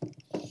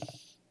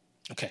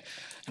 Okay,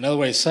 another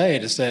way to say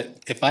it is that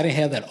if I didn't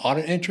have that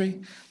audit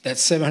entry, that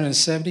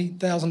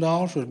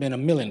 $770,000 would have been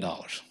 $1 million.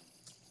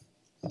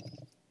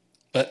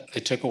 But they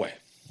took away.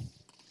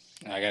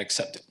 I gotta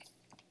accept it.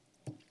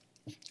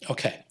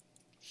 Okay.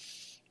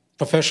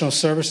 Professional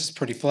services,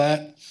 pretty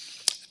flat.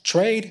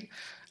 Trade,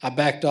 I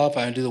backed off,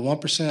 I didn't do the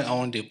 1%, I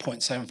want to do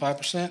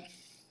 0.75%.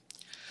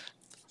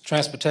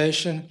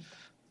 Transportation,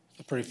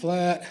 pretty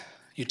flat.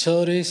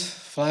 Utilities,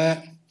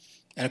 flat.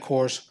 And of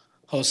course,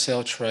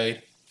 wholesale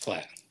trade,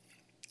 flat.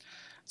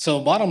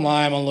 So bottom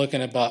line, I'm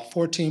looking at about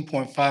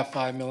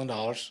 $14.55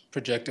 million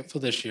projected for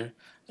this year.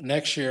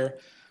 Next year,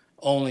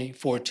 only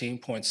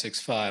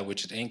 $14.65,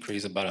 which is an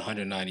increase of about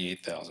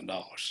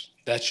 $198,000.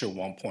 That's your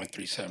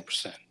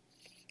 1.37%.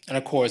 And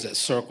of course, that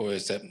circle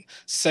is that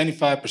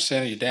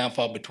 75% of your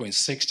downfall between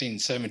 16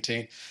 and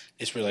 17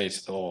 is related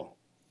to the oil.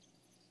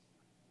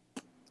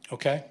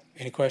 Okay,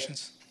 any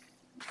questions?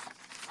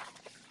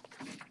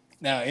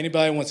 Now,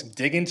 anybody wants to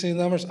dig into the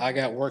numbers, I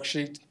got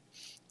worksheets.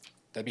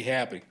 They'd be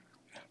happy.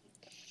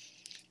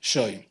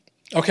 Show you.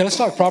 Okay, let's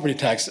talk property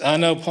tax. I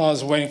know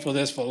Paul's waiting for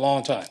this for a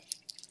long time.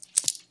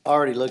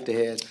 Already looked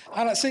ahead.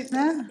 I don't see.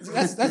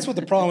 That's what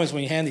the problem is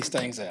when you hand these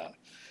things out.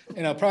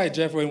 You know, probably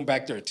Jeff went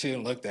back there too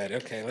and looked at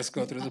it. Okay, let's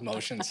go through the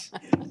motions.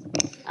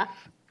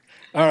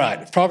 All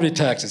right, property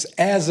taxes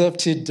as of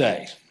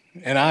today,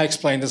 and I'll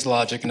explain this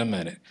logic in a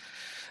minute.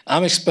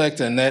 I'm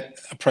expecting a net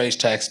appraised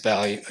tax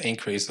value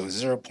increase of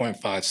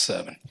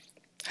 0.57.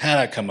 How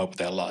did I come up with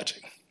that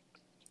logic?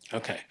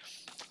 Okay.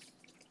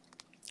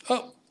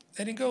 Oh,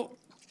 they didn't go.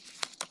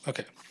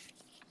 Okay.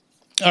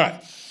 All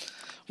right.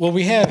 What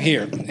we have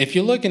here, if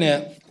you're looking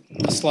at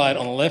a slide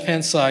on the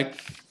left-hand side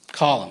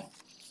column,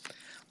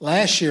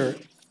 last year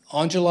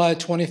on July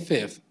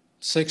 25th,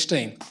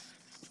 16,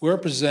 we were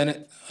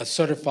presented a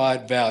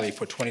certified value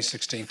for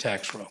 2016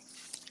 tax roll.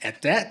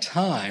 At that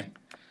time,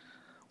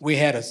 we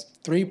had a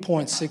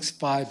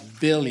 3.65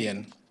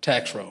 billion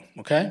tax roll,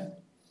 okay?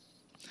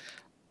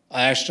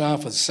 I asked John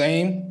for the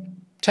same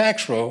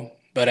tax roll,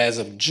 but as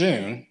of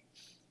June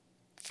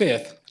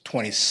 5th,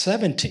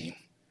 2017,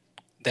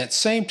 that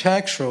same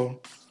tax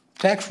roll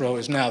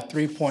is now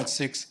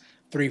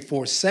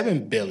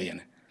 3.6347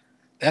 billion.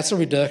 That's a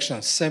reduction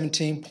of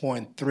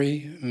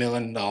 $17.3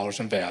 million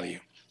in value.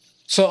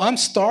 So I'm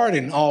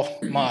starting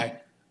off my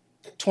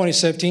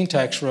 2017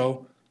 tax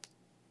roll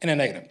in a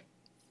negative,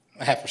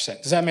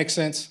 0.5%. Does that make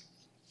sense?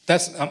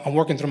 I'm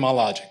working through my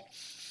logic.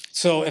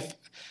 So if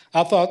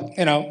I thought,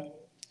 you know,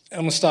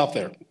 I'm gonna stop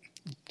there.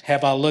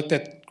 Have I looked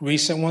at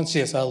recent ones?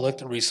 Yes, I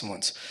looked at recent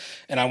ones.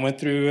 And I went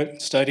through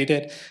it, studied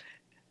it,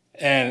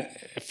 and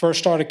it first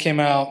started,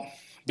 came out,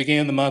 beginning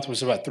of the month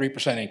was about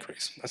 3%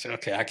 increase. I said,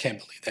 okay, I can't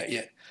believe that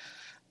yet.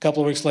 A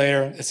couple of weeks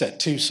later, it's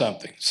at 2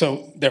 something.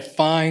 So they're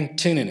fine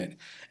tuning it.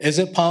 Is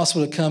it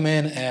possible to come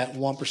in at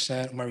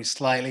 1%, maybe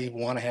slightly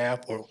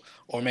 1.5,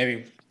 or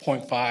maybe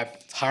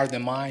 0.5 higher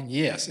than mine?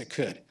 Yes, it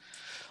could.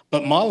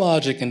 But my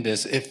logic in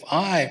this, if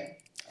I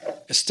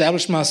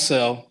establish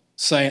myself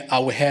saying I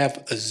would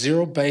have a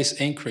zero base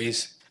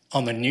increase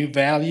on the new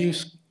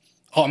values,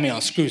 on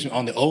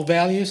the old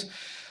values,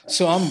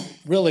 so I'm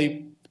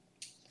really,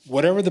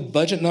 whatever the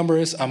budget number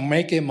is, I'm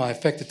making my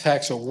effective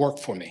tax rate work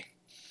for me.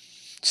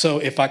 So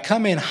if I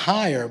come in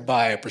higher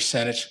by a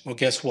percentage, well,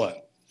 guess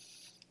what?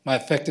 My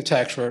effective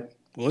tax rate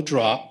will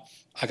drop.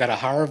 I got a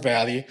higher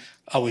value.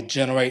 I would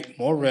generate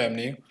more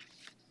revenue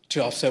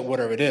to offset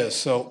whatever it is.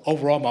 So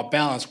overall, my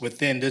balance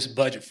within this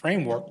budget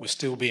framework would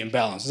still be in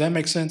balance. Does that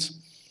make sense?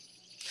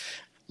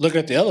 look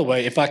at it the other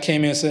way, if I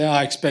came in and said,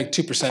 I expect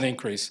 2%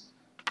 increase,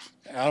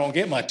 and I don't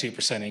get my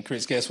 2%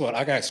 increase, guess what?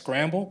 I got to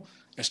scramble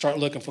and start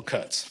looking for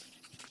cuts.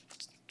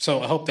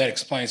 So I hope that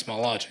explains my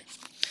logic.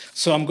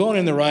 So I'm going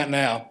in there right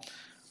now,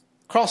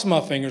 crossing my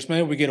fingers,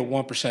 maybe we get a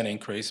 1%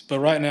 increase, but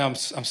right now I'm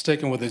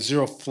sticking with a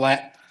 0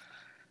 flat.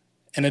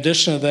 In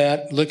addition to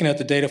that, looking at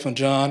the data from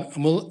John,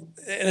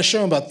 it's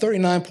showing about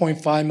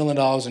 $39.5 million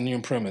in new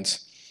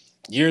improvements.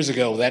 Years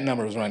ago, that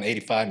number was around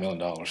 $85 million.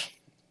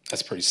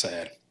 That's pretty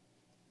sad.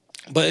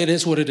 But it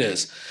is what it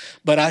is.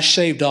 But I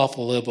shaved off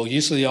a little.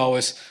 Usually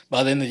always,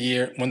 by the end of the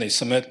year, when they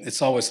submit,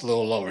 it's always a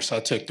little lower. So I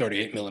took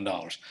 $38 million.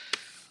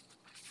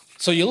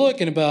 So you're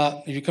looking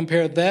about, if you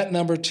compare that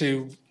number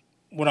to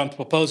what I'm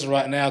proposing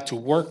right now to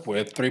work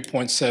with,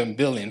 $3.7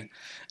 billion,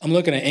 I'm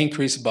looking at an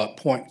increase of about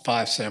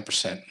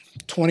 0.57%,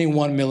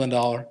 $21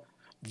 million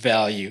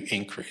value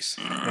increase.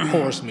 Of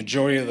course, the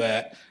majority of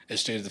that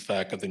is due to the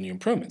fact of the new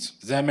improvements.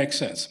 Does that make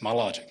sense, my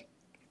logic?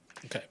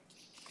 Okay,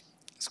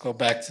 let's go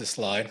back to the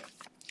slide.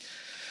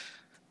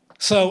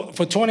 So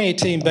for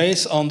 2018,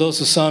 based on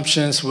those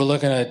assumptions, we're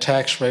looking at a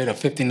tax rate of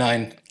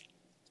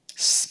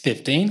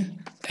 59.15.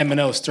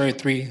 M&O is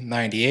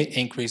 33.98,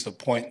 increase of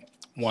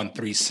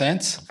 0.13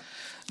 cents.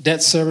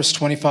 Debt service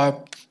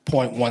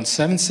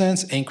 25.17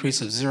 cents, increase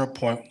of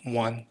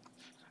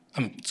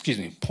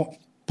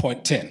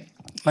 0.10.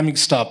 Let me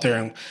stop there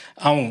and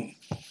I'll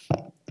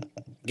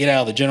get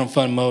out of the general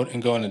fund mode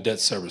and go into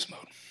debt service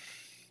mode.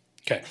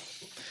 Okay.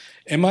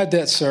 In my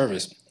debt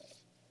service,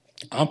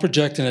 I'm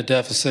projecting a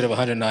deficit of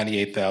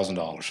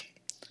 $198,000.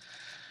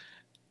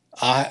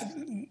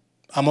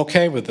 I'm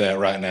okay with that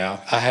right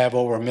now. I have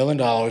over $1 million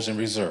in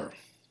reserve.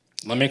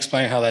 Let me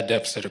explain how that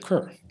deficit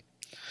occurred.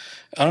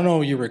 I don't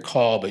know if you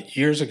recall, but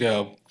years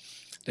ago,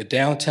 the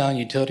downtown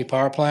utility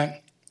power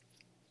plant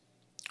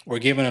were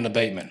given an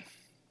abatement,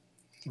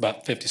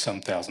 about $50-some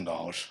thousand.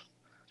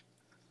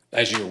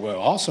 As you well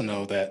also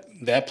know that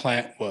that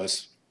plant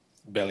was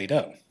bellied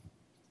up.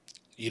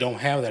 You don't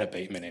have that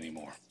abatement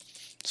anymore.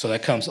 So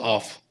that comes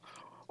off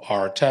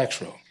our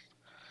tax roll.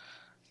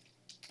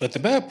 But the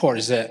bad part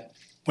is that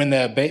when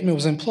that abatement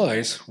was in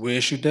place, we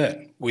issued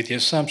debt with the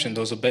assumption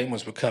those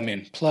abatements would come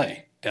in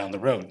play down the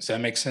road. Does that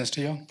make sense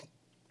to you?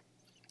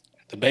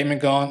 The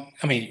abatement gone,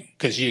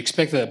 because you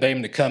expect the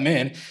abatement to come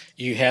in,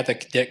 you have the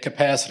debt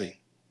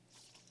capacity.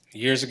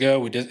 Years ago,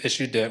 we did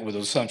issue debt with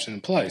those assumptions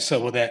in place. So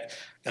with that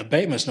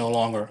abatement's no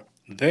longer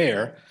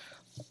there,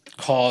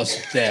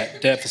 caused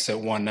that deficit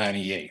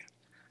 198.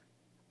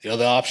 The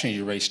other option,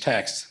 you raise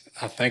taxes.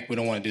 I think we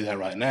don't want to do that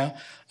right now.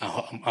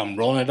 I'm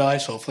rolling the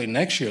dice. Hopefully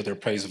next year their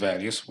appraised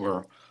values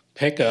will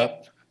pick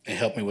up and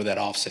help me with that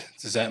offset.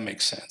 Does that make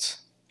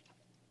sense?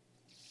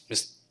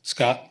 Ms.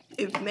 Scott?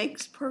 It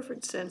makes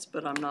perfect sense,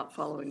 but I'm not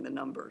following the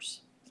numbers.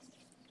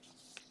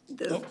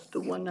 The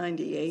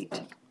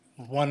 198,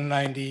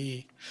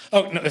 190.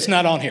 Oh, no, it's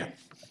not on here.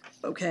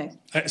 okay.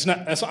 It's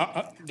not. That's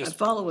I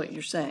follow what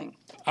you're saying.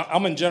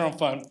 I'm in general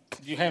fund.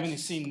 You haven't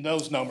seen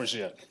those numbers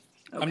yet.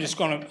 I'm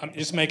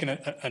just making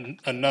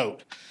a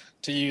note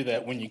to you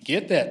that when you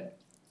get that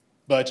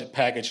budget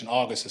package in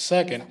August the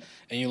 2nd,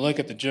 and you look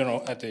at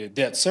the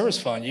debt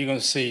service fund, you're going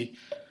to see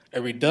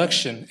a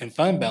reduction in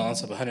fund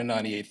balance of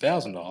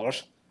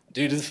 $198,000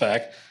 due to the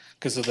fact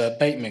because of the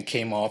abatement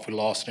came off, we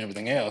lost and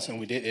everything else, and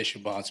we did issue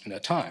bonds from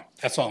that time.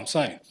 That's all I'm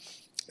saying.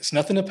 It's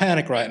nothing to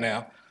panic right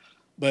now,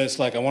 but it's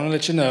like I want to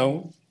let you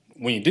know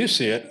when you do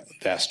see it,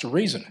 that's the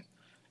reason.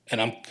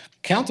 And I'm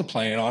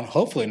contemplating on,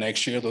 hopefully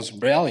next year, those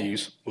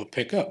values will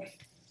pick up.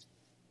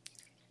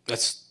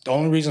 That's the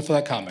only reason for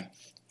that comment,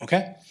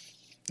 okay?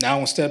 Now I'm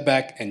gonna step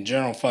back in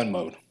general fund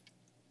mode.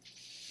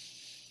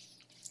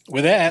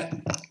 With that,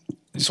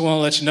 I just wanna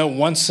let you know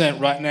 1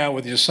 cent right now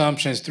with the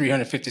assumption is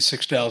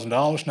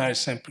 $356,000,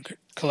 90-cent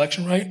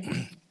collection rate.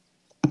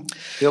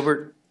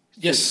 Gilbert?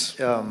 Yes.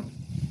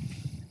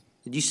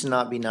 It used to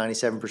not be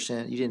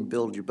 97%. You didn't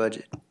build your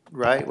budget,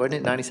 right? Wasn't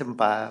it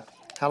 97.5?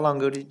 How long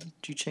ago did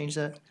you change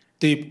that?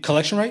 The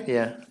collection rate?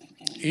 Yeah.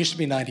 It used to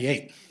be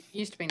 98.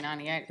 Used to be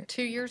 98.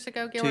 2 years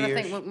ago, Gilbert, I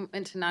think, years. went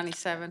into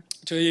 97.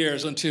 2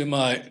 years until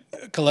my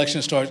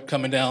collection started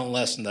coming down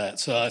less than that.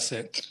 So I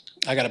said,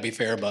 I gotta be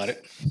fair about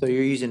it. So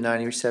you're using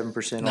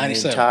 97% on the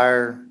 97.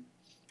 entire,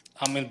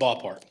 I'm in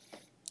ballpark.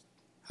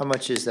 how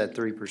much is that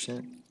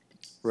 3%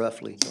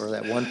 roughly, or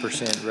that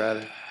 1% rather?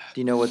 Do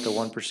you know what the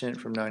 1%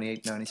 from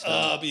 98 to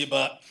 97? Be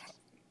about,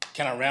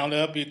 can I round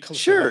up? Be close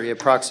to Sure, yeah,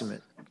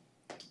 approximate.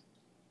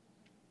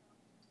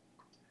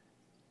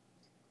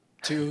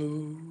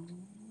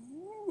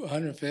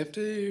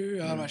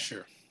 250, I'm not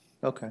sure.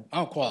 Okay. I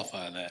don't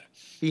qualify that.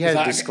 You had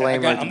a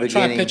disclaimer at the I'm trying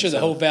beginning. to picture the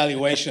so- whole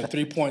valuation of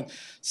 3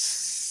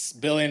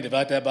 billion,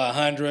 divide that by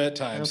 100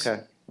 times.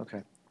 Okay,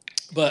 okay.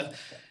 But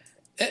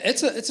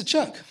it's a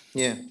chunk.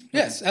 Yeah.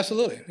 Yes,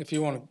 absolutely. If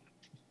you want to,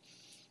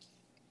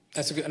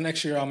 that's a good,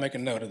 next year I'll make a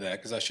note of that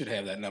because I should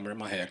have that number in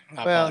my head.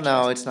 I Well, no,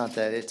 apologize. it's not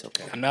that. It's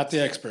okay. I'm not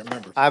the expert,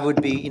 remember. I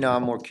would be,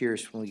 I'm more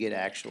curious when we get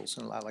actuals,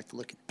 and I like to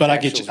look at. But I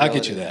get you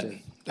actuals that.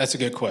 relative That's a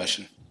good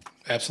question.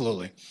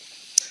 Absolutely.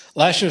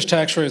 Last year's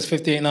tax rate is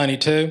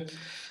 58.92.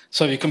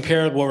 So if you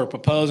compare what we're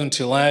proposing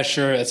to last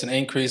year, that's an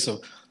increase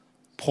of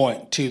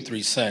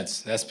 0.23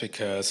 cents. That's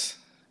because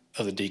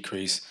of the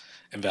decrease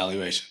in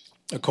valuation.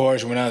 Of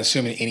course, we're not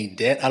assuming any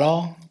debt at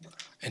all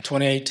in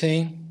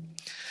 2018.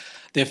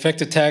 The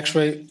effective tax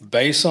rate,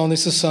 based on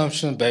this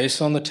assumption,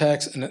 based on the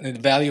tax and the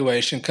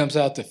valuation, comes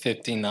out to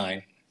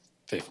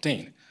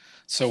 59.15.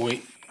 So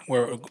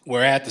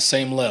we're at the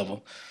same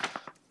level.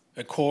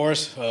 Of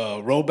course,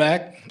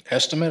 rollback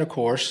estimate, of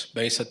course,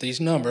 based on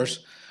these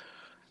numbers,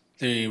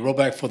 the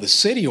rollback for the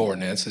city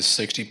ordinance is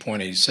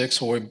 60.86,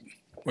 so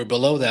we're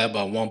below that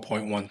by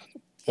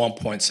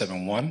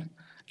 1.71.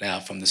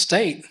 Now, from the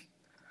state,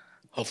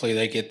 hopefully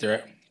they get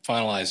their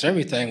finalize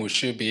everything, we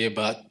should be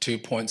about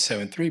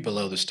 2.73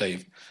 below the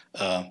state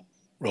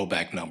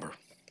rollback number.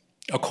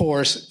 Of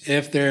course,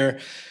 if they're,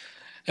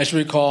 as you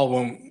recall,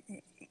 when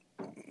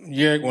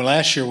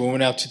last year we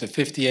went out to the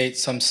 58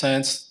 some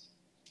cents,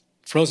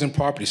 frozen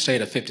property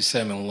stayed at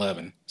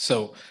 57.11.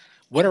 So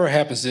whatever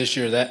happens this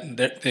year,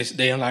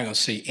 they are not going to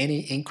see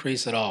any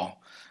increase at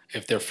all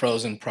if their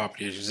frozen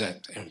property is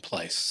in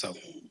place. So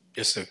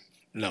just a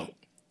note.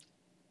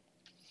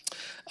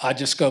 I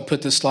just go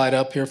put this slide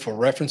up here for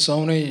reference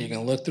only. You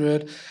can look through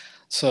it.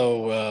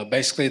 So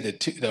basically, the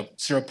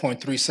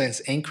 0.3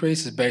 cents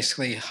increase is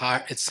basically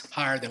higher. It's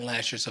higher than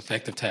last year's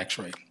effective tax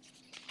rate.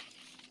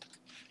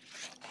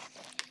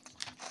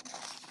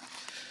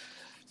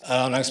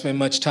 I'm not going to spend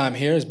much time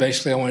here. It's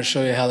basically I want to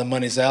show you how the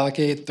money is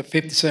allocated. The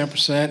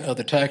 57% of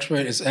the tax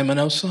rate is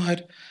M&O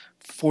side,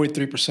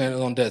 43%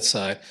 is on debt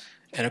side.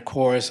 And of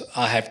course,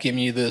 I have given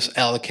you this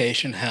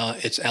allocation, how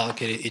it's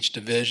allocated each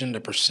division, the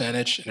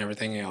percentage, and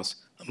everything else.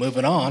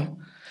 Moving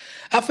on,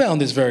 I found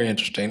this very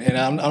interesting, and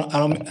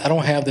I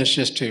don't have this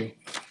just to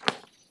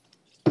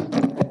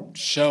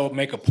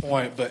make a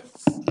point, but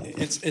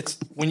it's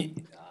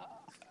when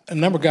a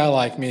number guy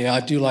like me,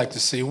 I do like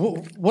to see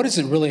what is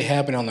it really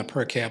happening on the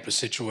per capita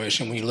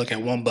situation when you look at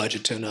one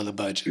budget to another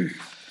budget.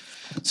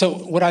 So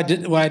what I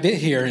did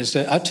here is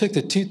that I took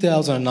the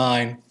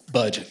 2009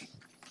 budget.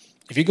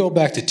 If you go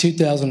back to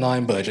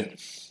 2009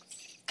 budget,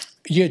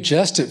 you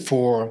adjust it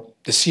for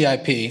the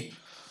CIP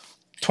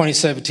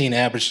 2017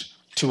 average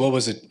to what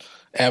was it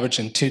average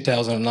in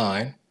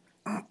 2009.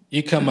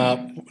 You come up,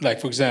 like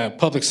for example,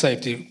 public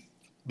safety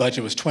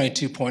budget was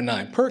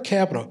 22.9 per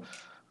capita.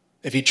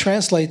 If you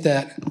translate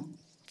that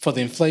for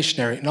the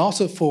inflationary and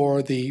also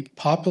for the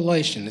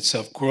population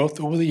itself, growth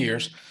over the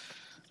years,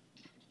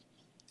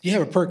 you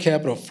have a per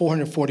capita of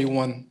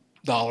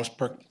 $441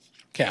 per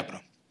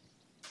capita.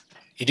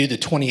 You do the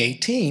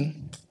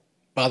 2018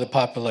 by the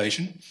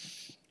population,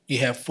 you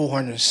have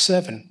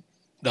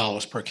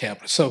 $407 per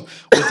capita. So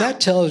what that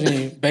tells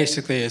me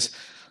basically is,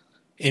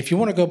 if you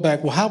want to go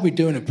back, well, how are we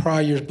doing in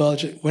prior year's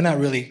budget? We're not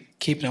really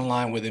keeping in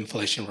line with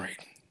inflation rate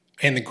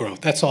and the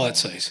growth. That's all it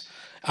says.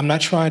 I'm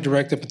not trying to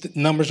direct it, but the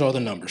numbers are the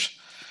numbers.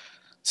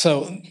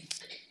 So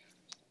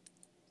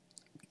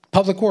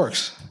Public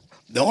Works,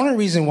 the only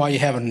reason why you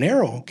have a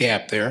narrow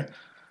gap there,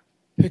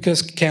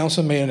 because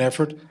council made an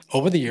effort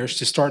over the years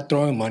to start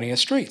throwing money at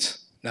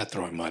streets. Not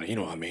throwing money, you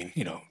know what I mean,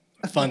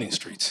 funding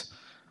streets.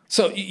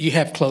 So you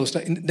have closed,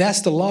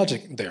 that's the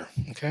logic there,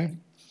 okay?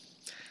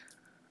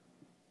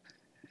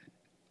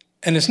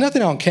 And it's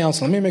nothing on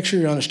council. Let me make sure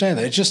you understand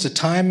that. It's just the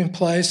time and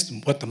place,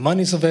 what the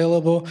money's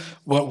available,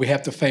 what we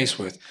have to face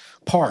with.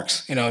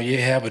 Parks, you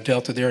have a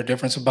delta there, a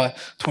difference of about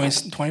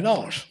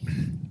 $20.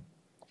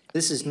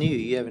 This is new.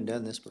 You haven't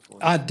done this before.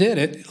 I did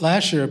it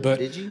last year, but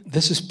Did you?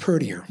 this is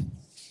prettier.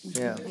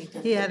 Yeah.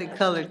 He added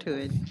color to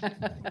it.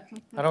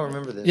 I don't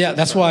remember this. Yeah,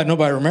 that's why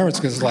nobody remembers,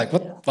 because it's like,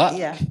 what?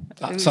 Yeah.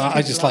 So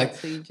I just like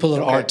put a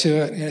little art to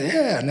it.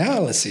 Yeah,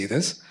 now let's see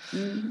this.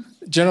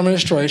 General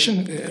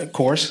administration, of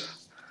course.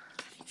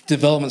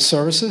 Development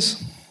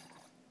services.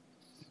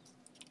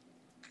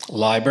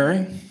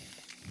 Library.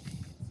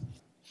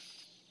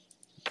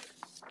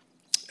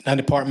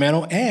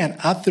 Non-departmental. And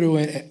I threw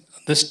in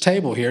this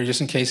table here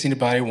just in case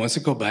anybody wants to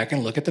go back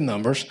and look at the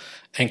numbers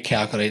and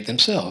calculate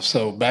themselves.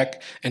 So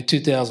back in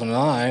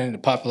 2009, the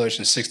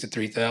population is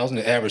 63,000.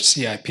 The average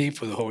CIP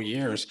for the whole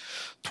year is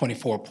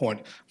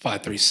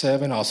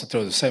 24.537. Also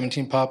throw the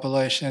 17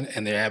 population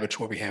and the average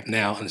what we have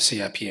now in the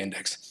CIP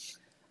index.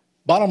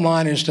 Bottom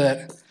line is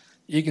that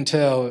you can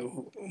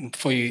tell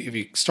if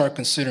you start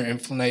considering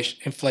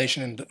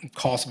inflation and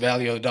cost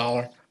value of the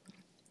dollar,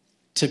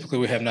 typically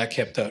we have not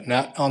kept up.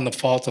 Not on the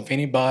fault of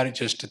anybody,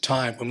 just the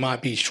time. We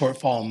might be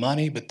shortfall of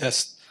money, but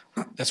that's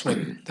what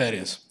that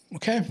is.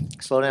 Okay?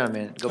 Slow down a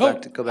minute. Go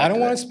back to I don't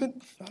that. want to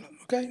spend.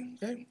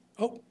 Okay.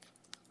 Oh, let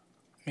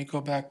me go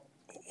back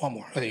one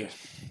more. There you go.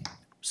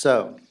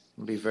 So,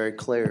 to be very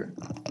clear.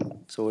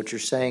 So what you're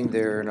saying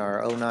there in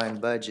our '09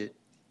 budget,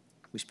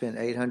 we spent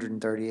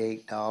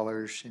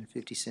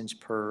 $838.50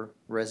 per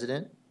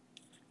resident,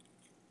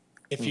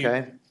 If you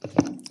okay?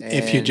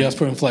 if you adjust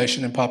for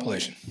inflation and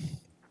population.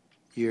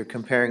 You're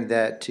comparing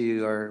that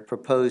to our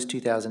proposed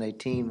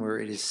 2018 where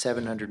it is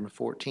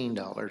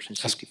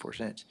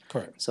 $714.64.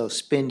 Correct. So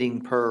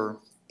spending per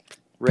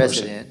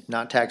resident,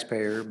 not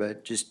taxpayer,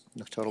 but just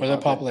the total Where the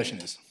population,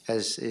 population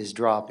is. is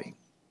dropping.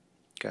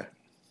 Okay.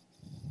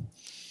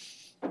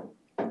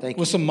 Thank you.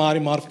 With some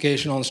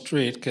modification on the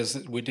street,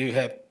 because we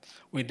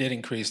did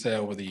increase that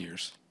over the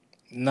years.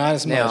 Not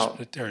as Now- much,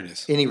 but there it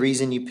is. Any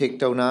reason you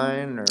picked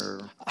 '09,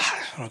 or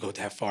I don't go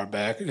that far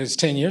back. It's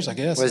 10 years, I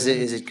guess. is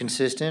it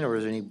consistent, or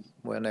is there any,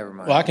 well, never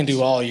mind. Well, I can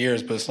do all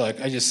years, but it's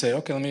like, I just say,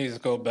 okay, let me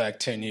just go back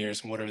 10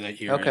 years and whatever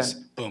that year Okay. is.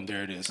 Boom,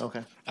 there it is.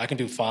 Okay. I can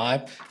do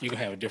 5. You can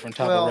have a different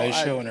type Well, of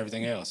ratio and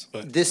everything else,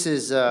 but This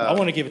is, I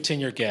want to give a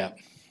 10-year gap.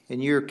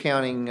 and you're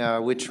counting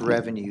which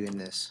revenue in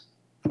this?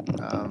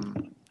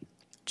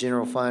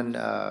 General fund,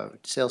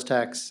 sales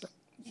tax,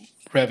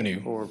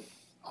 Revenue. or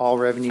all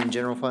revenue in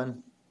general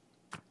fund?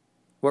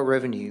 What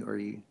revenue are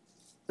you?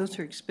 Those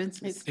are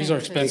expenses. These are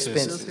expenses.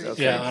 Expenses,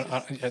 okay.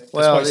 Yeah, that's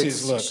Well, why I see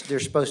this look. they're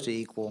supposed to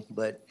equal,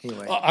 but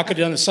anyway. I could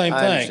have done the same I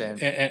thing.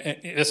 understand. And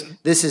it's,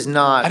 This is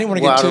not I didn't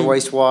wanna get water, too-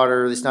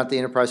 wastewater, it's not the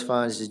enterprise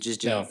funds, it's just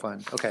general No.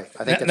 fund. Okay, I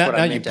think that's now, what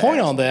now I you meant to point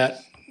ask. on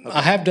that.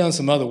 I have done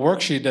some other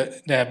worksheet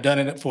that have done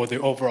it for the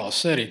overall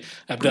city.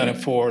 I've done it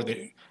for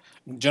the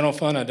general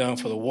fund, I've done it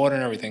for the water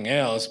and everything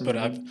else, but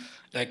I've,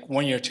 like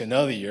 1 year to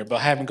another year, but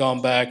I haven't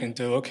gone back and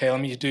do, okay, let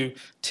me do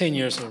 10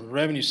 years of the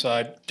revenue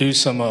side, do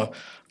some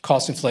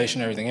cost inflation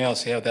and everything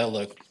else, see how that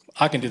look.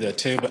 I can do that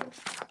too, but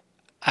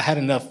I had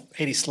enough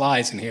 80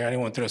 slides in here, I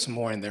didn't want to throw some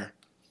more in there.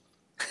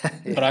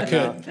 But I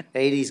could.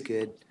 80's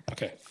good.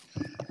 Okay.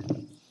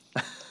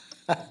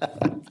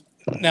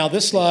 Now,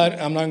 this slide,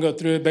 I'm not gonna go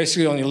through it.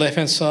 Basically, on your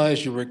left-hand side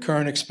is your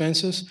recurring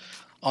expenses.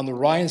 On the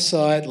right-hand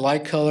side,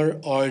 light color,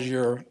 are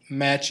your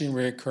matching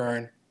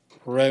recurring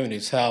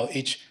revenues, how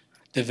each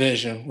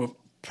division will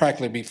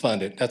practically be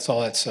funded. That's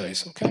all that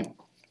says, okay?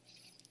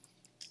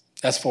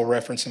 That's for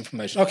reference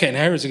information. Okay,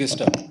 now here's the good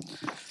stuff.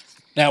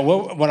 Now,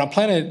 what I'm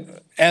planning,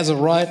 as of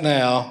right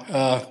now,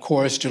 of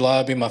course, July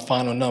will be my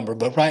final number,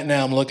 but right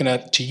now I'm looking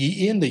at to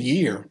end the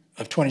year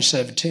of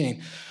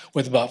 2017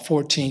 with about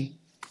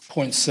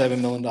 $14.7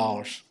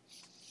 million.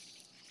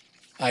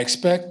 I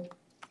expect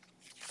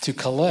to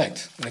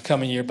collect in the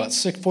coming year about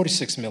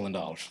 $46 million.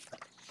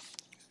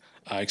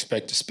 I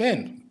expect to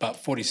spend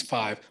about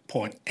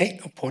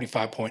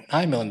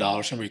 $45.9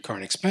 million in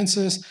recurring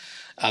expenses.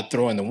 I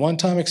throw in the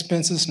one-time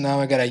expenses. Now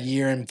I got a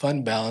year-end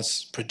fund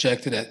balance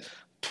projected at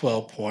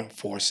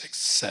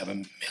 $12.467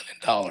 million.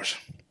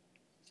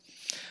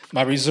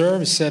 My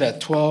reserve is set at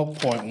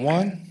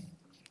 12.1,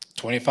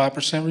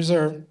 25%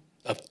 reserve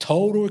of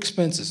total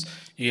expenses.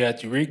 You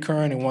had your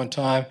recurring and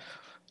one-time,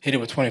 hit it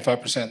with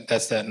 25%,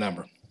 that's that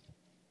number.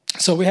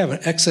 So we have an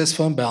excess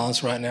fund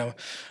balance right now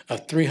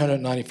of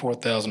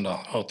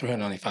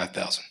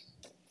 $395,000.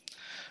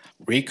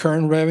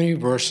 Recurring revenue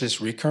versus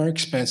recurring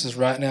expenses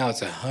right now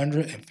is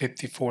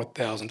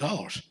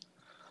 $154,000.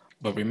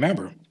 But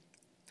remember,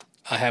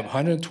 I have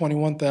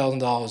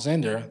 $121,000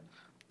 in there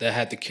that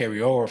had to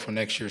carry over for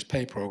next year's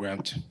pay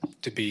program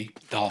to be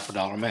dollar for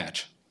dollar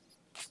match.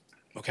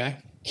 Okay?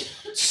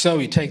 So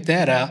you take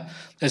that out,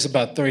 there's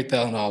about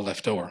 $30,000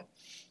 left over.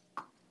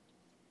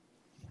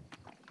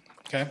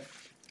 Okay?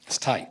 It's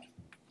tight.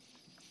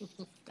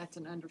 That's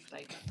an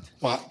understatement.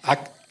 Well, I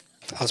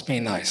was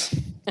being nice.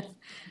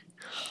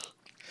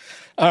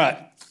 All right.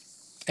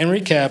 In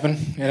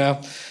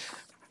recapping,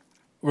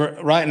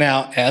 we're right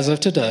now, as of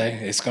today,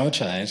 it's going to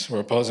change.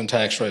 We're proposing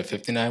tax rate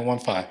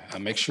 59.15. I'll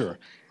make sure.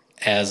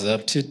 As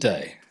of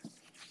today,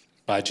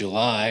 by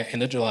July,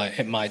 end of July,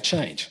 it might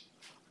change.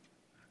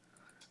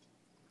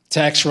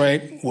 Tax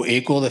rate will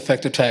equal the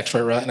effective tax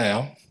rate right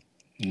now.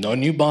 No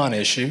new bond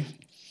issue.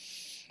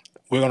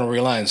 We're going to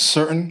rely on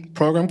certain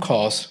program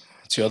costs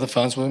to other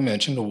funds we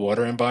mentioned, the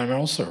water and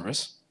environmental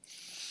service.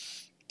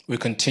 We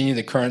continue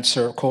the current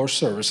core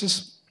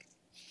services.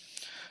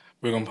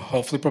 We're going to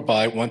hopefully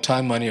provide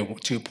one-time money of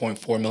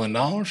 $2.4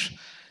 million,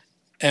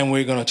 and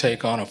we're going to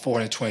take on a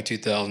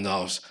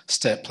 $422,000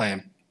 step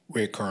plan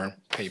recurring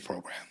pay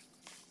program.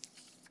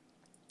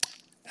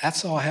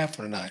 That's all I have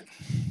for tonight.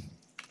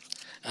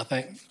 I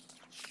think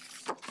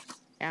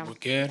Yeah. we're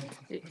good.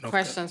 No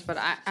Questions, but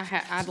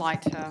I'd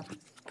like to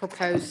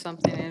propose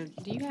something. And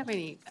do you have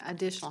any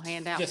additional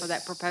handout for that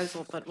Yes.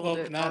 proposal? But we'll Well,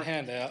 do it not first.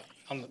 handout.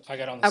 I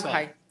got on the Okay,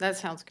 side. that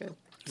sounds good.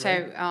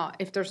 So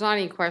if there's not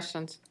any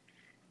questions,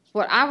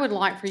 what I would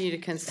like for you to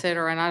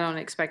consider, and I don't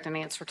expect an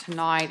answer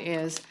tonight,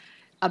 is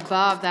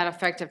above that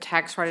effective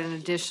tax rate, an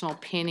additional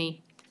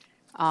penny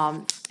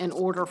in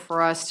order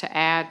for us to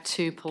add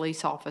 2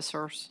 police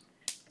officers.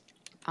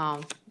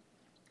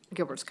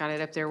 Gilbert's got it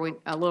up there.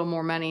 A little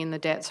more money in the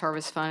debt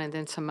service fund and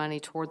then some money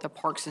toward the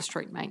parks and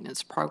street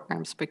maintenance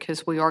programs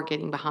because we are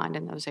getting behind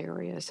in those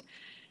areas.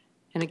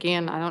 And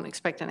again, I don't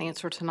expect an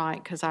answer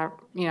tonight because I,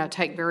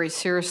 take very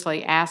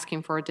seriously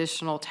asking for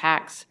additional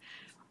tax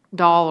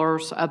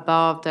dollars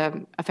above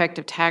the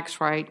effective tax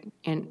rate.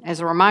 And as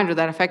a reminder,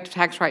 that effective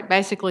tax rate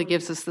basically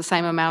gives us the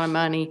same amount of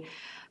money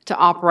to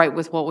operate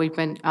with what we've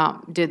been,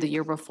 did the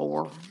year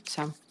before,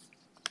 so.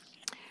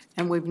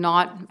 And we've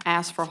not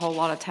asked for a whole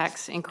lot of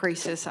tax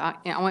increases. I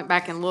went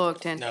back and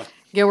looked, and No.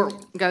 Gilbert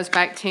goes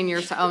back 10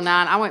 years to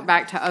 '09. I went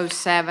back to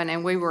 '07,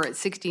 and we were at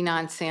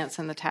 69 cents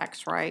in the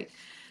tax rate.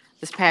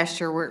 This past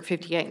year, we're at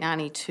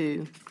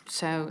 58.92.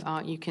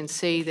 So you can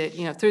see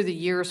that, through the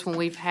years when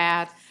we've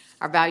had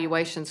our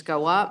valuations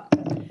go up,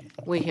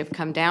 We have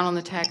come down on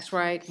the tax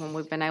rate when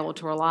we've been able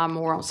to rely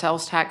more on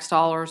sales tax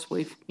dollars.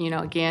 We've,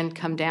 again,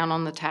 come down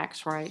on the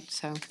tax rate.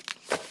 So,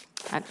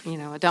 I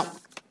don't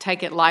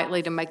take it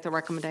lightly to make the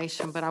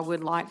recommendation, but I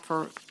would like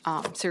for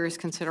serious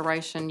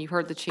consideration. You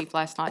heard the chief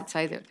last night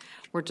say that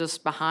we're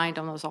just behind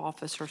on those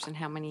officers and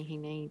how many he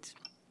needs.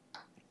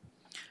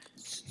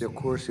 Of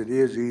course, it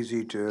is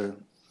easy to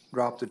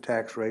drop the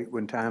tax rate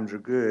when times are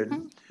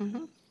good.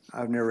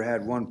 I've never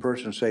had one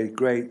person say,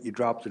 great, you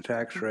dropped the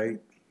tax rate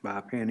by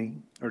a penny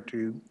or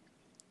two.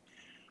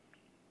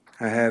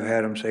 I have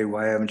had them say,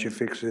 why haven't you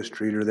fixed this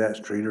street or that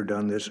street or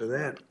done this or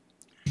that?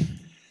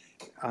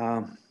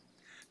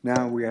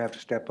 Now we have to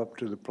step up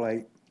to the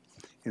plate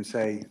and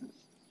say,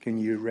 can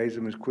you raise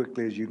them as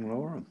quickly as you can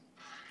lower them?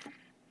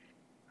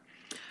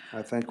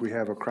 I think we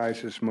have a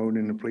crisis mode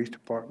in the police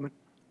department.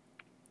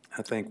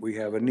 I think we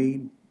have a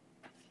need.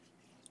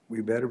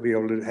 We better be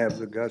able to have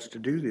the guts to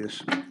do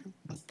this.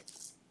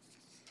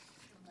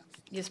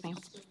 Yes, ma'am.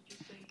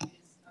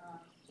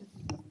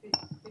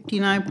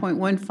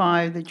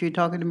 59.15 that you're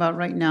talking about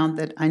right now,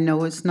 that I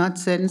know it's not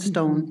set in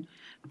stone,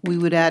 we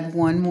would add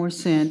 1 more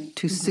cent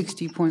to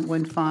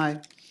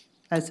 60.15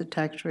 as a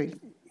tax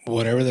rate.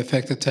 Whatever the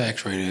effective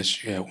tax rate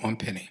is, you have 1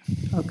 penny,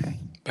 Okay,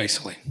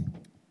 basically.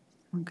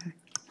 okay.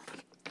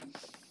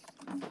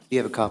 Do you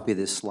have a copy of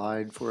this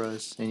slide for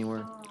us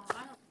anywhere?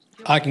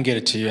 I can get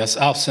it to you.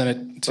 I'll send it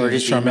Or to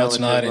just email Charmel it to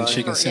tonight, and everybody?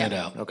 she can send it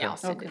out. Okay. Yeah, I'll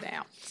send it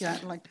out. Yeah,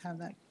 I'd like to have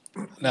that.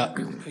 Now,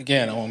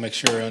 again, I want to make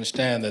sure I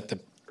understand that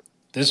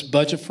this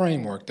budget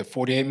framework, the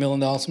 $48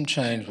 million some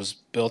change, was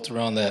built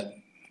around that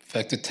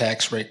effective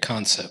tax rate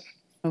concept.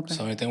 Okay.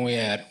 So anything we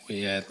add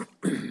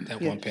that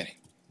 1 penny.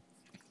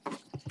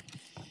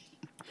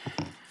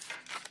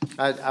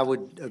 I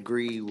would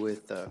agree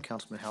with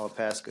Councilman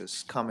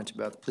Halapaska's comments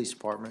about the police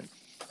department.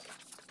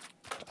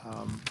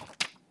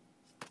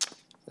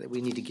 That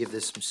we need to give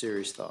this some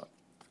serious thought.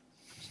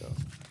 So,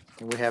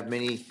 and we have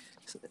a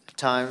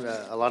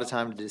lot of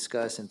time to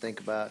discuss and think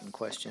about and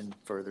question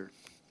further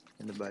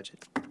in the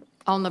budget.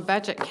 On the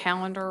budget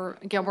calendar,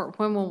 Gilbert,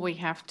 when will we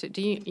have to,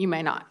 you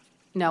may not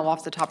know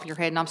off the top of your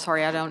head, and I'm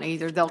sorry, I don't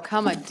either. There'll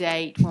come a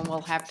date when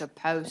we'll have to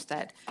post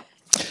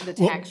the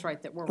tax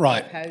rate that we're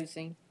right.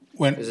 proposing.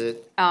 When, Is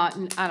it I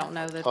don't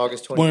know that.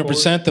 August 24th? when we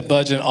present the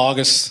budget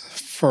August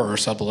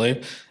 1st, I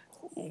believe,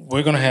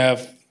 we're going to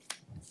have,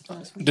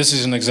 this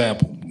is an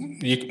example.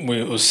 We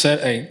will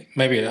set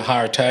maybe a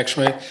higher tax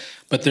rate,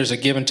 but there's a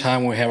given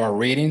time we have our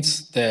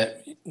readings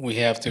that we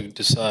have to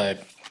decide,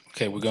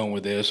 okay, we're going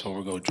with this or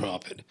we're going to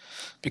drop it.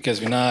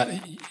 Because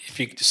if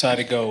you decide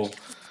to go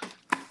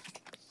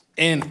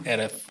in at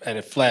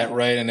a flat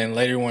rate and then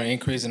later you want to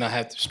increase, then I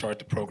have to start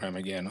the program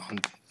again on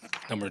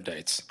a number of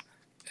dates.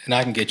 And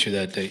I can get you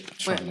that date,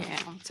 Well, Charlotte,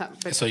 yeah,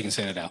 but so you can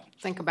send it out.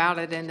 think about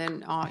it, and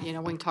then,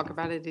 we can talk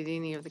about it at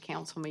any of the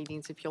council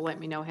meetings. If you'll let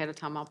me know ahead of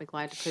time, I'll be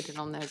glad to put it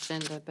on the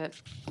agenda, but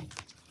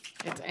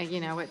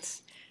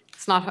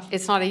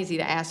it's not easy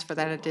to ask for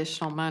that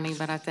additional money,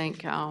 but I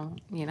think,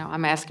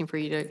 I'm asking for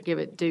you to give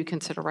it due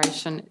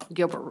consideration.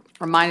 Gilbert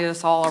reminded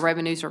us all our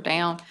revenues are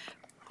down.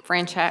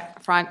 Franchise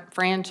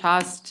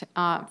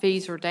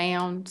fees are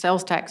down,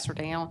 sales tax are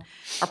down,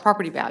 our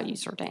property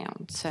values are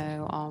down.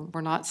 So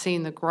we're not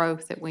seeing the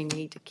growth that we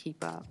need to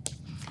keep up.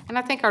 And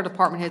I think our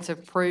department heads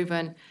have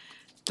proven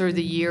through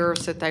the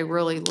years that they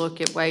really look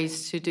at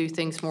ways to do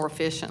things more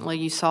efficiently.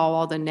 You saw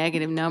all the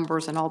negative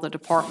numbers in all the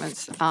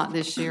departments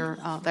this year.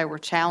 They were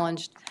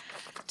challenged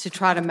to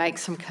try to make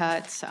some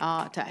cuts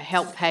to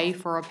help pay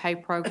for a pay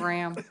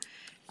program.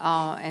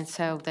 And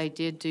so they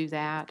did do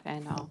that,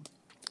 and,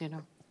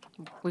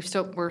 we're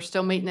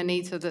still meeting the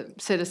needs of the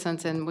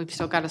citizens, and we've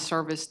still got a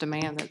service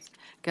demand that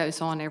goes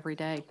on every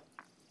day.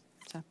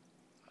 So,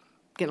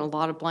 getting a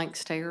lot of blank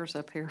stares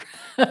up here.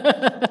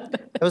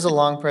 It was a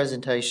long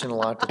presentation, a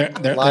lot to think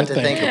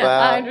thinking.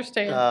 about. I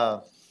understand.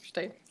 So,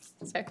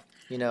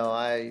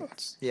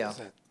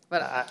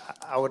 But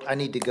I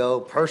need to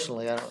go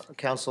personally.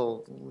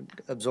 Council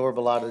absorb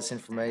a lot of this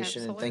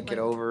information and think it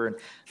Absolutely. over.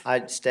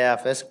 And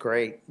staff, that's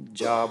great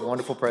job,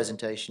 wonderful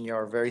presentation. You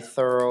are very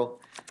thorough.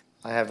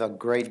 I have a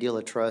great deal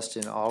of trust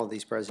in all of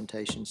these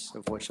presentations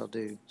of what y'all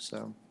do,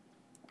 so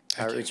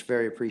it's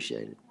very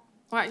appreciated.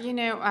 Well,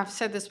 I've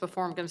said this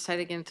before, I'm going to say it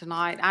again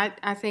tonight.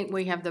 I think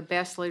we have the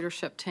best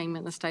leadership team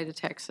in the state of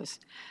Texas.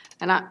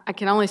 And I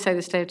can only say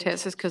the state of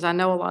Texas because I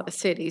know a lot of the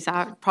cities.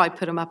 I probably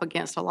put them up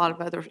against a lot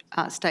of other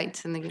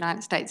states in the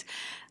United States.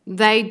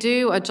 They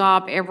do a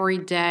job every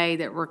day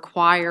that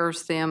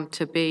requires them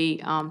to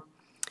be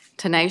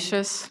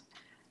tenacious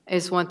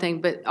is one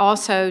thing, but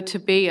also to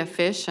be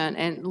efficient.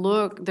 And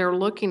they're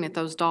looking at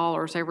those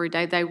dollars every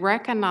day. They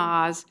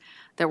recognize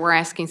that we're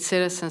asking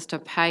citizens to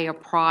pay a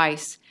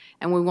price,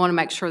 and we want to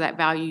make sure that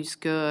value's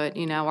good.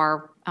 We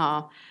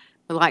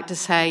like to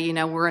say,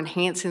 we're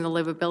enhancing the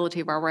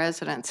livability of our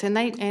residents, and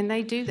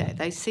they do that.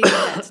 They see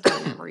that that's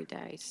done every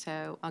day.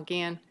 So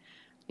again,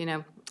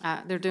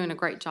 they're doing a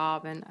great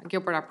job. And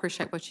Gilbert, I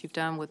appreciate what you've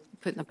done with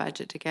putting the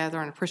budget together,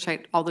 and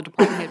appreciate all the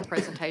department head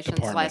presentations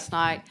last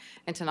night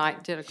and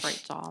tonight. Did a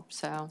great job.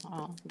 So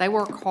they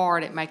work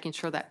hard at making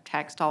sure that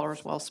tax dollar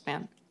is well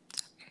spent.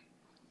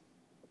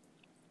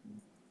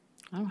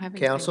 I don't have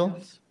anything Council?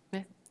 else.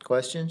 Yeah.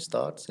 Questions,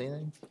 thoughts,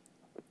 anything?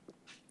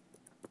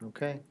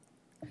 Okay.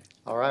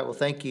 All right, well,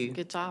 thank you.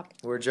 Good job.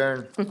 We're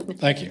adjourned.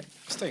 Thank you.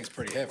 This thing's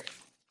pretty heavy.